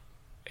Coming.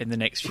 in the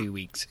next few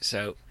weeks.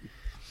 So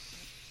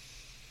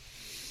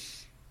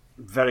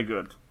Very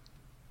good.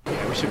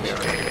 Yeah, we should be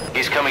alright.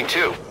 He's coming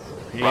too.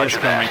 He is Roger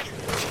coming.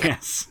 that.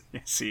 Yes,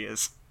 he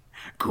is.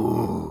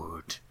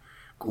 Good.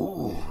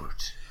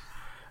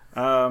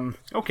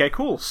 Okay,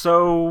 cool.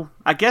 So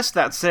I guess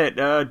that's it.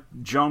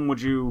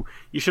 John,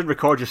 you should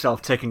record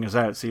yourself taking us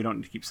out so you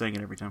don't keep saying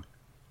it every time.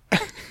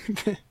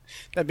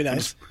 That'd be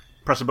nice.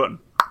 Press a button.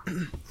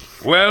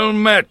 Well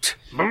met.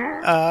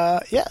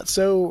 Yeah,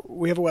 so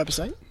we have a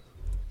website.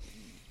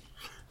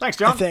 Thanks,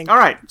 John. I think. All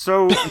right,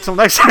 so until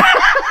next time.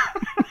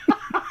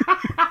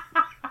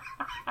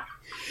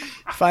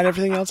 Find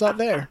everything else out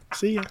there.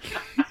 See ya.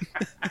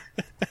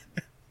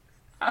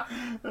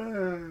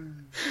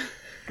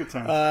 Good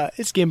time.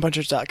 It's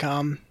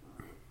GamePunchers.com.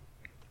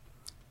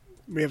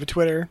 We have a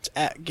Twitter. It's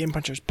at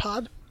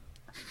GamePunchersPod.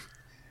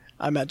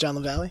 I'm at John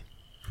LaValle.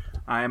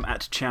 I am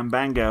at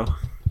Chambango.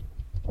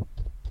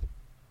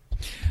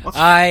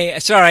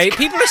 Sorry,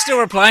 people are still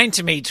replying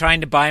to me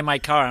trying to buy my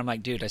car. I'm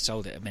like, dude, I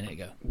sold it a minute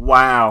ago.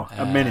 Wow,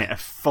 a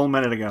full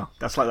minute ago.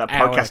 That's like that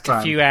podcast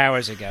time. A few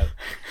hours ago.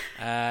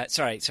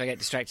 Sorry, so I get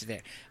distracted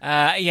there.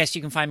 Yes,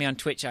 you can find me on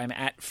Twitch. I'm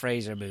at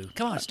FraserMoo.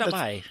 Come on, stop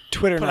by.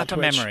 Twitter, Pull not up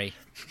a Twitch. memory.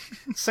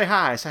 Say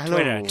hi, say hello.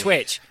 Twitter,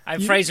 Twitch.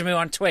 I'm FraserMoo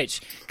on Twitch.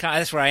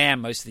 That's where I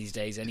am most of these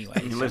days anyway.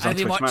 He lives I've on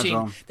been Twitch, watching.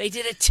 might as well. They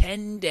did a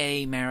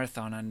 10-day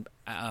marathon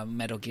on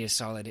Metal Gear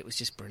Solid. It was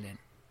just brilliant.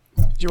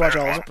 Did you watch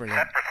all of it?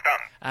 Brilliant.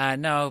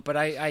 No, but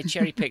I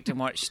cherry picked and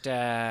watched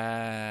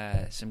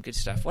some good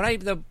stuff.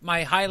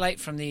 My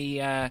highlight from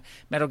the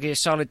Metal Gear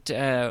Solid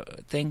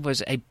thing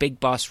was a big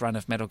boss run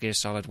of Metal Gear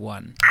Solid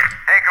 1.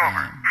 Take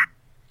over.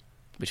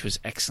 Which was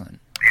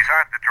excellent. These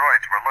aren't the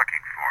droids we're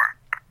looking for.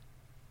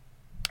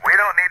 We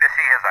don't need to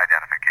see his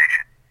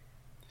identification.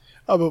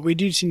 Oh, but we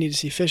do need to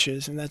see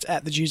fishes, and that's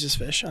at the Jesus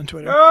Fish on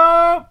Twitter.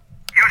 Oh!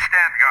 You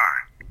stand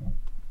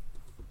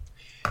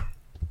guard.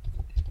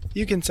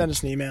 You can send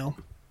us an email.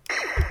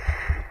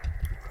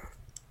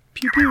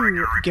 Pew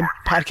pew.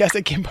 Podcast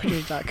at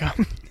GamePunchers.com.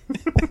 Look,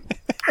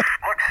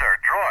 sir,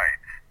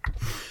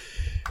 droids.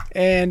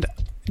 And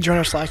join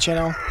our Slack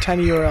channel,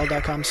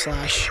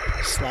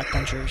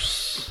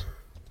 tinyurl.com/slackpunchers.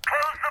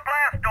 Close the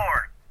blast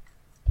door.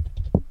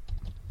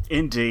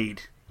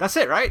 Indeed. That's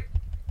it, right?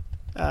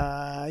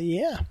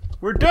 Yeah.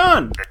 We're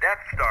done. The Death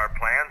Star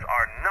plans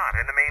are not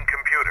in the main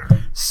computer.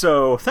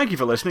 So, thank you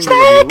for listening.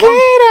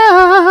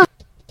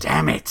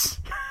 Damn it.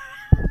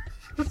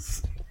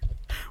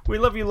 We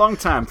love you long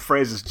time.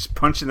 Fraser's just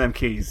punching them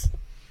keys.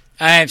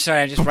 I'm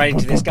sorry, I'm just writing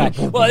to this guy.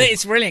 Well,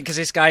 it's brilliant because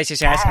this guy's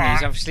just asking me.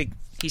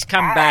 He's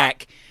come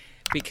back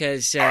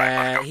because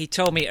he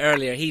told me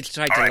earlier he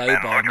tried to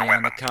lowball me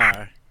on the car. Do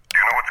you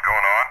know what's going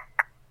on?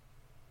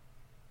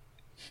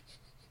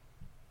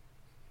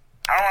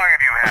 How long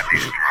have you had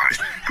these droids?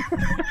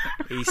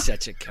 He's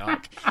such a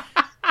cock.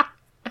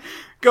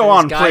 Go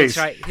on, please.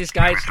 This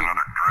guy's... All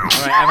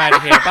right, I'm out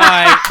of here.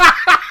 Bye.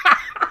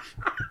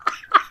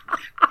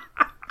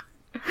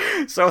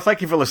 So,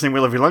 thank you for listening. We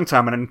love you long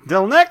time. And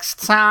until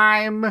next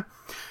time...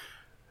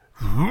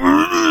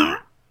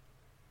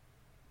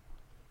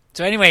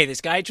 So anyway,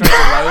 this guy tried to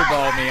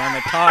lowball me on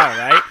the car,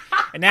 right?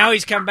 And now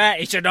he's come back.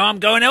 He said, no, I'm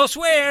going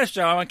elsewhere.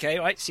 So, okay,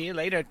 right, see you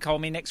later. Call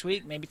me next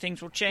week. Maybe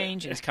things will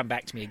change. And he's come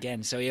back to me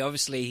again. So he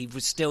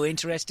was still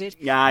interested.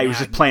 Yeah, he was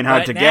just playing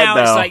hard to get, now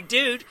though. It's like,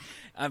 dude,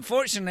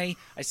 unfortunately,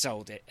 I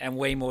sold it. And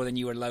way more than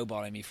you were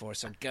lowballing me for.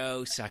 So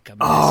go suck a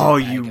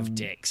massive bag of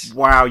dicks.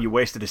 Wow, you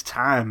wasted his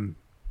time.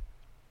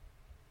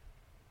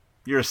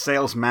 You're a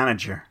sales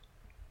manager.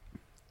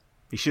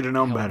 You should have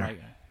known better. I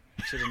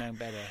should have known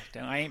better.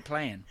 I ain't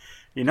playing.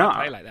 You're not.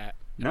 I don't play like that.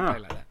 No. Play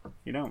like that.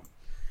 You don't.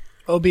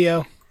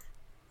 OBO.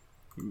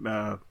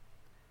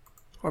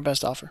 Or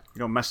best offer. You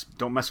don't mess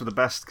with the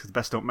best, because the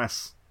best don't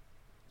mess,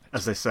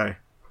 as they say.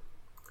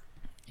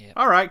 Yep.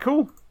 All right,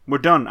 cool. We're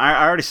done.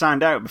 I already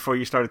signed out before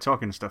you started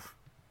talking and stuff.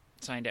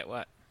 Signed out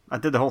what? I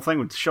did the whole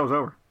thing. The show's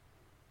over.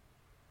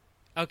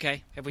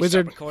 Okay. Have we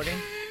Wizard. stopped recording?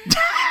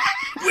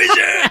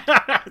 Wizard!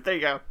 There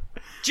you go.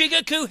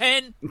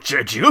 Jigakuhen!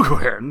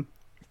 Jigakuhen?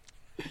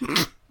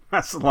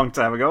 That's a long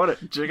time ago,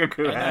 isn't it?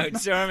 Jigakuhen. I know.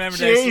 So I remember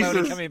that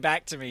slowly coming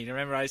back to me.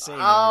 Remember I saying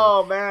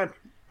Oh, man.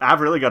 I've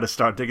really got to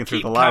start digging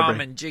through the library. Keep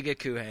calm and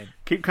Jigakuhen.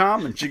 Keep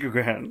calm and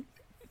Jigakuhen.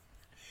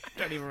 I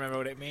don't even remember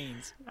what it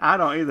means. I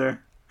don't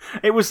either.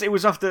 It was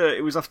off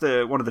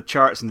the one of the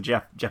charts in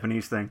the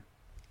Japanese thing.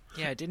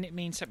 Yeah, didn't it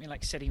mean something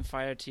like setting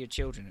fire to your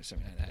children or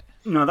something like that?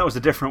 No, that was a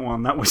different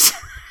one. That was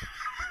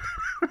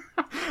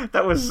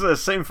that was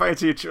setting fire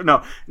to your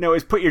children. No,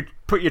 it's put your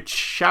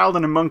child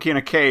and a monkey in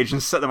a cage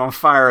and set them on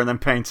fire and then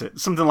paint it.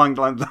 Something like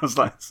those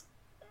lines.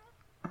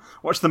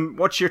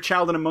 Watch your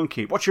child and a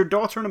monkey. Watch your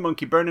daughter and a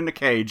monkey burn in a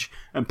cage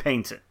and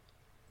paint it.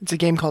 It's a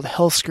game called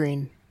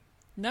Hellscreen.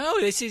 No,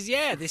 this is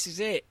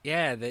it.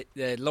 Yeah,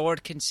 the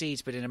Lord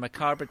concedes, but in a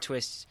macabre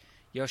twist,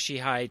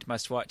 Yoshihide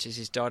must watch as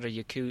his daughter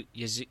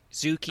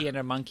Yuzuki and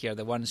her monkey are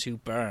the ones who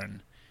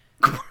burn.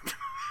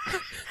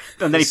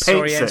 And then he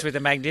story paints ends it. with a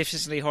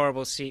magnificently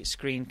horrible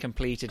screen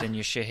completed and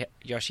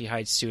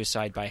Yoshihide's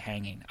suicide by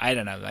hanging. I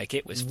don't know, like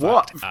it was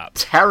What fucked up.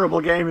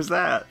 terrible game is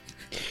that?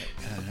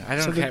 I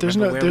don't So know.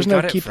 there's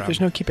no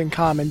keeping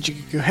calm in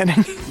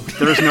Jigakuhen.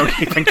 There is no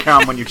keeping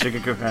calm when you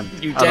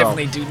Jigakuhen. You at all.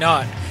 definitely do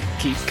not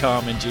keep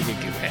calm in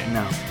Jigagoo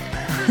No.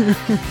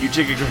 You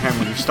Jigagoo him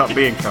when you stop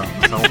being calm.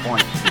 That's the whole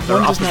point. They're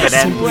One does not opposite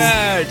ends. simply-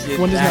 Where did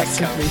One does that not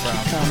come simply keep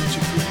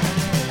from? calm.